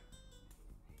be...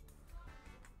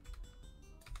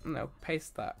 No,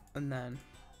 paste that, and then...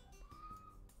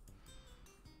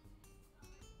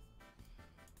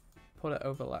 Put it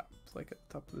overlapped, like at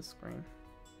the top of the screen.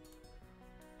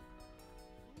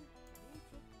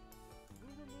 Who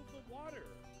removed the water?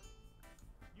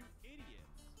 You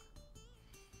idiots!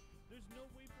 There's no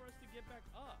way for us to get back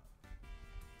up.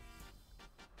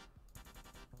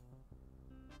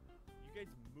 You guys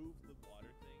moved the water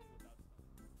thing without...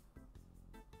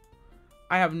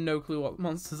 I have no clue what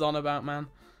Monster's on about, man.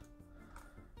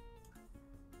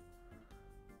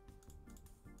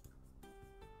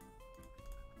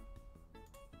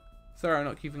 Sorry, I'm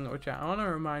not keeping up with chat. I want to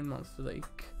remind Monster that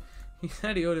he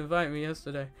said he would invite me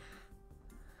yesterday.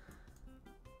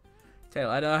 Taylor,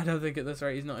 I don't think at this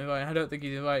rate he's not inviting. I don't think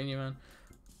he's inviting you, man.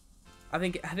 I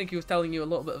think he was telling you a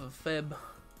little bit of a fib.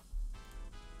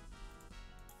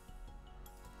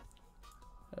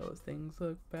 Those things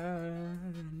look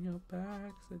bad and your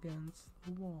back's against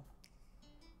the wall.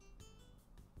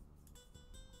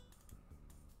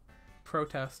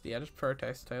 Protest, yeah, just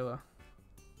protest, Taylor.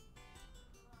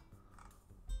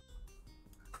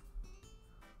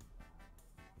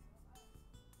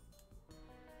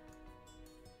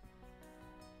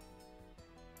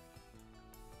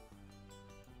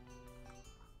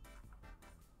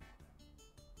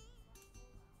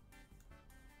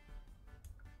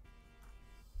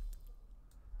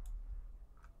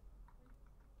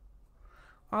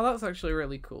 Oh, that's actually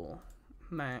really cool.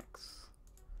 Max.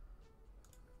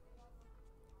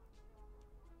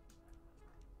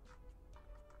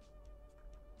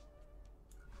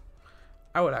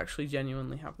 I would actually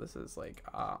genuinely have this as like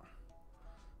art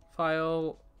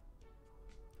file.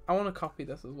 I want to copy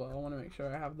this as well. I want to make sure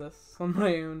I have this on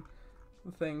my own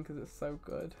thing because it's so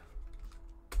good.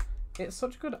 It's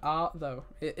such good art though.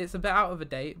 It's a bit out of a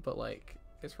date, but like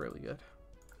it's really good.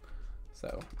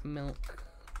 So milk.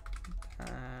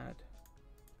 Add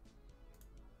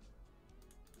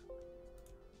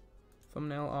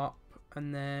thumbnail up,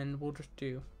 and then we'll just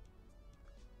do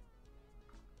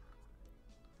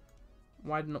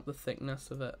widen up the thickness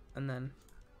of it, and then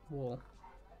we'll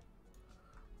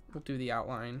do the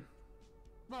outline.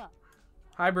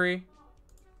 Hi Bree.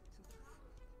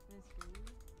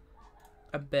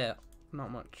 A bit,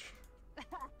 not much.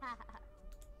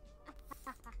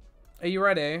 Are you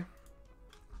ready?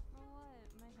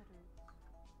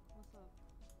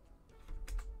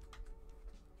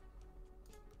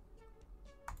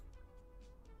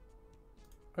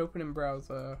 Open in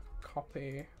browser,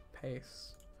 copy,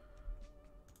 paste.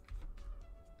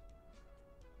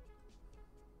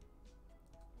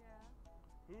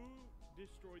 Who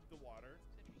destroyed the water?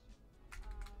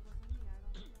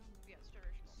 Yeah,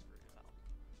 storage is screwed as hell.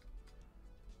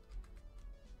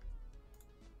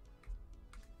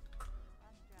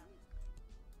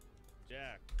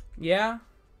 Jack, Yeah?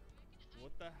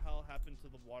 what the hell happened to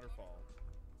the waterfall?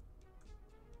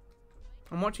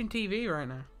 I'm watching TV right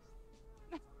now.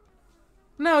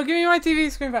 No, give me my TV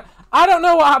screen back. I don't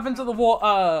know what happened to the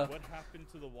water. What happened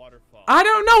to the waterfall? I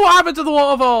don't know what happened to the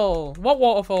waterfall. What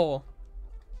waterfall?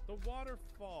 The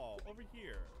waterfall over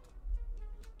here.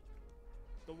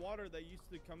 The water that used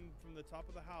to come from the top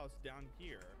of the house down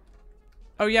here.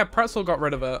 Oh yeah, Pretzel got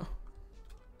rid of it.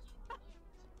 No,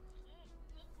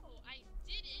 I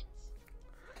didn't.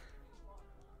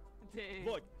 Dang.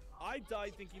 Look, I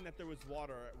died thinking that there was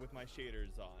water with my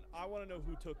shaders on. I want to know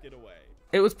who took it away.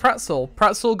 It was Pretzel.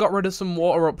 Pretzel got rid of some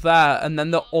water up there, and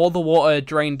then all the water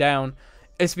drained down.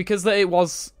 It's because that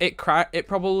it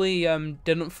probably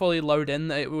didn't fully load in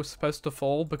that it was supposed to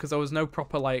fall because there was no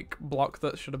proper like block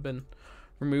that should have been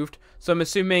removed. So I'm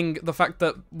assuming the fact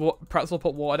that Pretzel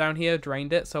put water down here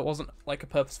drained it, so it wasn't like a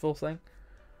purposeful thing.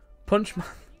 Punchman.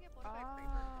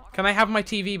 Can I have my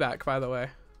TV back, by the way?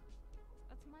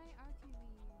 That's my RTV.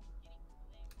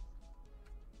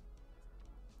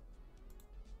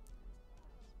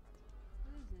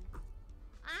 What is it?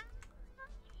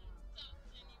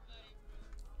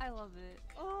 I love it.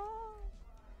 Oh,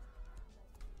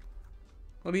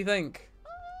 What do you think?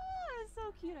 it's so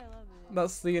cute. I love it.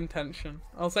 That's the intention.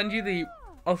 I'll send you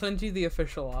the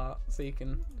official art so you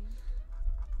can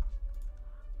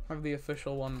have the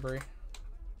official one, Brie.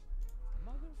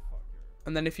 Motherfucker.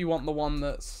 And then if you want the one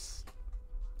that's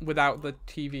without the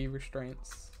TV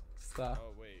restraints, it's there.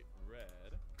 Oh wait,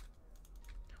 red.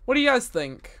 What do you guys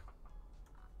think?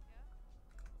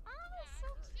 Oh, it's so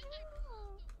cute.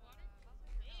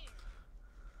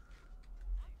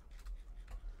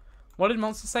 What did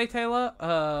Monster say, Taylor?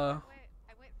 I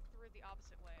went through the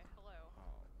opposite way. Hello.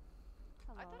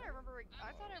 Oh. I thought I remember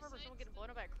someone getting blown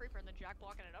up by a creeper and then Jack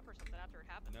after it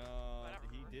happened. No, I don't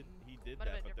he remember. did Might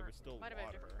have that, been but there different. was still Might have been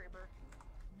a different water. creeper.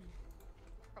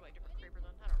 Probably a different creeper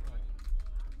then. I don't remember.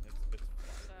 It's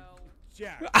So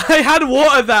Jack. I had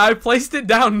water there. I placed it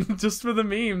down just for the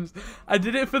memes. I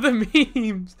did it for the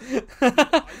memes. I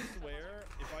swear,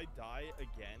 if I die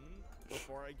again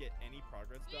before I get any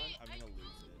progress done, I'm gonna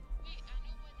lose it. Wait, I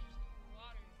know why there's no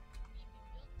water. We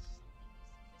built something.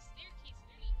 The staircase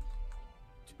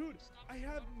literally. Dude, I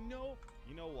have no.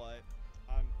 You know what?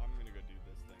 I'm gonna go do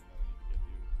this thing that I need to go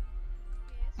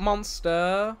do.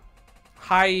 Monster.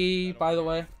 Hi, by the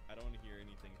way. I don't hear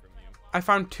anything from you. I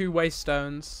found 2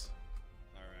 waystones.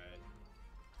 All right.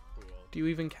 Cool. Do you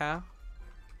even care?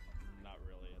 Not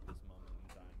really at this moment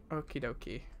in time. Okie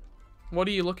dokie. What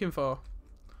are you looking for?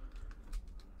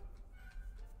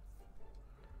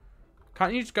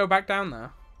 Can't you just go back down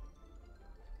there?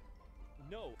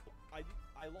 No,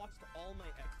 I lost all my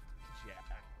X, Jack.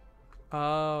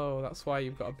 Oh, that's why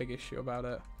you've got a big issue about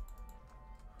it.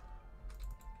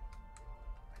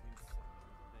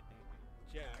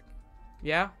 Jack,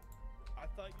 Yeah? I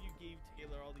thought you gave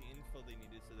Taylor all the info they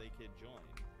needed so they could join.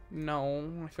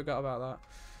 No, I forgot about that.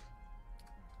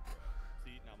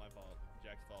 See, not my fault.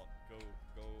 Jack's fault.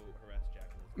 Go harass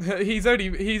Jack. he's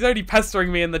only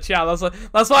pestering me in the chat.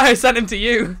 That's why I sent him to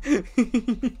you.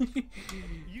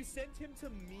 You sent him to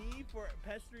me for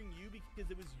pestering you because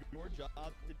it was your job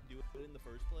to do it in the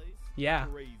first place? Yeah.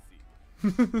 Crazy.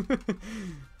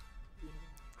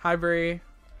 Hi, Bree. Alright,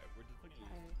 we're just looking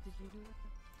at Did you do it?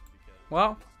 because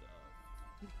Well. of stuff.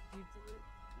 Did you do it?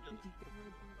 Did you get rid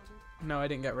of the water? No, I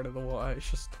didn't get rid of the water. It's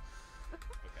just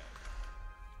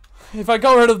Okay. if I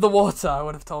got rid of the water, I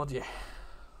would have told you.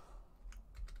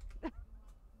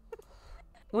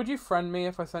 Would you friend me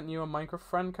if I sent you a Minecraft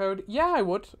friend code? Yeah, I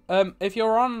would. If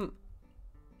you're on...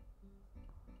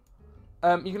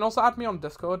 you can also add me on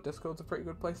Discord. Discord's a pretty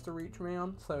good place to reach me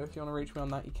on. So if you want to reach me on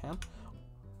that, you can.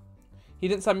 He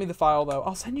didn't send me the file, though.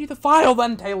 I'll send you the file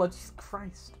then, Taylor. Jesus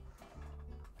Christ.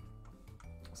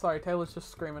 Sorry, Taylor's just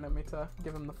screaming at me to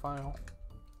give him the file.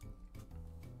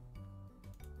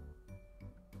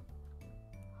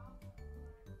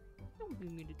 Don't be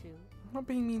mean to Taylor. I'm not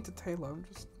being mean to Taylor. I'm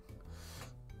just...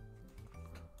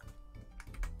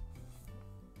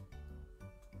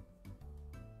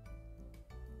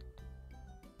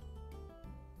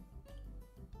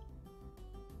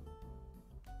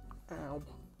 Ow.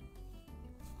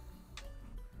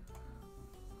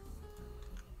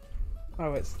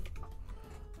 Oh, it's...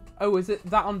 Oh, is it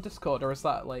that on Discord, or is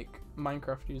that, like,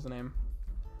 Minecraft username?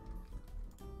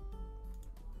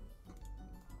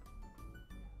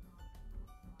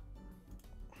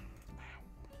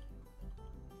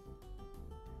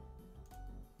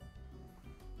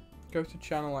 Go to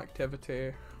channel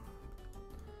activity,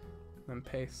 then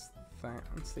paste that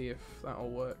and see if that'll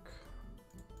work.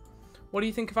 What do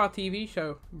you think of our TV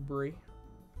show, Brie?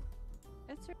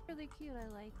 It's really cute. I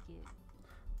like it.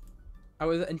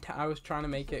 I was trying to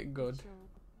make it good. Show.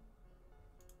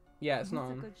 Yeah, it's not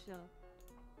a on. good show.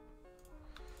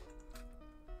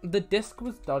 The disc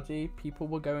was dodgy. People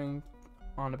were going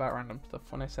on about random stuff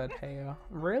when I said, hey,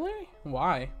 really?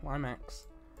 Why? Why, Max?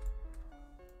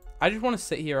 I just want to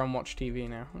sit here and watch TV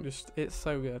now. It's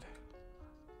so good.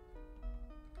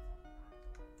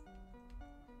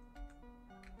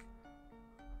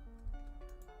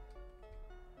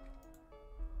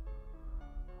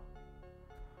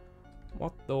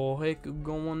 What the heck is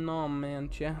going on, man,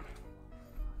 chat?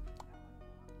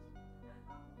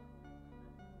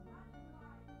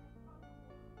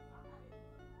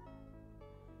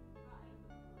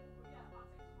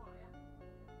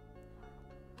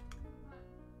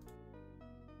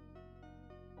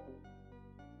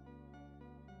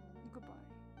 Goodbye.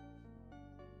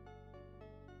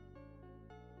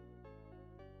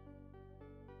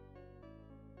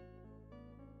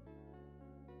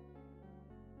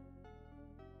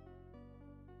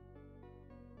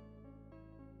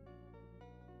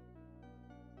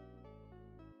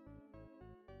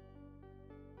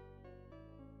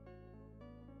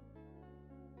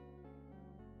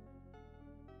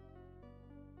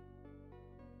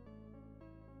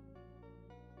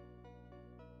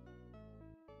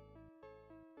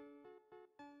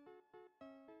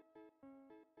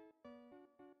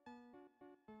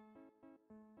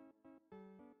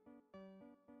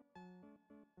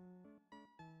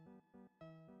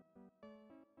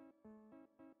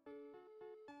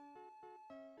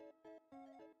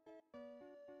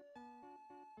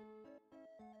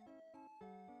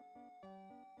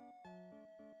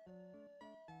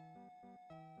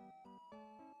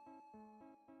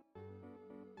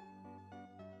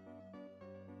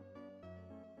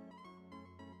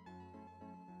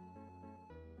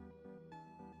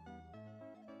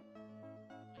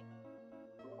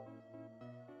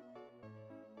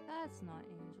 That's not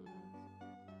Angel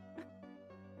Dust.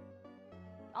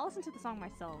 I'll listen to the song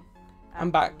myself.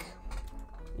 I'm back.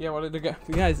 actually. Yeah, what did I go?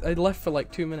 You guys, I left for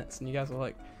like 2 minutes, and you guys were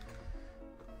like,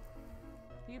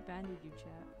 We abandoned you, chat.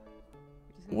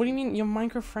 We're just "What do you gonna- mean, your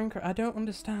Minecraft Franco? I don't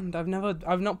understand. I've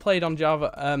not played on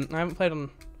Java. I haven't played on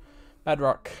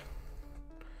Bedrock,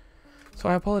 so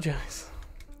I apologize.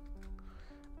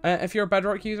 If you're a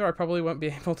Bedrock user, I probably won't be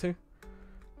able to.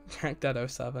 Jack Dead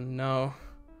 07, no.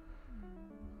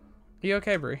 Are you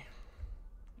okay, Brie?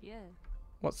 Yeah.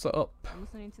 What's up? I'm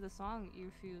listening to the song you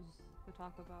refuse to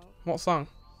talk about. What song?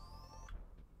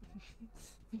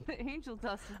 The Angel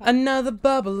Dust one. Another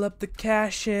bubble up the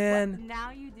cash What? in.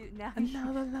 Now you do. Now you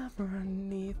Another lover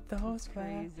underneath those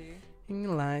crazy.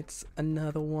 flashing lights.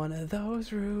 Another one of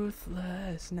those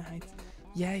ruthless nights.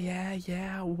 Yeah, yeah,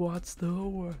 yeah. What's the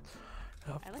word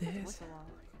of I like that this? voice a lot.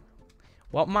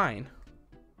 What, mine?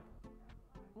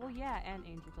 Well, yeah, and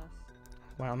Angel Dust.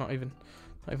 Wow, not even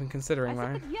I considering said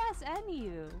mine. yes, and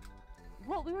you.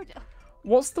 What we were.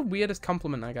 What's the weirdest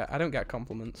compliment I get? I don't get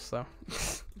compliments, so.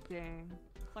 Dang.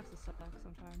 Flex is suck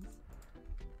sometimes.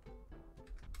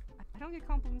 I don't get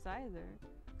compliments either.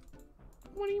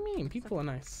 What do you mean? People are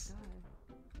nice.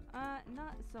 God.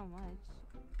 Not so much.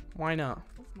 Why not?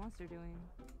 What's Monster doing?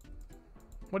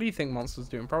 What do you think Monster's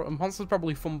doing? Monster's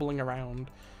probably fumbling around,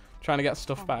 trying to get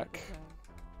stuff Oh, back. okay.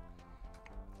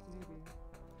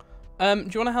 Maybe. Do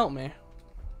you want to help me?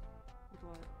 With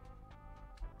what?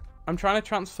 I'm trying to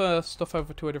transfer stuff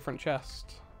over to a different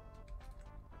chest.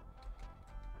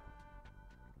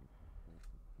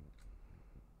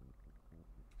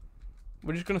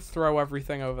 We're just going to throw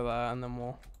everything over there and then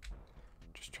we'll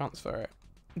just transfer it.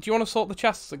 Do you want to sort the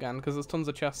chests again? Because there's tons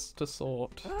of chests to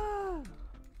sort.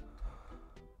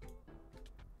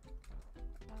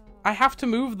 I have to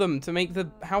move them to make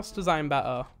the house design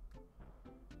better.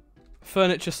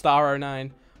 Furniture Star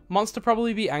 09. Monster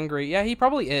probably be angry. Yeah, he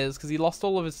probably is, because he lost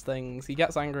all of his things. He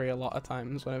gets angry a lot of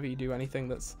times whenever you do anything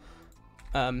that's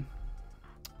not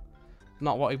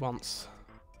what he wants.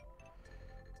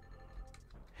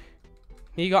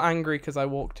 He got angry because I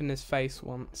walked in his face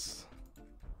once.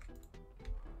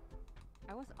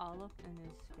 I was all up in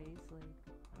his face, like,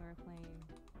 we were playing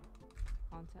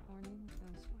content warnings.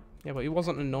 Yeah, but he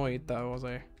wasn't annoyed though, was he?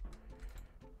 I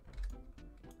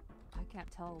can't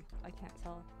tell. I can't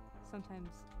tell. Sometimes.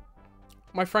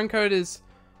 My friend code is...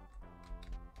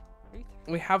 Are you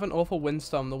We have an awful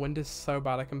windstorm. The wind is so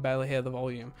bad I can barely hear the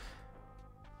volume.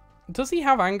 Does he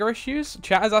have anger issues?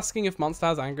 Chat is asking if Monster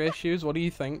has anger issues. What do you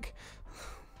think?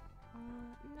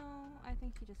 No, I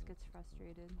think he just gets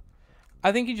frustrated.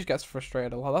 I think he just gets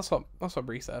frustrated a lot. That's what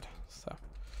Bree said. So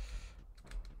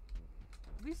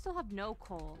We still have no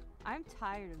coal. I'm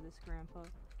tired of this, Grandpa.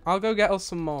 I'll go get us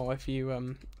some more if you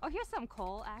Oh, here's some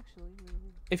coal, actually.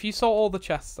 if you sort all the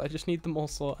chests. I just need them all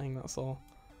sorting. That's all.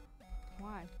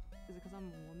 Why? Is it because I'm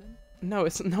a woman? No,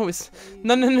 it's no. Crazy.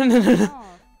 No. Oh,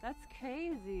 that's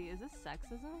crazy. Is this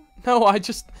sexism? No, I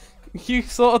just you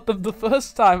sorted them the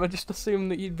first time. I just assumed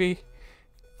that you'd be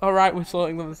all right with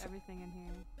sorting them. Everything in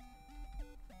here.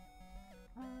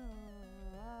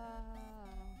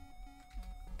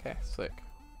 Okay, sick.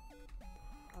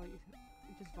 Oh,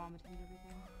 you just vomited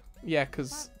everything. Yeah,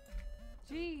 cause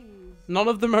Jeez. none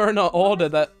of them are in an order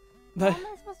that. How am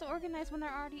I supposed to organize when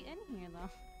they're already in here, though?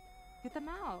 Get them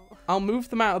out. I'll move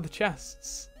them out of the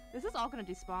chests. This is all gonna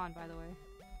despawn, by the way.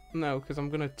 No, because I'm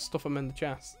gonna stuff them in the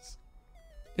chests.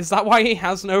 Is that why he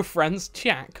has no friends?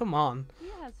 Chat, come on. He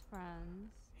has friends.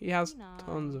 He has Be nice.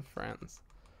 tons of friends.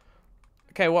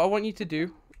 Okay, what I want you to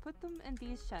do. Put them in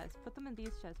these chests. Put them in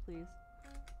these chests, please.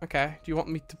 Okay, do you want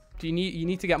me to? Do you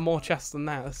need to get more chests than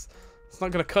that? It's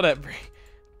not gonna cut it, Brie.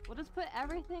 We'll just put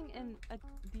everything in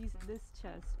this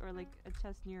chest, or like a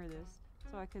chest near this,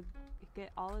 so I could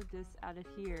get all of this out of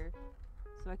here,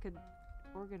 so I could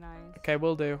organize. Okay,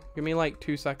 will do. Give me like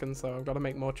 2 seconds though. I've got to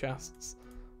make more chests.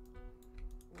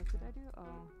 What did I do? Oh.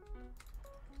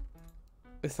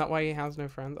 Is that why he has no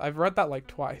friends? I've read that like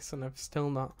twice and I've still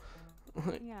not.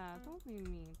 Yeah, don't be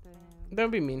mean to him.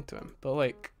 Don't be mean to him, but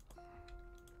like.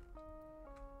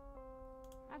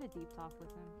 I had a deep talk with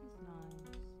him. He's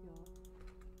nice.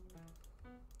 Yo.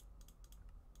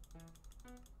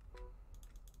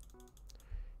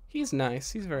 He's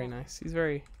nice. He's very nice. He's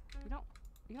very.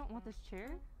 You don't want this chair?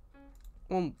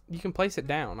 Well, you can place it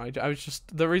down. I was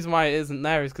just the reason why it isn't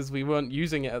there is because we weren't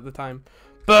using it at the time.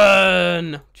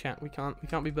 Burn! Chat. We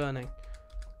can't be burning.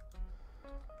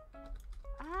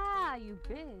 Ah, you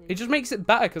bitch. It just makes it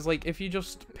better because like if you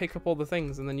just pick up all the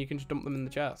things and then you can just dump them in the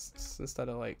chests instead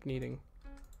of like needing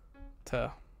to.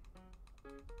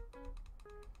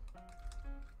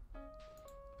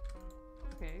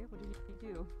 Okay, what did you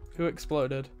do? Who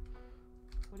exploded?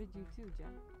 What did you do, Jen?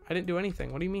 I didn't do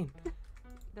anything. What do you mean?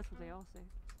 That's what they all say.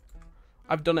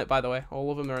 I've done it, by the way. All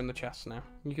of them are in the chest now.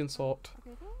 You can sort.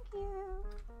 Okay, thank you.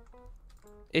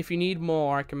 If you need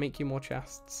more, I can make you more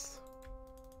chests.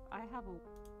 I have a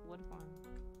wood farm.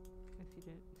 If you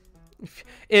didn't.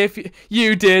 If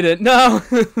you didn't know.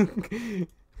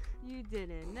 You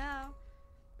didn't know.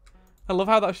 I love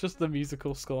how that's just the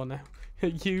musical score now.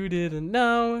 You didn't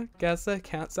know. Guess the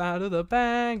cat's out of the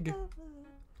bag.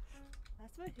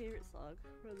 That's my favorite song,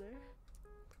 brother.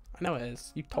 I know it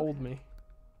is. You told Okay. me.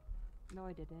 No,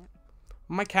 I didn't.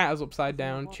 My cat is upside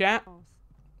down. Well, Chat. oh,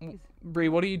 he's- Bree,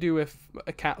 what do you do if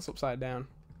a cat's upside down?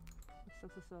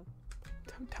 sucks to suck.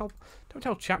 Don't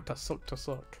tell chat to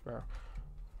suck, bro.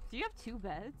 Do you have 2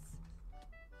 beds?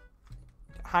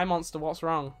 Hi, monster. What's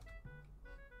wrong?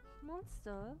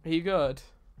 Monster. Are you good?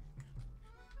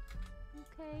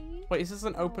 Okay. Wait, is this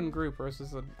an open Oh. group or is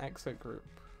this an exit group?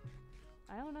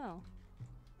 I don't know.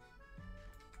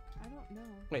 I don't know.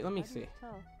 Wait, let me How do see. you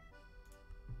tell?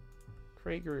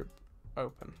 Create group.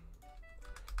 Open.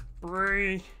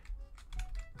 Bree.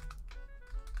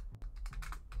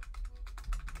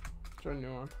 Join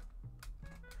new one.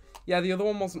 Yeah, the other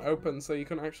one wasn't open, so you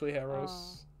couldn't actually hear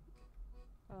us.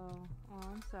 Oh,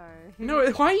 I'm sorry. No,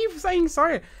 why are you saying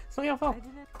sorry? It's not your I fault.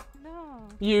 didn't know.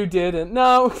 You didn't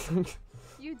know.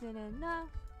 You didn't know.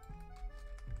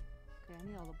 Okay, I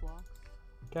need all the blocks.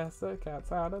 Guess the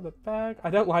cat's out of the bag. I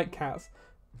don't like cats.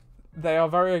 They are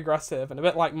very aggressive and a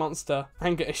bit like Monster.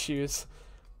 Anger issues.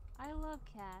 I love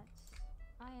cats.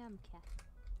 I am cat.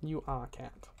 You are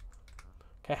cat.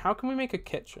 Okay, how can we make a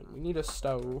kitchen? We need a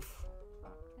stove.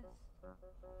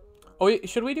 Oh, wait,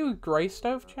 should we do a grey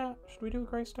stove, chat? Should we do a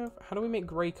grey stove? How do we make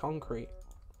grey concrete?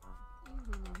 You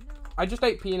didn't know. I just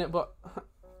ate peanut butter.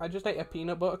 I just ate a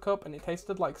peanut butter cup and it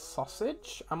tasted like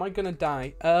sausage. Am I gonna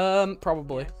die?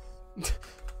 Probably. Yes.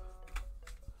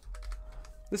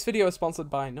 This video is sponsored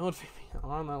by NordVPN. I'll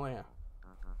run that later.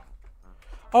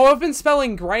 Oh, I've been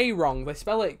spelling grey wrong. They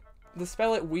spell it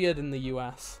weird in the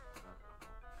US.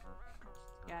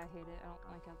 Yeah, I hate it. I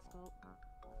don't like how it's spelled.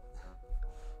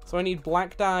 So I need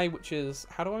black dye, which is...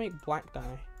 How do I make black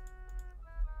dye?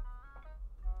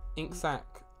 Ink sac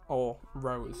or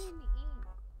rose.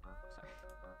 Sorry.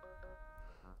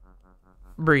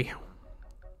 Bree,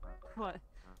 What?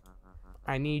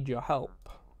 I need your help.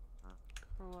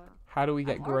 For what? How do we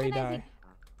get I'm grey dye? organizing-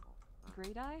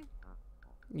 Grey dye?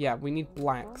 Yeah, we need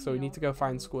black, so we need to go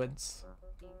find squids.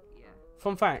 Yeah.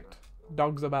 Fun fact: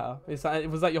 dogs are better. Was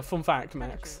that your fun fact, Kinda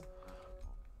Max? true.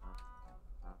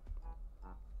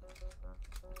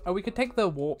 Oh, we could take the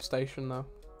warp station though.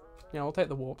 Yeah, we'll take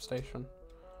the warp station.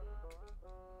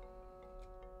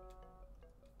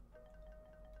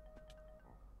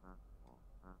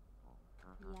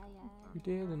 Yeah. You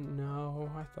didn't know.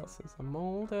 I thought since I'm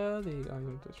older, the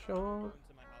I'm to show. Go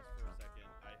into my house for a second.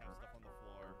 I have stuff on the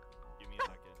floor. Give me a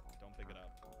second. Don't pick it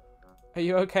up. Are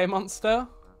you okay, monster?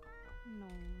 No.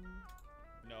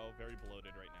 No, very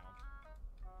bloated right now.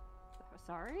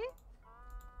 Sorry?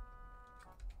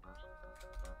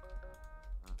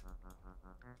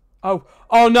 Oh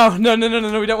no!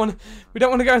 We don't want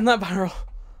to go in that barrel.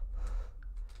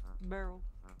 Barrel.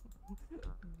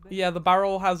 Yeah, the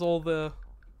barrel has all the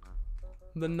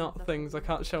nut things. I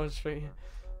can't show it straight here.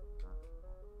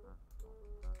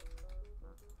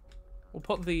 We'll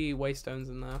put the waystones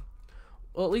in there.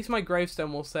 Well, at least my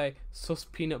gravestone will say "Sus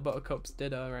peanut butter cups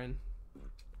did her in."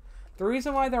 The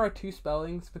reason why there are 2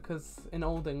 spellings because in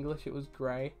Old English it was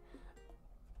grey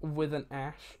with an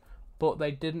ash, but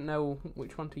they didn't know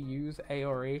which one to use, A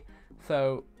or E.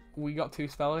 So we got 2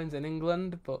 spellings in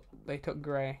England, but they took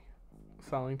grey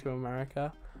spelling to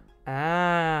America.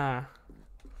 Ah.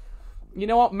 You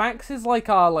know what? Max is like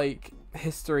our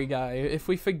history guy. If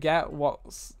we forget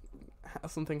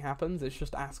something happens, it's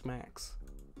just ask Max.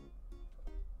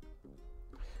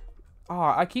 Oh,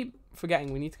 I keep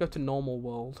forgetting we need to go to normal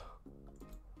world.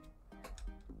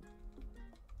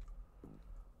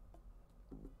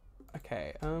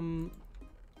 Okay, I'm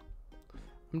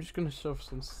just gonna shove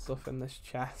some stuff in this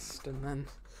chest and then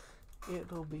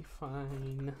it'll be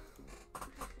fine.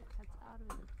 Cat's out of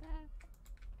the bag.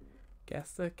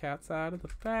 Guess the cat's out of the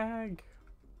bag.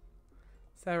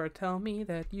 Sarah, tell me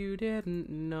that you didn't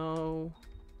know.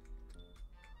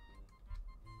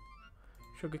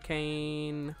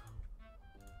 Sugarcane.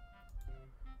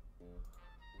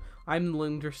 I'm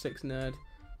linguistics nerd.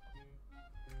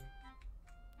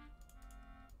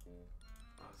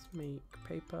 Let's make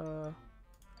paper.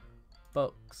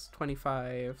 Books,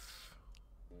 25.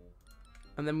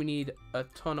 And then we need a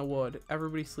ton of wood.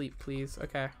 Everybody sleep, please.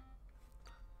 Okay.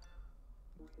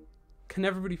 Can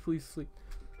everybody please sleep?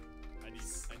 I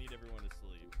need everyone to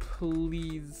sleep.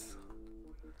 Please.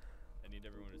 I need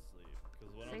everyone to sleep.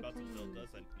 Because what Say I'm about to tell please. does,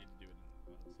 I need to do it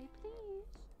in Say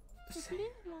please. Say Say-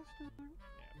 please, Blaster.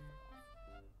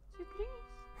 yeah. Say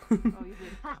please. Oh, you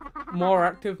did. More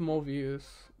active, more views.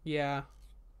 Yeah.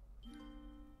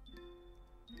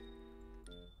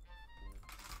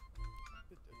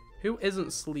 Who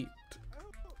isn't sleeped?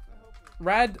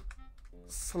 Red,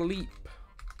 sleep.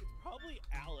 It's probably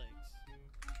Alex.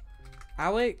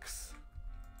 Alex?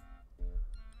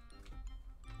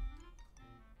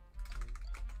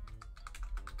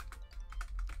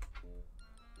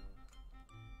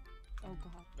 Oh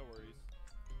god. No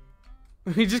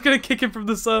worries. You're just gonna kick him from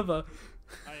the server.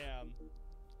 I am.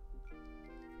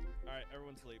 Alright,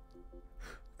 everyone sleep.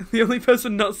 The only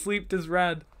person not sleeped is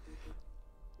Red.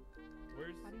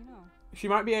 Where's... How do you know? She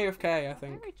might be AFK, I Hey,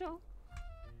 think. Rachel.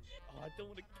 Oh, I don't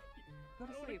want to... Go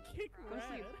to sleep. Kick Go to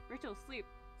sleep. Red. Rachel, sleep.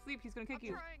 Sleep, he's gonna kick I'm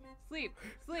you. trying. Sleep.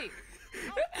 Sleep.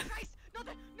 Oh, Christ! No,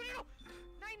 no, no, no!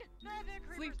 No,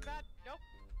 the creeper's bad. Nope.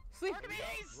 Sleep.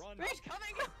 Archimedes! Run. Rich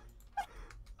coming!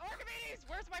 Archimedes,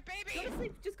 where's my baby? Go to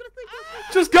sleep. Just go to sleep.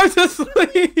 Just go to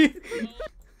sleep!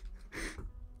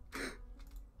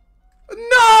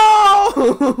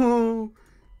 No!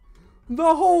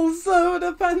 The whole server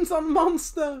depends on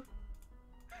Monster!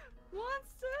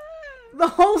 Monster! The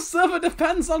whole server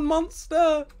depends on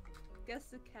Monster! Guess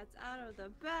the cat's out of the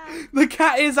bag. The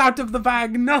cat is out of the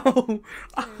bag, no!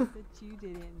 That you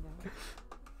didn't know.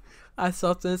 I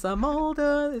saw since I'm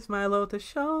older, it's my low to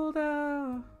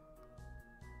shoulder.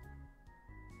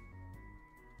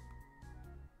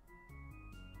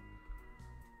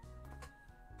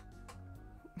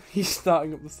 He's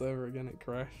starting up the server again, it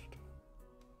crashed.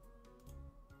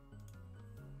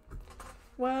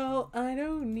 Well, I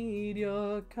don't need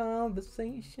your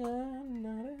conversation,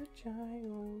 not a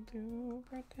child to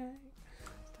protect.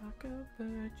 Talk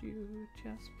about you,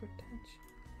 just pretension.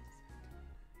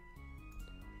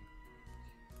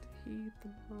 To heed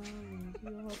the mind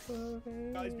you're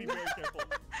parade. Guys, be very careful.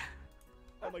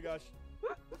 Oh my gosh.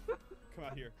 Come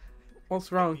out here. What's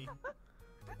Fight wrong? me.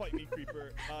 Fight me, creeper.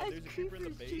 There's a creeper in the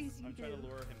base. I'm trying to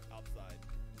lure him outside.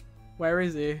 Where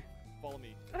is he? Follow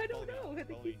me. I don't Follow know. me. I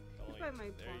think Follow me. he's Follow by me. my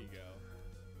There you go.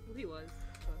 Well, he was.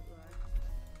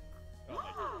 Oh my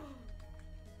god.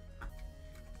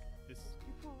 This.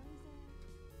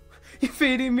 You're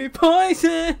feeding me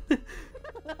poison!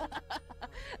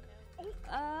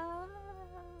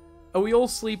 Are we all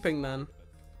sleeping then?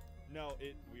 No,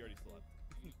 we already slept.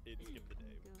 It skipped the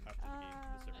day after the game.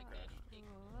 The server crashed.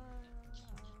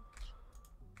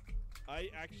 I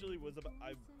actually was about.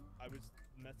 I was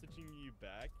messaging you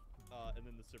back, and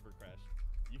then the server crashed.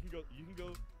 You can go. You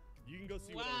can go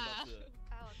see what I was about to.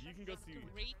 Alex, You can go That's see.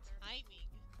 great timing.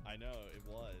 I know it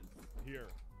was. Here.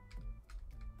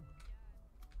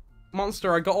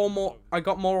 Monster, I got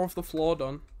more of the floor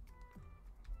done.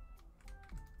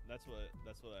 That's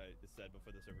what I said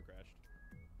before the server crashed.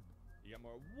 You got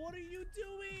more. What are you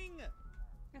doing?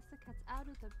 Guess the cat's out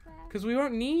of the bag. Because we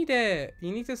won't need it.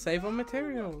 You need to save on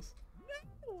materials. No.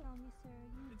 Tell me, sir,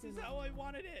 you This is didn't how I know.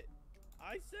 wanted it.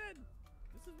 I said,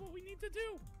 this is what we need to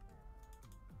do.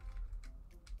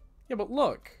 Yeah, but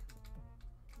look.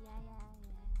 Yeah.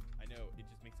 I know, it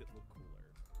just makes it look cooler.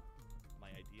 My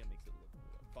idea makes it look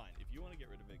cooler. Fine, if you want to get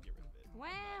rid of it, get rid of it.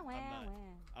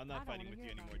 I'm not fighting with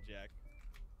you anymore, Jack.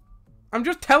 I'm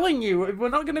just telling you, if we're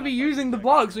not going to be using the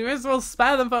blocks, we may as well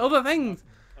spare them for other things.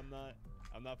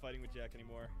 I'm not fighting with Jack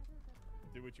anymore.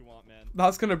 Do what you want, man.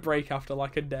 That's going to break after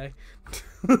like a day.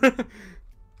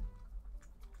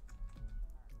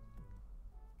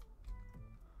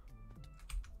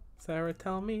 Sarah,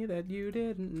 tell me that you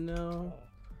didn't know.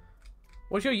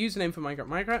 What's your username for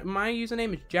Minecraft? My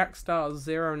username is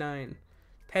Jackstar09.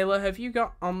 Taylor, have you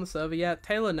got on the server yet?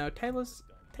 Taylor, no. Taylor.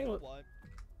 You know what?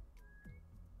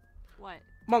 What?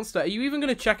 Monster, are you even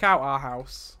going to check out our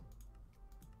house?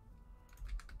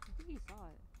 I think he saw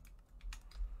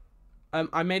it.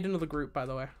 I made another group, by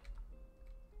the way.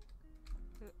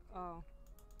 Oh.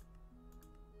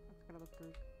 I forgot about the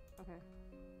group. Okay.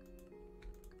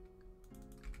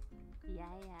 Yeah.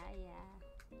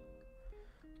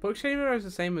 Bookshaver is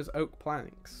the same as oak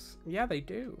planks. Yeah, they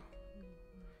do.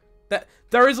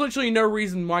 There is literally no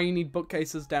reason why you need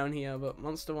bookcases down here, but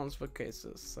Monster wants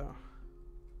bookcases, so.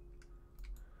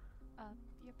 Up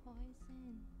your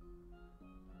poison.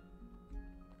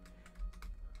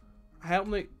 Help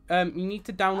me. You need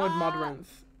to download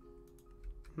Modrinth.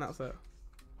 And that's it.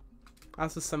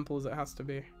 That's as simple as it has to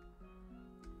be.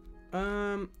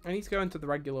 I need to go into the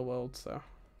regular world, so.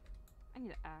 I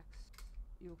need an axe.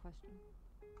 you a question.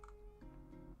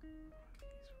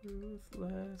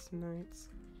 Ruthless nights.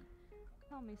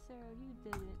 Tell me, Sarah, you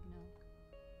didn't know.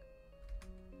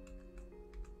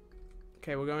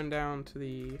 Okay, we're going down to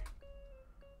the.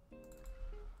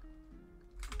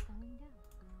 Going down.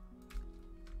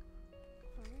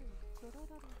 For real.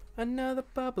 Another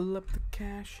bubble up the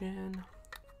cash in.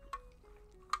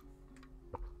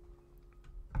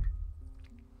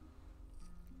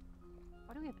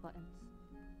 Why do we have buttons?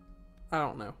 I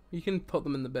don't know. You can put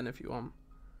them in the bin if you want.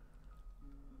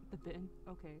 The bin?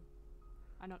 Okay.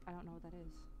 I don't know what that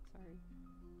is. Sorry.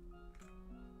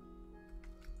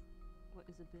 What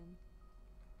is a bin?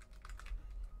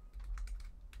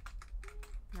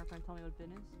 You're not gonna tell me what a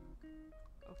bin is?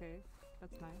 Okay,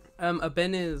 that's nice. A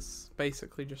bin is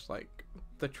basically just like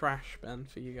the trash bin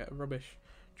for you get rubbish.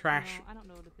 Trash. No, I don't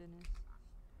know what a bin is.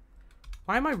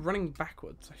 Why am I running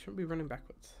backwards? I shouldn't be running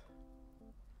backwards.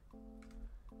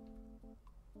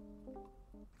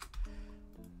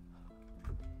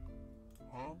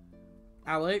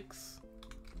 Alex?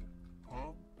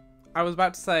 I was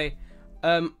about to say,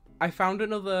 I found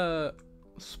another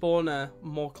spawner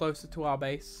more closer to our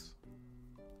base.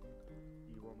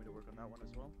 You want me to work on that one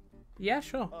as well? Yeah,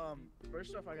 sure.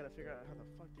 First off, I gotta figure out how the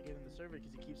fuck to get in the server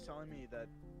because he keeps telling me that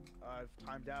I've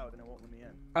timed out and it won't let me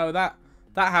in. Oh, that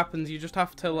happens. You just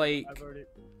have to like.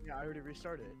 I already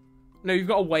restarted it. No, you've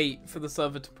got to wait for the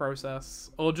server to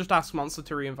process, or just ask Monster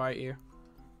to reinvite you.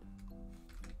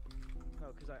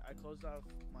 No, because I closed off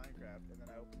Minecraft and then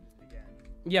I opened it again.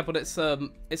 Yeah, but it's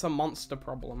a Monster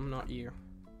problem, not you.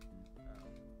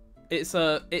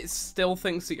 Oh. It still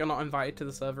thinks that you're not invited to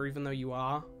the server, even though you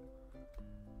are.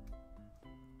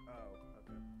 Oh,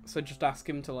 okay. So just ask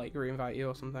him to like reinvite you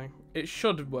or something. It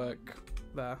should work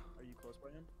there. Are you close by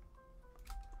him?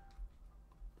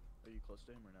 Are you close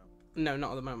to him or no? No,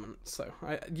 not at the moment. So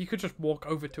you could just walk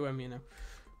over to him, you know.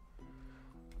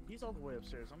 He's all the way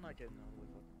upstairs. I'm not getting all the way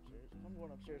fucking upstairs. If I'm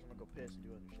going upstairs, I'm gonna go piss and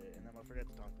do other shit, and then I'll forget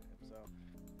to talk to him. So.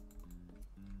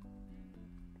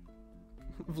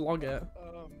 Vlog it.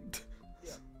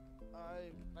 Yeah.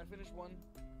 I finished one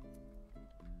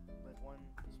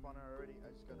spawner already.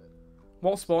 I just gotta.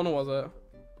 What spawner was it?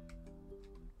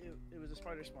 It was a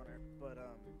spider spawner, but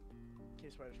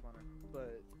cave spider spawner,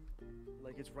 but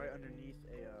like it's right underneath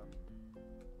a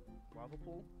lava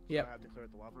pool. So Yep. I have to clear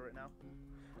out the lava right now.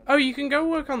 Oh, you can go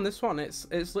work on this one.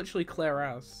 It's literally clear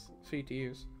as for you to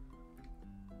use.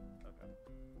 Okay.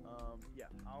 Yeah,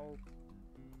 I'll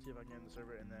see if I can get in the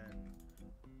server, and then.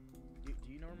 Do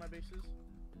you know where my base is?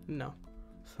 No.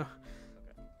 Okay.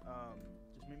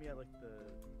 Just meet me at like the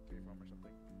tree farm or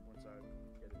something once I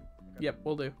get it. Okay? Yep,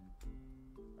 we'll do.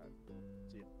 Alright.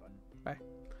 See ya. Bye.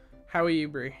 How are you,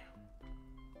 Bree?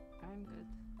 I'm good.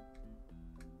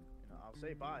 You know, I'll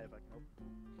say bye if I can open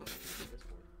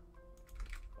Discord.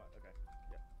 But okay.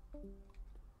 Yeah.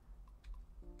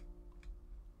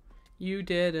 You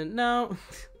didn't know.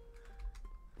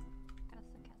 Guess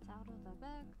the cat's out of the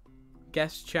bag.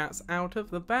 Guest chat's out of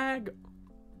the bag.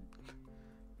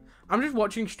 I'm just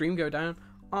watching stream go down.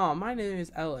 Oh, my name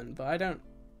is Ellen, but I don't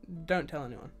tell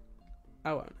anyone.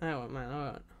 I won't, man, I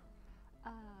won't.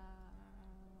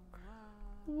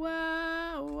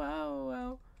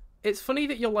 Wow. It's funny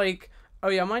that you're like, oh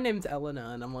yeah, my name's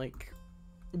Eleanor, and I'm like,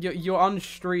 you're on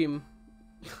stream.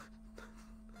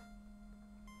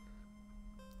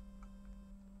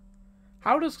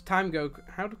 How does time go?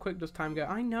 How quick does time go?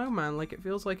 I know, man. Like, it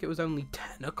feels like it was only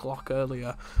 10 o'clock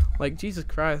earlier. Like, Jesus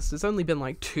Christ, it's only been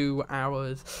like 2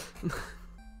 hours.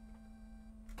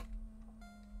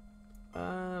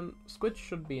 Squid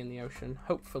should be in the ocean,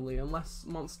 hopefully, unless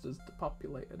monsters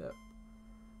depopulated it.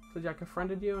 So Jack, I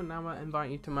friended you, and now I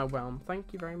invite you to my realm.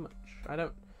 Thank you very much. I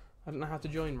don't know how to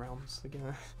join realms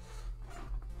again.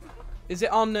 Is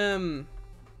it on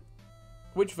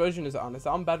which version is it on? Is it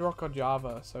on Bedrock or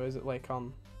Java? So is it like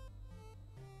on?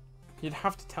 You'd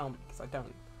have to tell me because I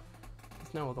don't.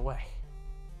 There's no other way.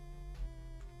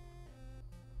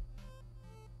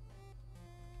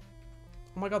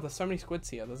 Oh my god, there's so many squids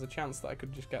here. There's a chance that I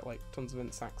could just get like tons of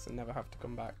insects and never have to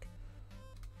come back.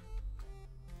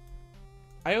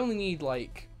 I only need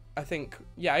like, I think,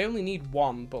 yeah, I only need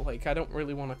one, but like I don't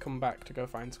really want to come back to go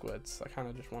find squids. I kind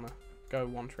of just want to go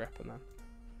one trip and then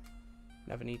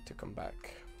never need to come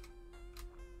back.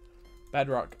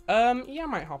 Bedrock. Yeah, I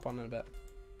might hop on in a bit.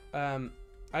 I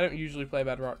don't usually play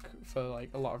Bedrock for like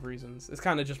a lot of reasons. It's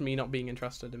kind of just me not being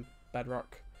interested in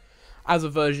Bedrock as a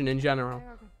version in general.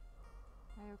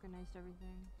 I organized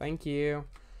everything. Thank you.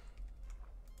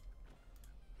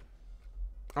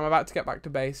 I'm about to get back to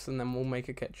base and then we'll make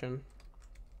a kitchen.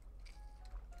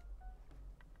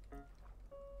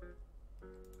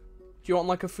 you want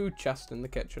like a food chest in the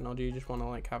kitchen, or do you just want to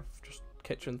like have just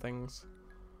kitchen things?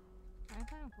 I'm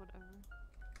fine with whatever.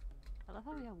 I love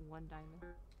how we have 1 diamond.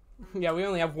 Yeah, we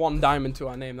only have 1 diamond to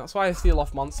our name. That's why I steal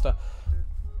off Monster.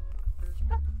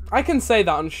 I can say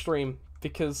that on stream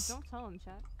because Don't tell him,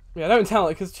 chat. yeah, don't tell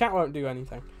it because chat won't do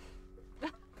anything.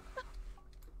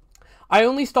 I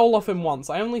only stole off him once.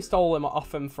 I only stole him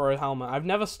off him for a helmet. I've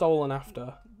never stolen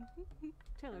after.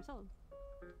 Taylor, tell him.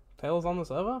 Taylor's on the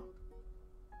server?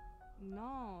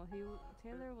 No,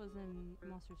 Taylor was in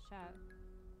Monster's chat.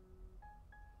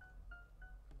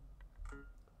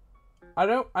 I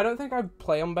don't think I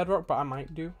play on Bedrock, but I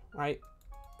might do.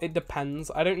 It depends.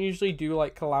 I don't usually do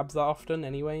like collabs that often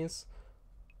anyways.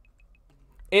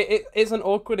 It's an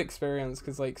awkward experience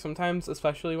because like sometimes,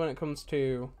 especially when it comes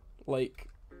to like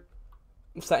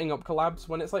setting up collabs,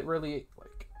 when it's like really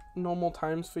like normal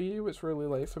times for you, it's really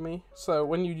late for me. So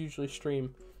when you usually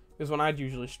stream is when I'd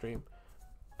usually stream,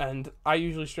 and I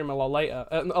usually stream a lot later,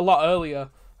 a lot earlier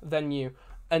than you,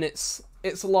 and it's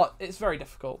very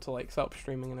difficult to like set up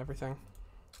streaming and everything,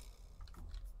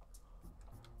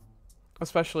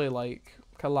 especially like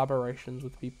collaborations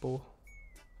with people.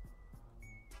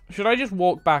 Should I just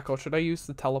walk back or should I use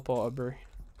the teleporter, Brie?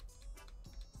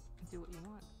 Do what you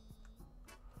want.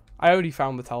 I already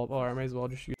found the teleporter. I may as well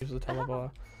just use the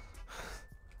teleporter.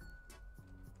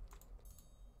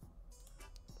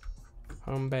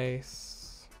 Home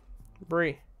base.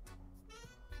 Brie.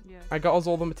 Yeah. I got us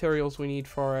all the materials we need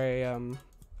for a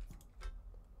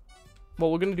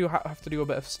well, we're gonna have to do a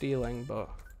bit of stealing, but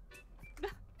A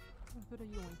bit of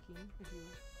yoinking, if you will.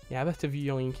 yeah, a bit of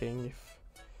yoinking. If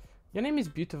your name is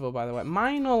beautiful, by the way.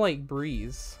 Mine are like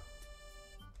Breeze.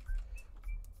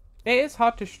 It is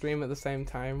hard to stream at the same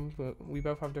time. We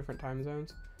both have different time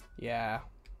zones. Yeah.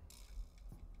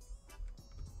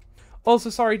 Also,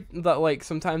 sorry that like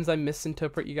sometimes I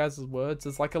misinterpret you guys' words.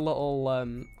 There's like a little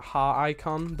heart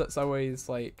icon that's always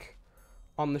like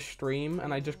on the stream,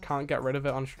 and I just can't get rid of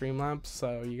it on Streamlabs.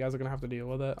 So you guys are gonna have to deal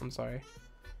with it. I'm sorry.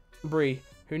 Bree,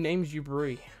 who names you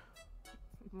Bree?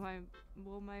 My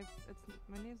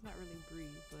name's not really Bree,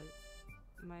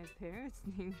 but my parents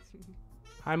named me.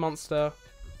 Hi, Monster.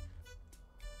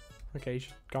 Okay,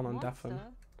 she's gone on deafen.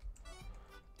 Monster?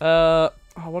 Oh,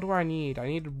 what do I need? I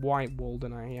need white wool,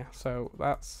 didn't I? Yeah, so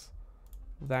that's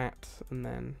that, and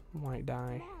then white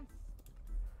dye,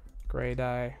 grey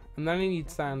dye, and then I need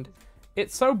sand.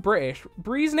 It's so British.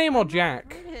 Bree's name or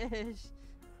Jack? British.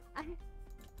 Are you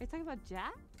talking about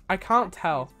Jack? I can't Jack's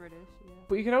tell. name's British, yeah.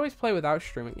 But you could always play without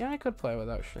streaming. Yeah, I could play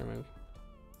without streaming.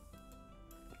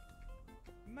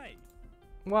 Mate,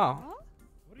 Wow. Huh?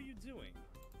 what are you doing?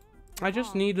 I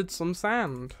just Oh. needed some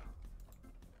sand.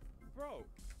 Bro,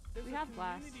 there's We a have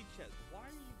glass. community chest. Why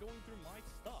are you going through my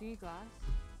stuff? Do you need glass?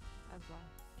 I have glass.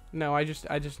 No, I just.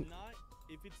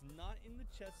 If it's not in the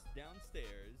chest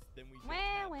downstairs, then we don't Wah,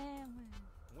 have wah, it.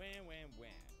 wah. Wham, wham,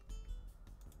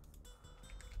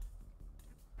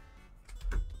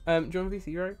 wham. Do you want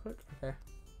VC right quick? Okay.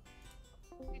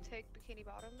 You take Bikini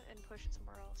Bottom and push it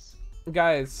somewhere else.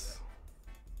 Guys,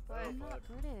 What? I'm not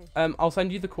British. I'll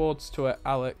send you the coords to it,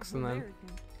 Alex, and I'm then. American.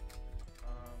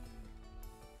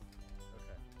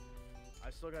 Okay. I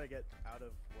still gotta get out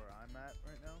of where I'm at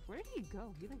right now. Where did he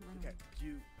go? He like ran Okay. away. Do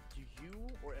you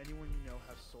or anyone you know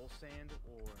have soul sand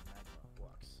or magma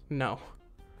blocks? No.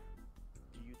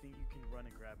 Do you think you can run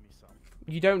and grab me some?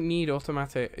 You don't need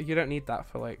automatic. You don't need that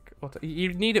for like.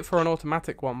 You need it for an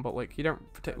automatic one, but like you don't.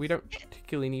 We don't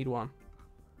particularly need one.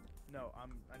 No, I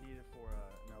need it for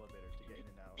an elevator to get in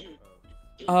and out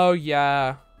of. Oh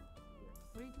yeah.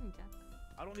 What are you doing, Jack?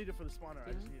 I don't need it for the spawner.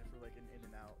 I just Stealing? need it for like an in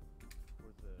and out for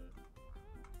the,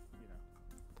 you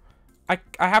know.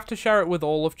 I have to share it with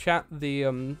all of chat,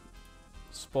 the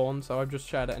spawn, so I've just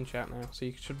shared it in chat now, so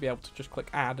you should be able to just click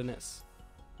add and it's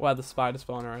where the spider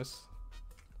spawner is.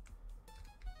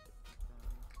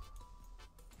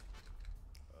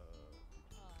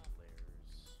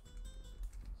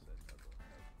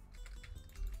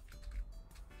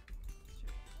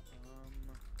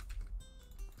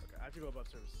 Okay, I have to go above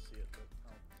service to see it, but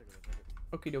I'll take a look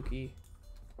at it. Okie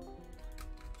dokie.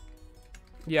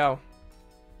 Yo.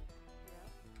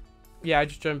 Yeah, I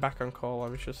just joined back on call. I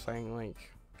was just saying, like...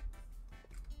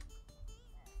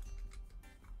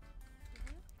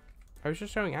 I was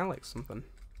just showing Alex something.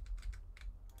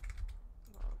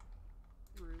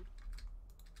 Rude.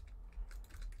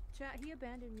 Chat, he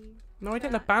abandoned me. No, I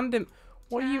didn't Chat. abandon...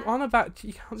 What are you Chat. on about?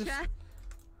 You can't just... Chat.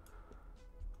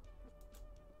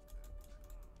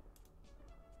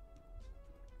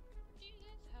 Do you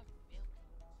guys have milk?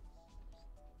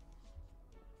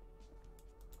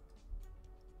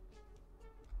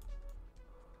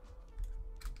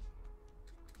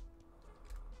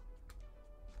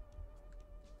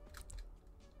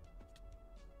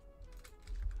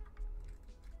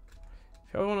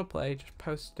 If you want to play, just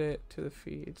post it to the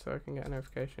feed so I can get a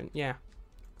notification. Yeah,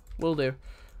 will do.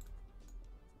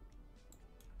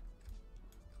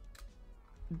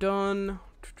 Done.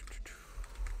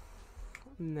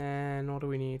 And then what do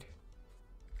we need?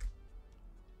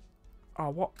 Oh,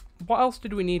 what else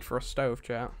did we need for a stove,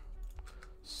 chat?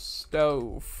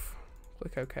 Stove.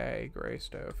 Click OK. Grey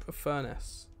stove. A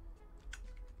furnace.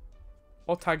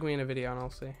 Or tag me in a video and I'll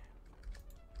see.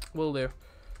 Will do.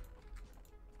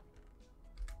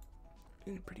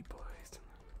 Pretty boys.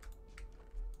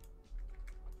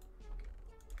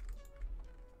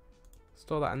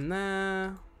 Store that in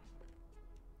there.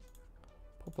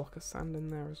 Put a block of sand in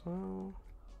there as well.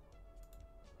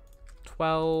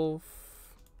 12.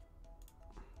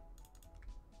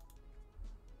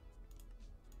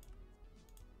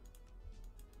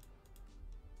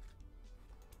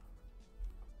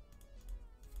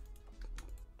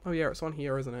 Oh yeah, it's on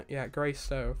here, isn't it? Yeah, grey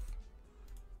stove.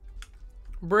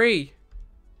 Bree!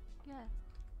 Yeah.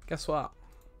 Guess what?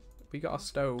 We got a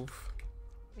stove.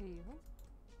 There you go.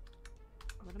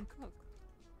 Let him cook.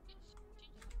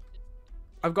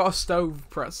 I've got a stove,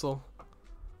 Pretzel.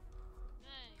 Nice.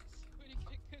 Where do you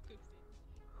get cook with it?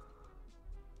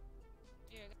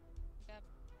 Here,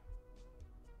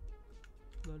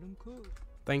 Let him cook.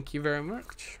 Thank you very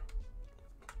much.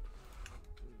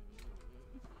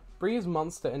 Bree is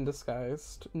monster in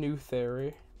disguised. New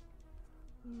theory.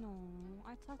 No,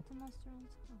 I talked to Monster on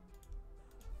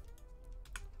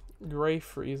time. Grey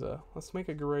freezer. Let's make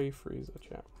a grey freezer,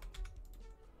 chat.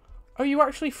 Oh, you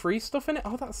actually freeze stuff in it?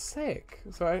 Oh, that's sick.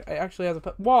 So it actually has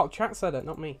a... What? Chat said it,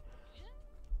 not me.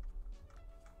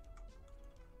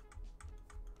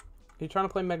 Are you trying to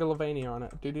play Megalovania on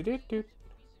it? Do.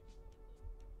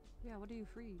 Yeah, what do you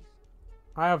freeze?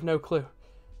 I have no clue.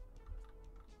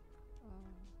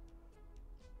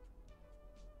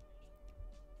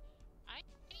 I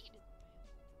need it.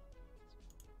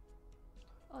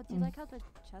 Oh, do you like how the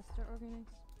chests are organized?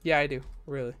 Yeah, I do.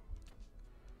 Really.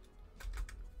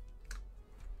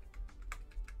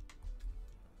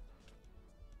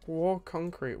 Raw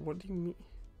concrete. What do you mean?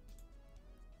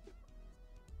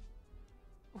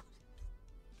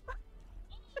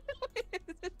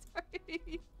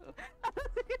 It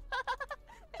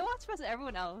wants press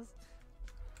everyone else.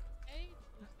 Hey,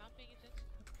 was not paying attention.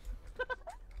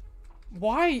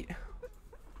 Why?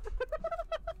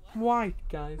 Why,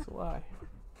 guys? Why?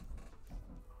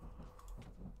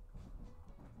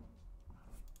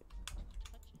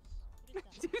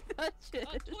 Touches. What is that? Two touches.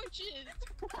 Torches.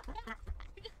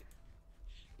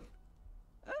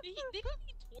 They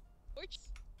need torches.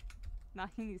 Now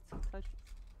he needs two touches.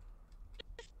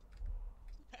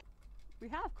 We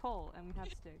have coal and we have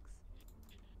sticks.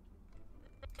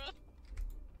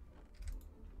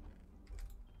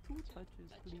 Two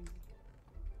touches, please.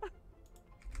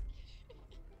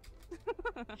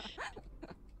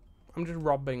 I'm just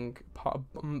robbing,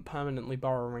 permanently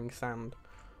borrowing sand.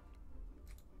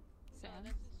 No, Sand?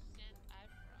 that's the sand I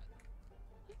brought.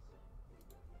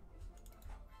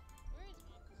 Where is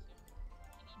Monster?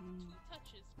 He needs 2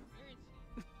 touches. Where is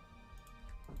he?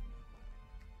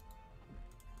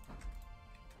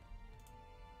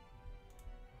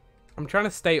 I'm trying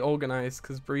to stay organized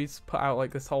because Breeze put out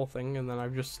like this whole thing and then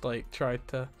I've just like tried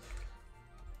to...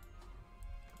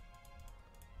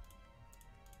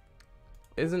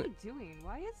 Isn't What are you doing?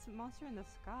 Why is Monster in the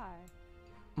sky?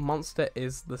 Monster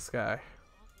is the sky.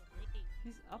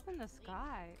 He's up in the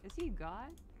sky. Is he God?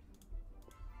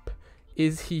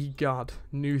 Is he God?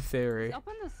 New theory. He's up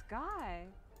in the sky.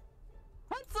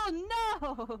 Pretzel,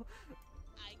 no!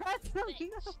 Pretzel, no!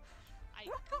 I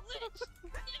glitched!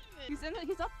 Damn it! He's in.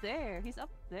 He's up there. He's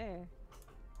up there.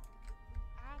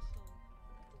 Asshole.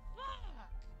 Fuck!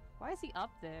 Why is he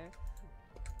up there?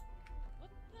 What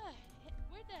the heck?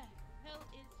 Where the hell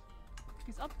is he?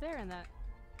 He's up there in that.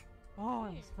 Oh, I Where?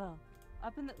 almost fell.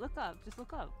 Up in the. Look up. Just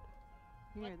look up.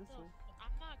 Here, What this the way.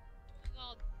 I'm not doing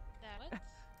all that. What?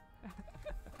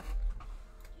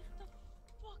 Get the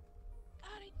fuck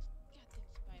out of goddamn spider. Give me a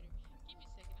second. I'm trying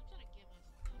to get my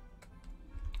stuff.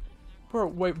 Bro,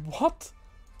 wait, what?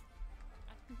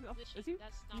 Is he up- Listen, is he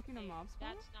that's not making a fair. mob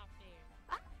spawn? That's not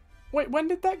fair. Wait, when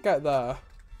did that get there?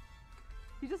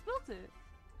 He just built it.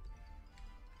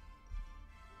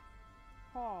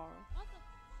 Oh. What the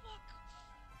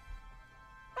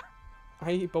fuck?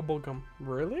 I eat bubblegum.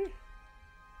 Really?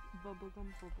 Bubblegum,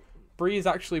 bubblegum. Bree is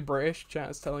actually British. Chat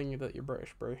is telling you that you're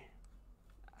British, Bree.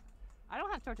 I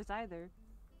don't have torches either.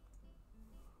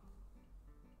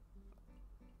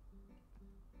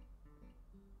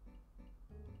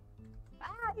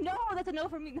 Ah, no! That's a no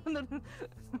for me. No, no, no.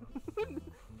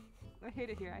 I hate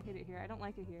it here. I hate it here. I don't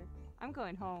like it here. I'm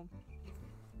going home.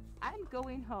 I'm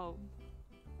going home.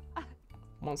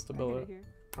 Monster I build hear it. here.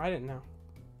 I didn't know.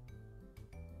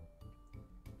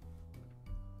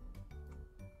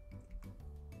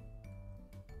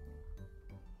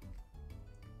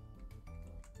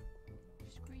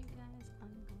 Screw you guys. I'm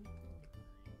going.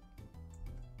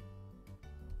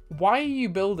 Why are you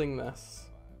building this?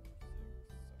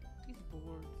 He's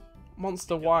bored.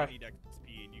 Monster, Because I why? need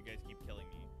XP and you guys keep killing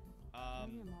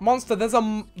me. Monster, there's a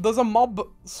mob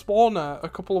spawner a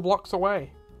couple of blocks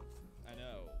away. I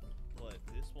know, but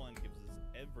this one gives us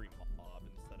every mob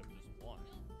instead of just one.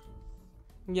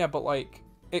 Yeah, but like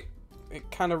it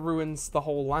kind of ruins the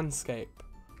whole landscape.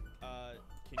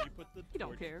 Can you put the You don't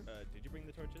torch- care. Did you bring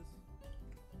the torches?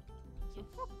 So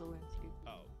fuck the landscape.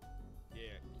 Oh. Yeah,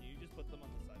 can you just put them on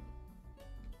the side?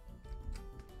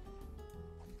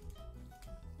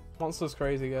 Monster's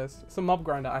crazy, guys. It's a mob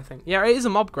grinder, I think. Yeah, it is a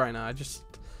mob grinder. I just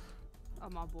A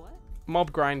mob what?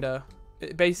 mob grinder.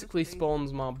 It basically crazy.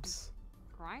 spawns mobs.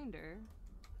 Grinder?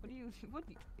 What do you? What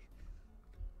do you?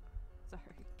 Sorry.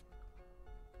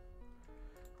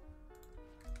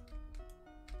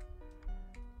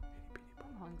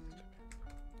 I'm hungry.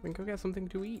 We can go get something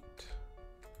to eat.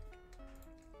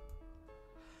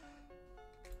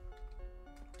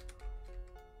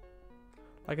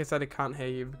 Like I said, I can't hear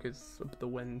you because of the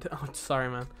wind. Oh, sorry,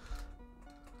 man.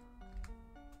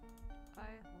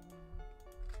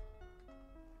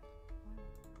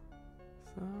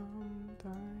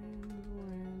 Sometimes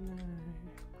when I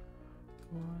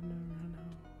wanna run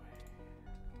away.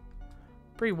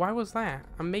 Bree, why was that?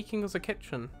 I'm making us a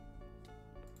kitchen.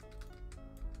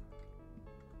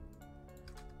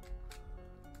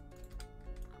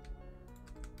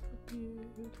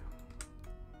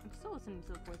 I'm still listening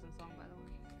to the Poison song, by the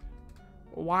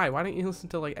way. Why? Why don't you listen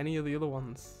to like any of the other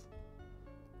ones?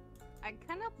 I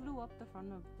kind of blew up the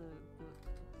front of the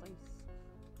place.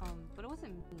 But it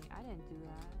wasn't me. I didn't do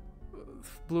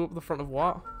that. Blew up the front of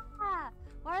what? Ah!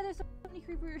 Why are there so many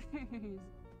creepers?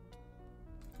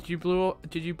 Did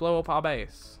you blow up our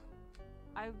base?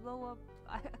 I blow up.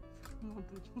 I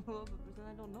blow up a person.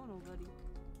 I don't know nobody.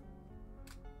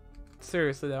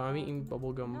 Seriously though, I'm eating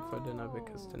bubblegum for dinner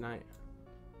because No. tonight.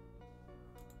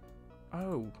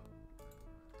 Oh.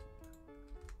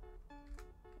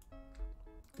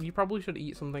 You probably should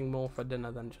eat something more for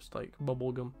dinner than just like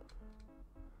bubblegum.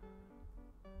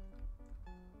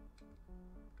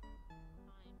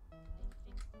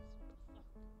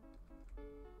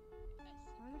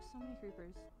 Why are there so many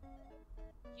creepers?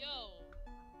 Yo.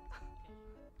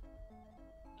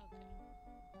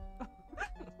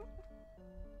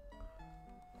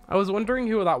 I was wondering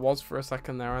who that was for a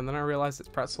second there, and then I realized it's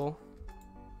Pretzel.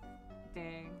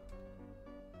 Dang.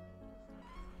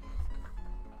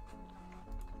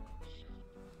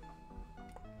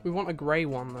 We want a grey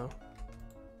one though.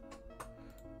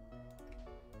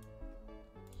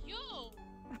 Yo.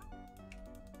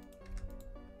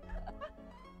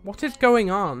 What is going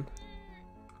on?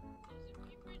 There's a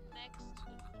creeper next to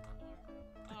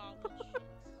the bar. Oh, well, shit.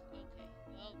 Okay,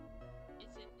 well,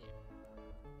 it's in there.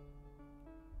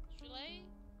 Should I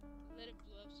let it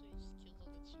blow up so it just kills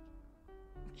all the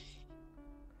children?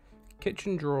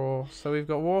 Kitchen drawer. So we've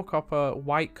got wall copper,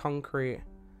 white concrete,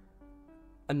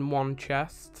 and one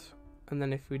chest. And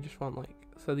then if we just want like,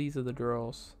 so these are the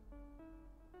drawers.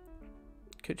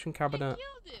 Kitchen I cabinet,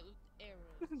 killed it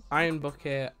with arrows. iron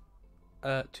bucket,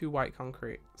 2 white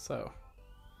concrete. So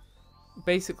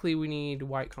basically we need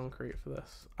white concrete for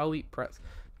this. I'll eat pretz.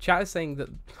 Chat is saying that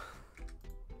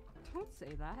Don't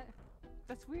say that.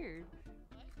 That's weird.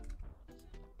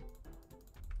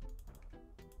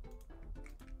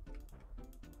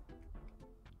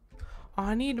 oh,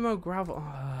 I need more gravel.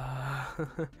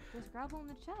 There's gravel in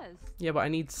the chest. Yeah, but I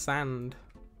need sand.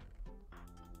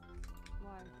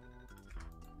 Why?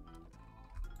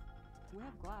 We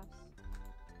have glass.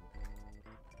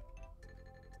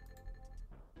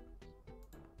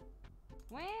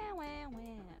 Wah, wah, wah.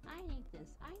 I need this.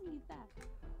 I need that.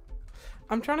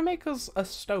 I'm trying to make us a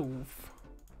stove.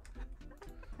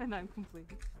 And I'm complete.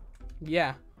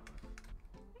 Yeah.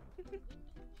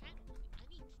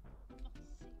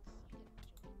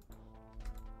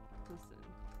 Listen,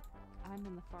 I'm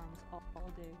in the farms all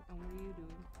day, and what are you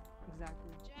doing?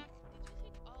 Exactly. Jack, did you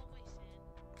take all my sand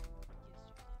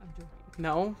yesterday? I'm joking.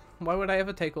 No. Why would I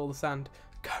ever take all the sand?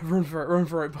 God, run for it. Run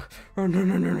for it. Run, no,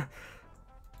 no, no, no.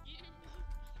 You didn't need my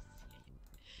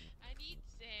sand. I need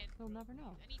sand. They'll never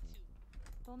know. I need 2.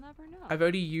 They'll never know. I've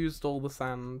already used all the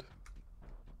sand.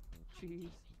 Jeez.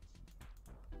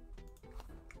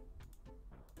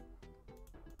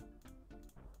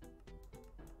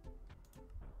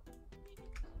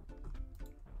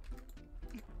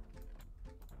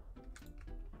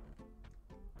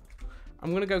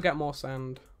 I'm gonna go get more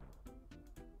sand.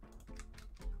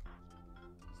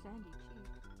 Sandy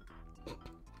cheek.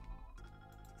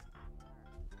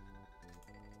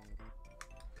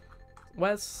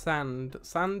 Where's sand?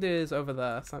 Sand is over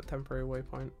there. Temporary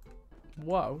waypoint.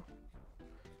 Whoa.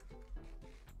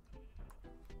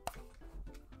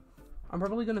 I'm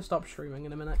probably gonna stop streaming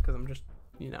in a minute because I'm just,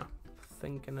 you know,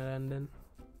 thinking of ending.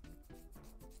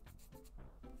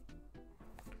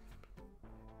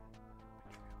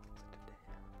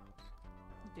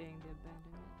 Dang, they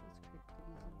abandoned it. That's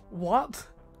crazy. What?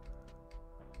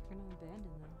 You're gonna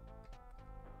abandon them.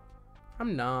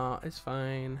 I'm not. It's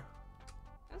fine.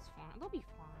 That's fine. They'll be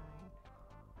fine.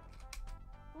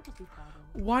 They'll just be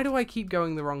fine. Why do I keep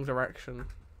going the wrong direction?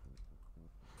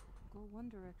 Go one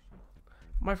direction.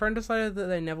 My friend decided that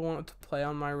they never wanted to play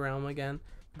on my realm again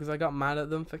because I got mad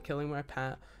at them for killing my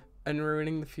pet and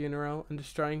ruining the funeral and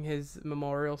destroying his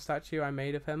memorial statue I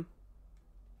made of him.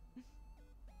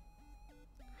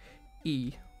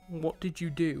 E, what did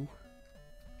you do?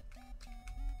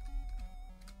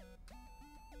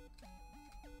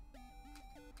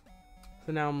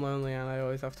 So now I'm lonely and I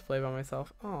always have to play by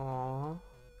myself. Aww.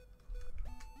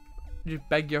 Just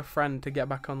beg your friend to get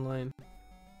back online.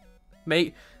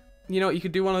 Mate, you know what, you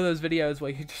could do one of those videos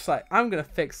where you're just like, I'm gonna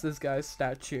fix this guy's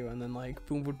statue, and then like,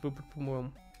 boom, boom, boom, boom,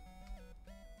 boom.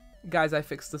 Guys, I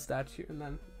fixed the statue, and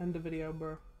then end the video,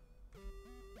 bro.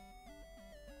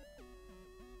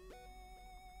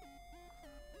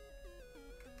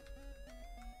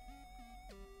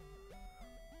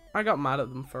 I got mad at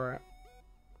them for it.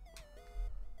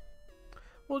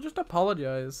 Well, just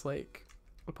apologize, like,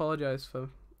 apologize for,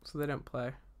 so they don't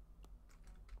play.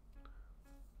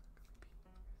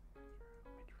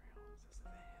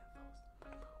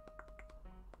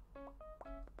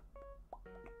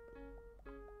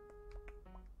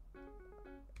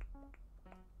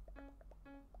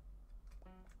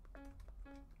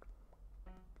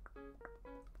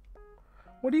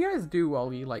 What do you guys do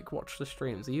while you like watch the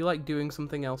streams? Are you like doing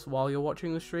something else while you're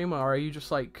watching the stream, or are you just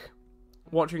like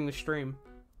watching the stream?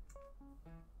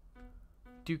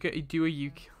 Do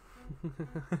you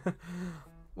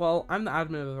Well, I'm the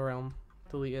admin of the realm.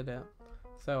 Deleted it,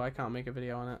 so I can't make a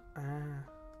video on it.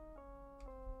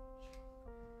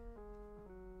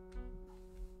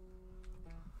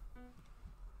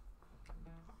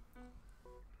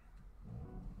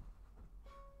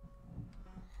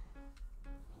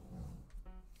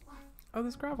 Oh,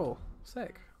 there's gravel.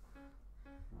 Sick.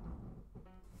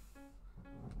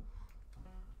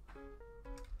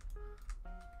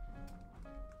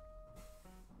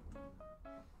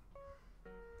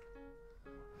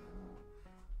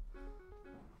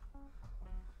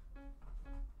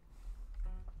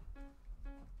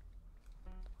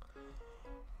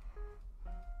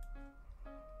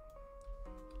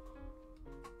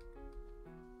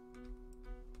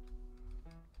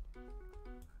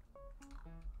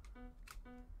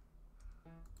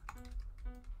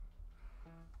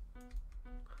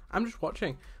 I'm just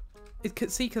watching.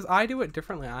 See, because I do it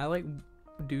differently. I like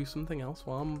do something else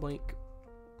while I'm like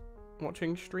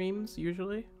watching streams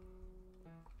usually.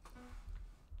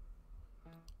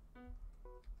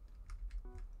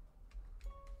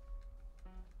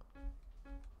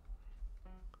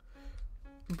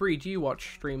 Bree, do you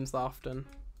watch streams often?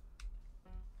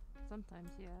 Sometimes,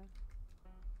 yeah.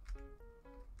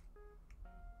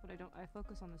 But I don't. I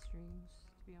focus on the streams,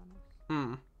 to be honest.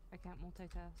 Hmm. I can't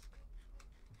multitask.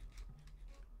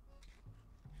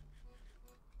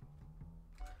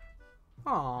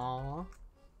 Aww.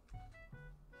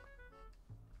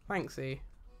 Thanks, E.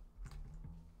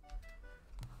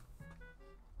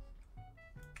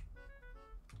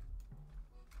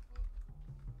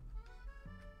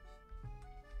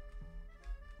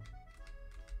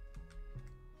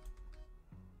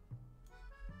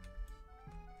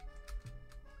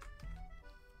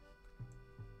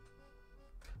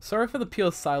 Sorry for the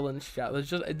pure silence, chat.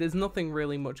 There's nothing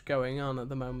really much going on at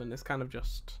the moment. It's kind of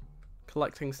just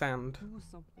collecting sand. Do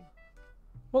something.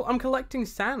 Well, I'm collecting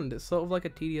sand. It's sort of like a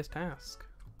tedious task.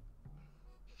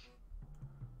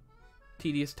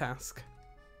 Tedious task.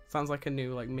 Sounds like a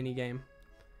new like mini game.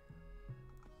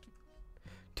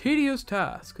 Tedious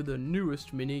task, the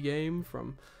newest mini game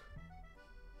from.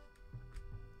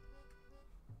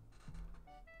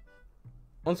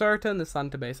 Once I return the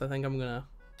sand to base, I think I'm gonna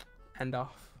end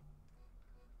off.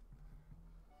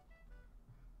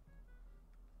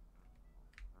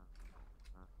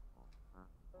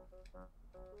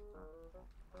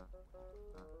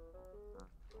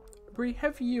 Bree,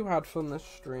 have you had fun this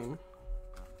stream?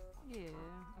 Yeah,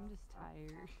 I'm just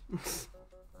tired.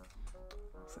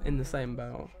 In the same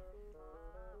boat.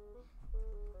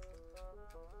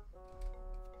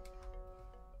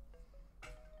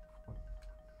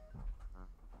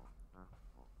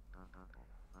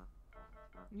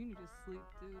 You need to sleep,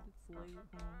 dude. It's late.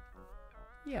 Huh?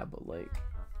 Yeah, but like.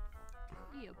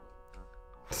 Yeah,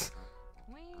 but.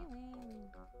 Wee, wee.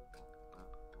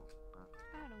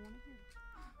 I don't want to hear it.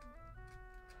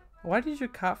 Why did your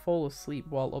cat fall asleep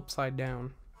while upside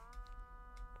down?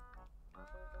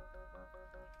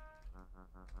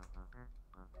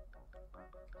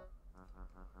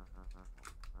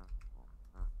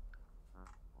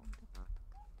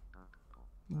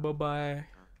 Bye-bye.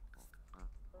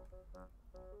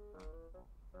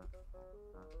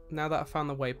 Now that I've found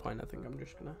the waypoint, I think I'm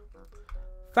just gonna...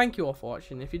 Thank you all for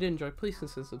watching. If you did enjoy, please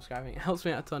consider subscribing. It helps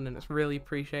me out a ton and it's really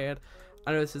appreciated.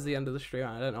 I know this is the end of the stream.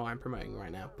 I don't know why I'm promoting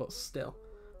right now, but still.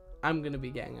 I'm gonna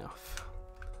be getting off.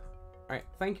 Alright,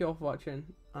 thank you all for watching,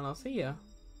 and I'll see you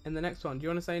in the next one. Do you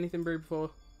want to say anything, Brie,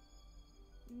 before?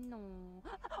 No.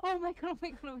 Oh my god, oh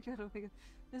my god, oh my god, oh my god.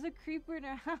 There's a creeper in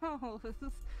our house.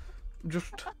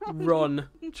 Just run.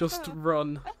 Just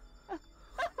run.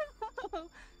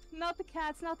 Not the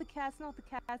cats, not the cats, not the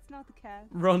cats, not the cats.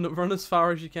 Run as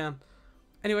far as you can.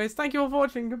 Anyways, thank you all for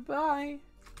watching. Goodbye.